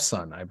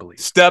stepson, I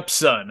believe.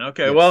 Stepson.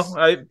 Okay. Yes. Well,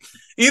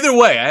 either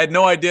way, I had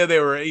no idea they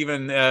were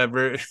even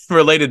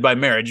related by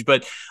marriage,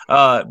 but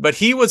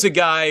he was a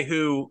guy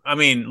who, I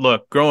mean,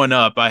 look, growing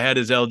up, I had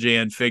his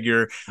LJN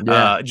figure,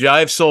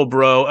 Jive Soul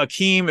Bro.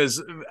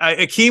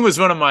 Akeem was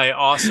one of my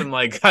awesome,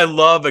 like, I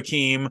love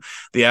Akeem,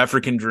 the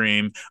African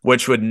Dream,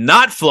 which would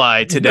not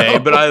fly today,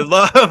 but I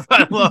love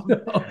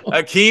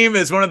Akeem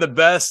is one of the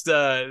best,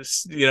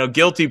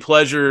 guilty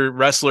pleasure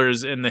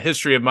wrestlers in the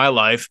history of my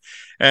life.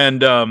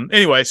 And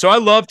anyway, so I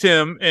loved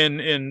him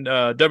in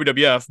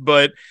WWF,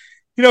 but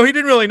he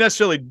didn't really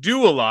necessarily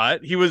do a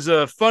lot. He was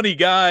a funny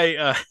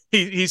guy.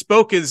 He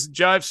spoke his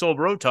Jive Soul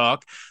Bro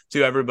talk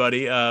to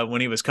everybody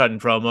when he was cutting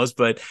promos,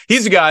 but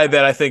he's a guy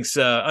that I think's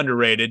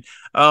underrated.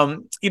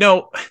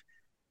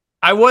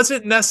 I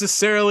wasn't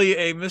necessarily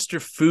a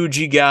Mr.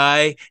 Fuji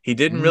guy. He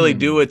didn't really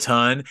do a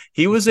ton.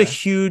 He was a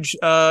huge,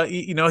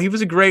 he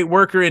was a great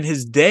worker in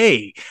his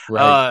day.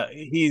 Right.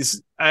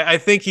 I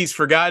think he's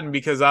forgotten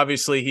because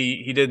obviously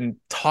he didn't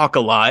talk a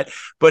lot,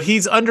 but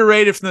he's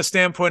underrated from the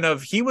standpoint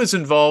of he was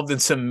involved in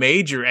some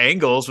major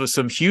angles with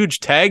some huge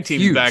tag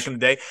teams back in the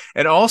day.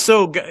 And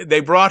also they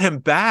brought him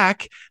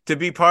back to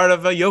be part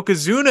of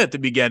Yokozuna at the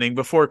beginning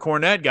before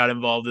Cornette got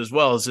involved as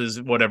well as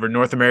his whatever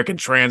North American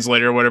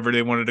translator or whatever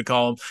they wanted to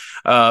call him.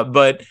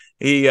 But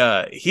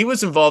he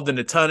was involved in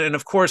a ton. And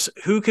of course,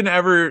 who can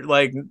ever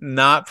like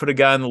not put a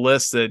guy on the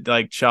list that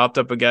like chopped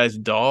up a guy's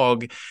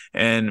dog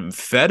and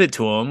fed it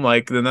to him?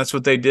 Like, then that's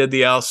what they did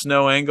the Al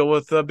Snow angle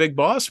with Big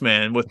Boss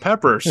Man with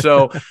Pepper.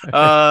 So,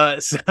 no,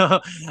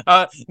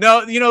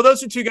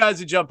 those are two guys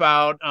that jump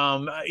out.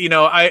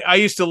 I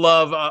used to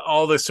love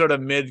all the sort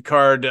of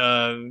mid-card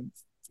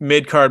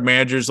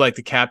managers like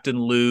the Captain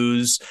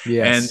Lou's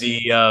and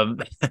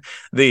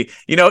the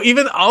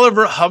even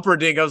Oliver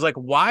Humperdinck. I was like,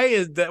 why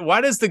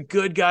does the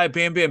good guy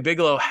Bam Bam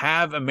Bigelow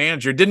have a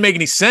manager? It didn't make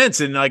any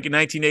sense in like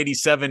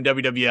 1987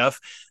 WWF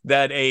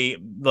that a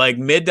like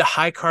mid to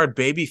high card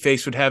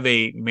babyface would have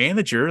a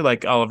manager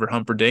like Oliver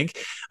Humperdinch.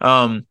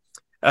 I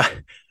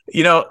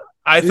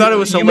thought it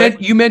was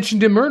you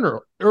mentioned him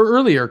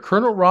earlier.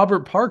 Colonel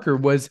Robert Parker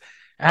was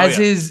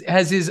his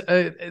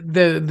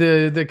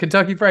the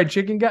Kentucky Fried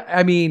Chicken guy.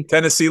 I mean,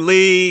 Tennessee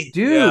Lee,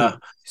 dude,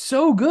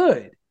 so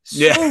good,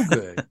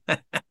 good.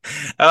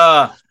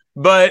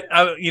 But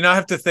I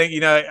have to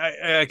think.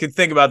 I could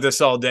think about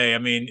this all day. I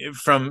mean,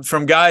 from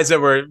guys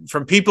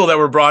from people that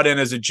were brought in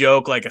as a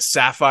joke, like a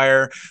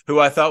Sapphire, who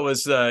I thought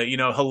was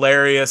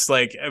hilarious.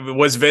 Like,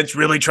 was Vince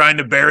really trying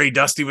to bury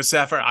Dusty with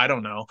Sapphire? I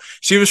don't know.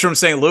 She was from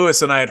St.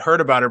 Louis, and I had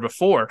heard about her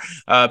before.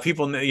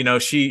 People,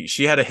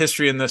 she had a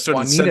history in the sort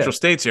of Central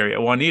States area.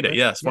 Juanita,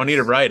 yes,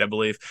 Juanita Wright, I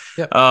believe.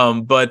 Yep.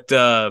 But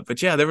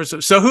yeah, there was.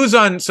 So who's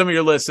on some of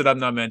your lists that I'm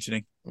not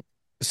mentioning?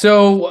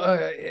 So,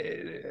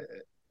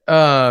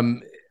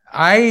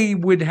 I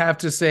would have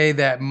to say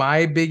that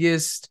my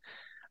biggest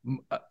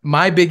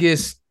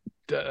person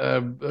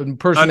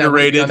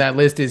underrated on that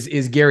list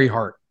is Gary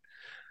Hart.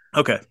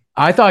 Okay.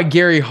 I thought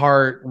Gary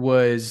Hart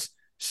was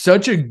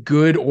such a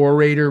good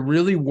orator,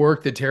 really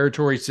worked the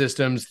territory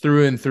systems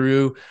through and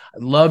through.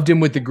 Loved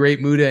him with the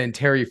Great Muta and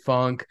Terry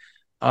Funk.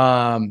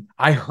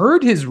 I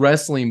heard his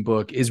wrestling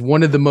book is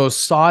one of the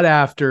most sought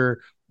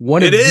after.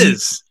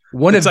 It's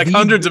like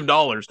hundreds of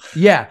dollars.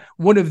 Yeah.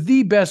 One of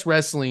the best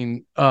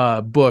wrestling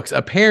books,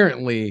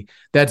 apparently,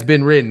 that's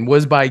been written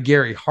was by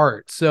Gary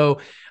Hart. So,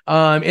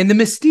 and the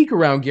mystique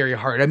around Gary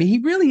Hart, I mean, he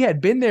really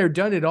had been there,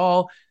 done it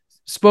all,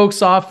 spoke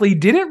softly,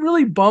 didn't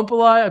really bump a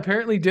lot,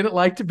 apparently didn't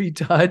like to be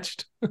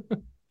touched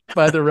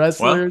by the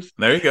wrestlers.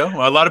 Well, there you go.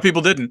 Well, a lot of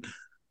people didn't.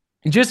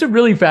 Just a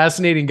really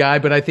fascinating guy,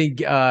 but I think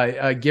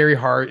Gary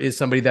Hart is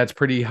somebody that's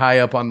pretty high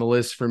up on the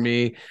list for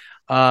me.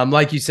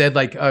 Like you said,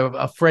 like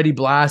a Freddie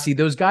Blassie,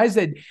 those guys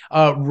that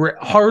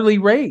Harley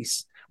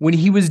Race, when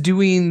he was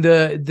doing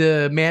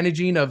the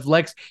managing of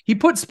Lex, he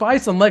put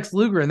Spice on Lex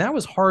Luger, and that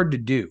was hard to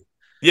do.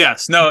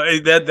 Yes,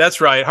 no,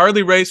 that's right.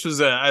 Harley Race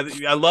was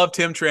I loved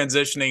him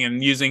transitioning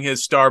and using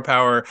his star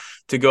power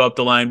to go up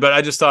the line. But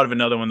I just thought of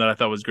another one that I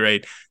thought was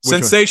great.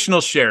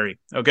 Sensational Sherry.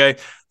 Okay.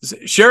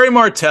 Sherry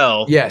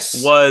Martel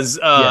was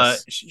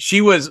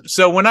she was,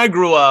 so when I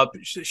grew up,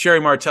 Sherry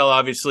Martel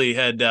obviously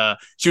had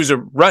she was a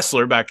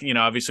wrestler back,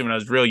 obviously when I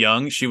was real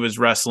young, she was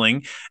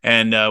wrestling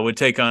and would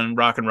take on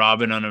Rockin'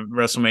 Robin on a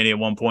WrestleMania at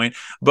one point.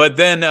 But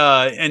then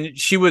and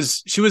she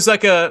was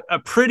like a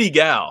pretty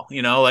gal,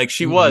 like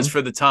she was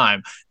for the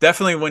time.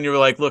 Definitely when you were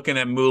like looking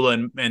at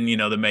Moolah and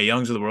the Mae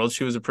Youngs of the world,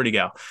 she was a pretty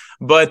gal.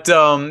 But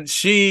when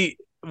she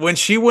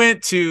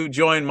went to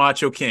join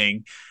Macho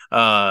King,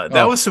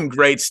 That was some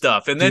great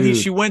stuff. And then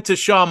she went to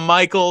Shawn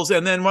Michaels,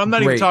 and then I'm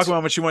not even talking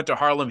about when she went to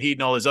Harlem Heat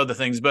and all those other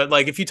things. But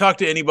like, if you talk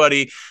to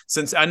anybody,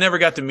 since I never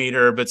got to meet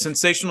her, but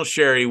Sensational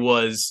Sherry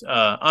was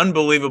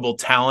unbelievable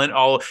talent.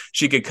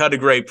 She could cut a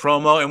great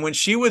promo, and when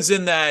she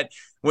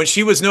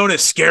was known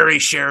as Scary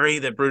Sherry,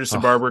 that Brutus the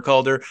Barber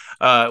called her,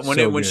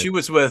 when she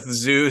was with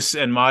Zeus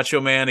and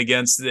Macho Man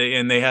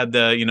and they had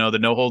the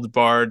no holds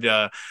barred,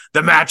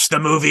 the match, the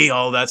movie,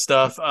 all that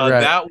stuff.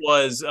 That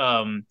was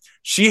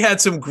she had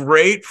some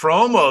great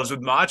promos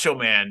with Macho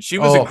Man. She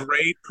was a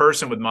great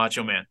person with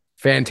Macho Man.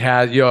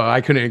 Fantastic.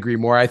 I couldn't agree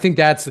more. I think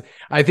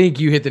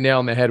you hit the nail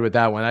on the head with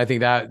that one. I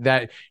think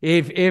that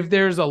if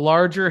there's a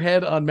larger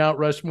head on Mount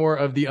Rushmore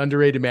of the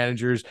underrated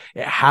managers,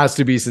 it has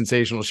to be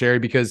Sensational Sherry,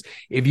 because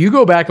if you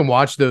go back and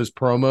watch those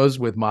promos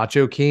with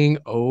Macho King,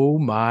 oh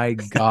my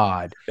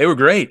God. They were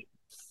great.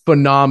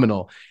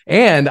 Phenomenal.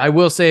 And I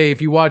will say,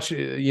 if you watch,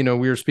 we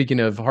were speaking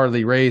of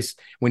Harley Race,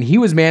 when he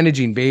was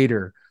managing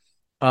Vader,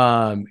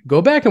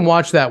 go back and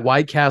watch that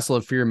White Castle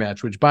of Fear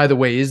match, which, by the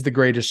way, is the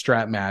greatest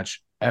strap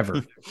match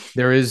ever.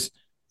 There's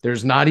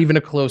not even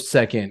a close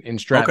second in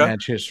strap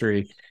match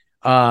history.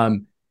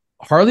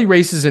 Harley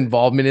Race's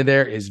involvement in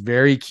there is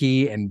very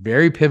key and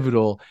very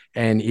pivotal.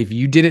 And if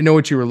you didn't know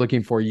what you were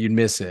looking for, you'd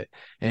miss it.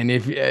 And I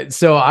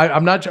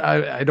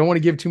don't want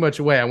to give too much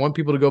away. I want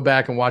people to go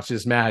back and watch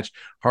this match.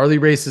 Harley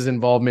Race's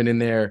involvement in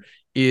there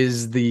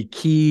is the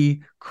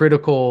key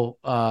critical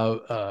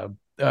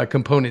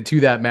component to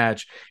that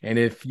match.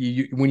 And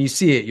when you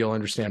see it, you'll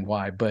understand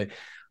why. But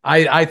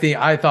I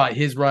thought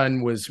his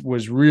run was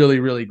really,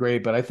 really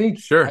great. But I think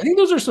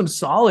those are some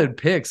solid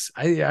picks.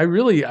 I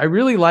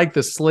really like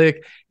the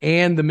Slick,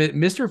 and the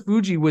Mr.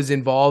 Fuji was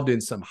involved in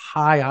some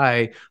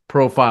high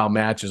profile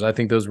matches. I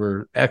think those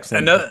were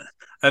excellent.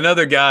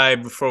 Another guy,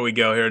 before we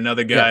go here,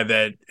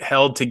 that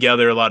held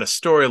together a lot of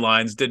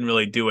storylines, didn't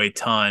really do a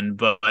ton,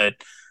 but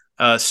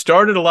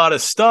started a lot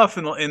of stuff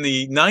in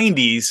the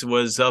 90s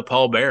was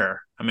Paul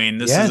Bearer. I mean,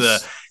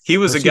 he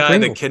was Percy a guy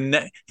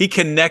Pringle. He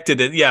connected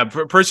it. Yeah.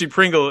 Percy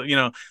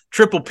Pringle,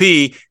 Triple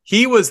P,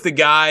 he was the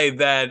guy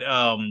that,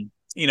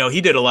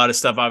 he did a lot of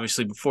stuff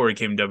obviously before he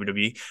came to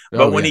WWE,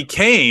 but when he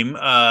came,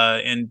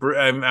 and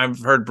I've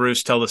heard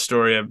Bruce tell the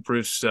story of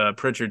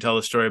Prichard tell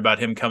the story about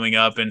him coming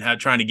up and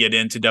trying to get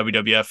into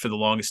WWF for the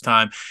longest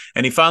time.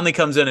 And he finally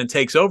comes in and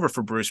takes over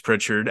for Bruce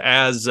Prichard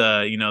as,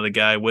 the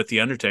guy with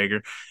the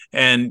Undertaker.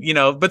 And,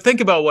 but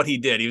think about what he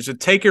did. He was a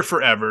Taker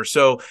forever.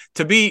 So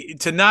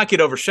to not get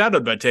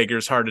overshadowed by Taker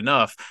is hard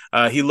enough.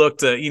 He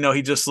looked,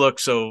 he just looked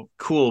so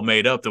cool,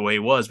 made up the way he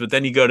was. But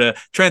then you go to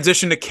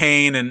transition to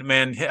Kane, and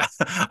man,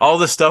 all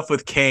the stuff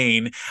with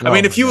Kane. I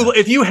mean, if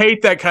you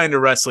hate that kind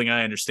of wrestling,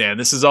 I understand.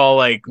 This is all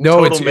like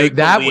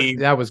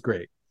that was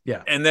great.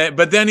 Yeah. And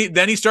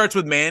then he starts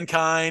with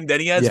Mankind, then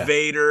he has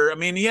Vader. I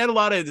mean, he had a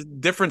lot of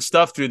different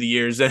stuff through the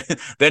years.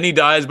 Then he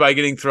dies by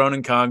getting thrown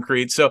in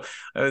concrete. So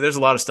there's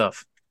a lot of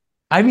stuff.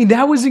 I mean,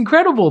 that was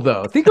incredible,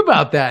 though. Think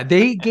about that.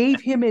 They gave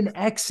him an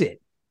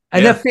exit,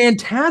 and a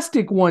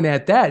fantastic one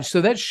at that.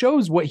 So that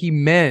shows what he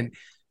meant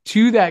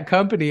to that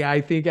company,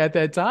 I think, at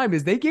that time,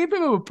 is they gave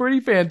him a pretty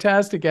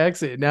fantastic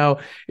exit. Now,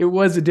 it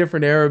was a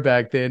different era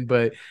back then,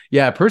 but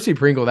yeah, Percy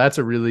Pringle, that's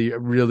a really,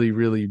 really,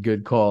 really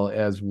good call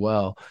as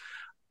well.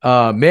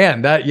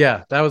 Man, that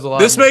was a lot.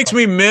 This makes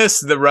me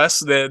miss the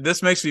rest.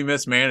 This makes me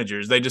miss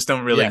managers. They just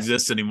don't really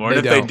exist anymore.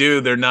 And if they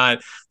do,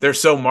 they're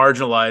so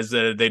marginalized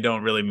that they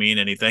don't really mean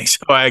anything.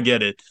 So I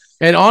get it.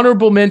 An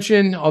honorable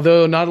mention,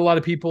 although not a lot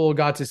of people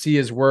got to see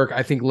his work,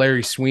 I think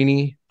Larry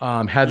Sweeney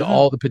had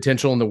all the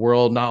potential in the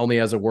world, not only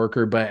as a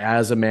worker, but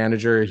as a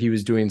manager. He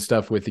was doing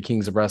stuff with the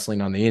Kings of Wrestling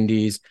on the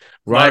Indies.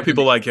 A lot of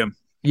people like him.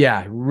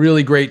 Yeah,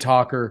 really great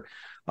talker.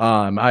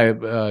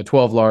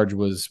 12 Large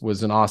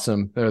was an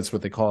awesome, that's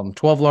what they call him.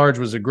 12 Large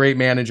was a great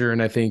manager,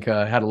 and I think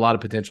had a lot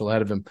of potential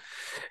ahead of him.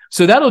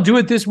 So that'll do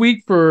it this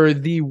week for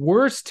the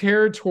worst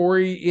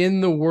territory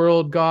in the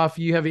world. Goff,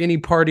 you have any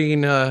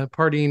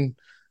parting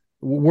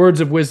words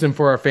of wisdom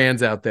for our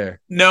fans out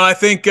there? No, I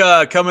think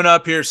coming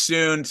up here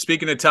soon,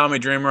 speaking of Tommy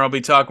Dreamer, I'll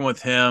be talking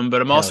with him,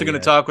 but I'm also going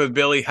to talk with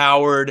Billy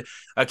Howard,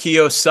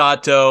 Akio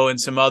Sato,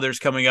 and some others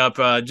coming up.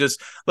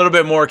 Just a little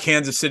bit more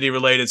Kansas City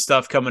related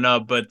stuff coming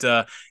up. But,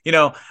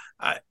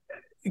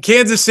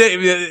 Kansas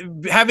City,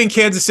 having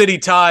Kansas City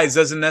ties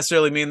doesn't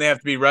necessarily mean they have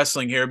to be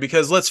wrestling here,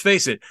 because let's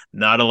face it,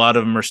 not a lot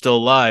of them are still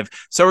alive.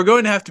 So we're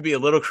going to have to be a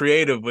little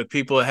creative with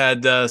people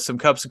that had some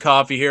cups of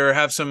coffee here,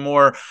 have some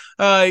more,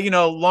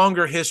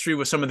 longer history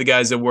with some of the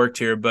guys that worked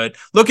here. But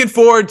looking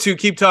forward to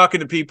keep talking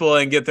to people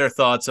and get their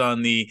thoughts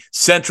on the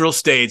Central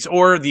States,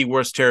 or the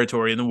worst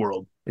territory in the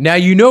world. Now,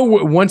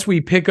 once we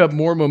pick up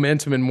more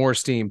momentum and more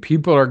steam,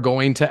 people are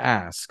going to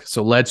ask.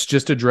 So let's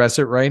just address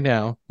it right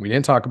now. We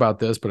didn't talk about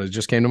this, but it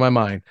just came to my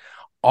mind.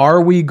 Are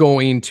we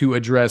going to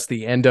address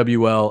the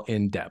NWL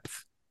in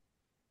depth?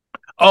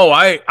 Oh,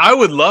 I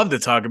would love to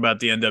talk about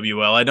the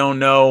NWL. I don't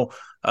know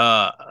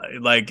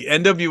like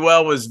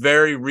NWL was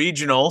very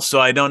regional, so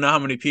I don't know how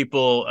many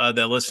people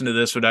that listen to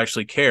this would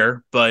actually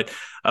care, but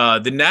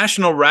the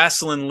National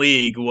Wrestling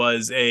League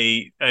was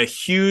a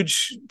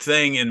huge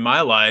thing in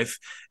my life,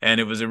 and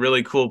it was a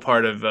really cool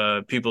part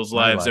of people's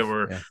lives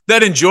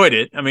that enjoyed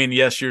it. I mean,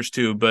 yes, yours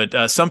too,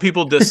 but some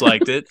people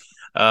disliked it.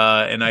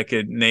 And I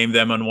could name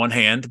them on one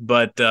hand,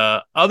 but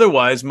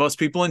otherwise, most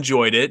people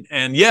enjoyed it.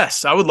 And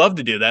yes, I would love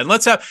to do that.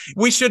 And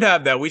we should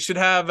have that. We should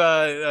have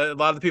a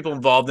lot of the people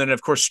involved in it.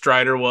 Of course,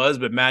 Strider was,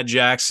 but Matt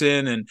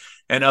Jackson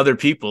and other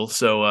people.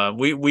 So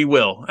we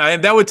will.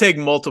 And that would take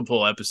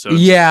multiple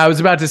episodes. Yeah, I was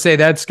about to say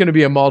that's going to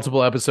be a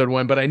multiple episode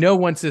one, but I know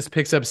once this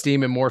picks up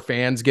steam and more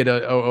fans get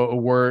a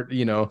word,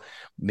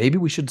 maybe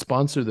we should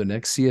sponsor the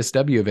next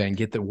CSW event and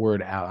get the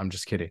word out. I'm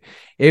just kidding.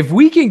 If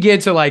we can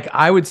get to, like,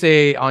 I would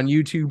say on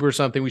YouTube or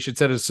something, we should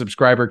set a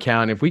subscriber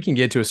count. If we can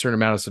get to a certain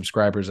amount of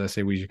subscribers, I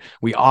say we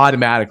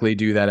automatically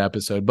do that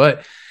episode.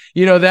 But,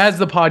 as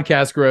the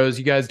podcast grows,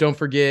 you guys don't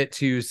forget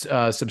to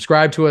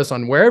subscribe to us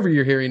on wherever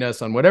you're hearing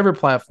us, on whatever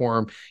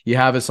platform you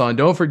have us on.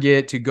 Don't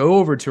forget to go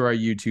over to our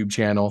YouTube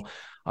channel,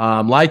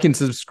 like and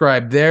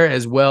subscribe there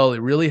as well.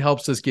 It really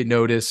helps us get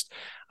noticed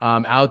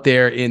out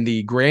there in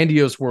the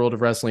grandiose world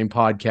of wrestling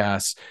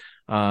podcasts.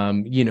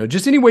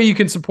 Just any way you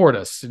can support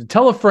us.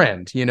 Tell a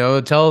friend,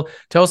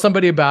 tell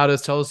somebody about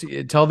us,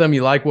 tell them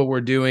you like what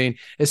we're doing,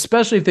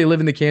 especially if they live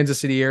in the Kansas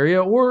City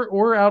area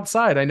or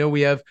outside. I know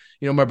we have,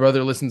 my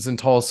brother listens in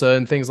Tulsa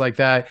and things like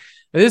that.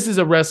 This is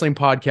a wrestling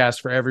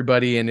podcast for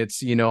everybody, and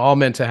it's, all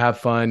meant to have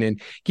fun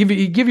and give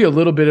you a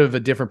little bit of a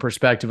different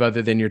perspective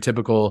other than your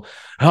typical,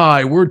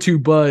 hi, we're two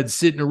buds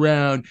sitting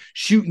around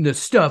shooting the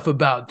stuff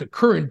about the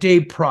current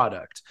day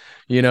product.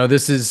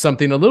 This is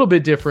something a little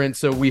bit different.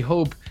 So we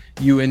hope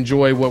you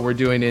enjoy what we're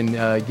doing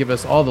and give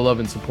us all the love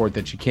and support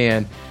that you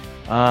can.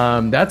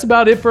 That's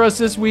about it for us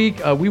this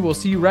week. We will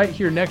see you right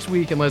here next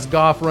week, unless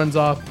Goff runs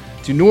off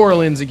to New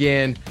Orleans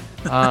again.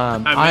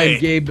 I'm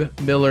Gabe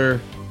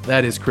Miller.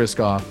 That is Chris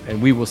Goff,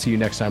 and we will see you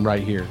next time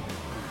right here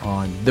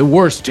on the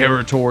worst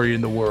territory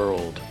in the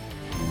world.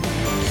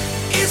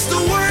 It's the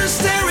worst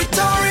territory.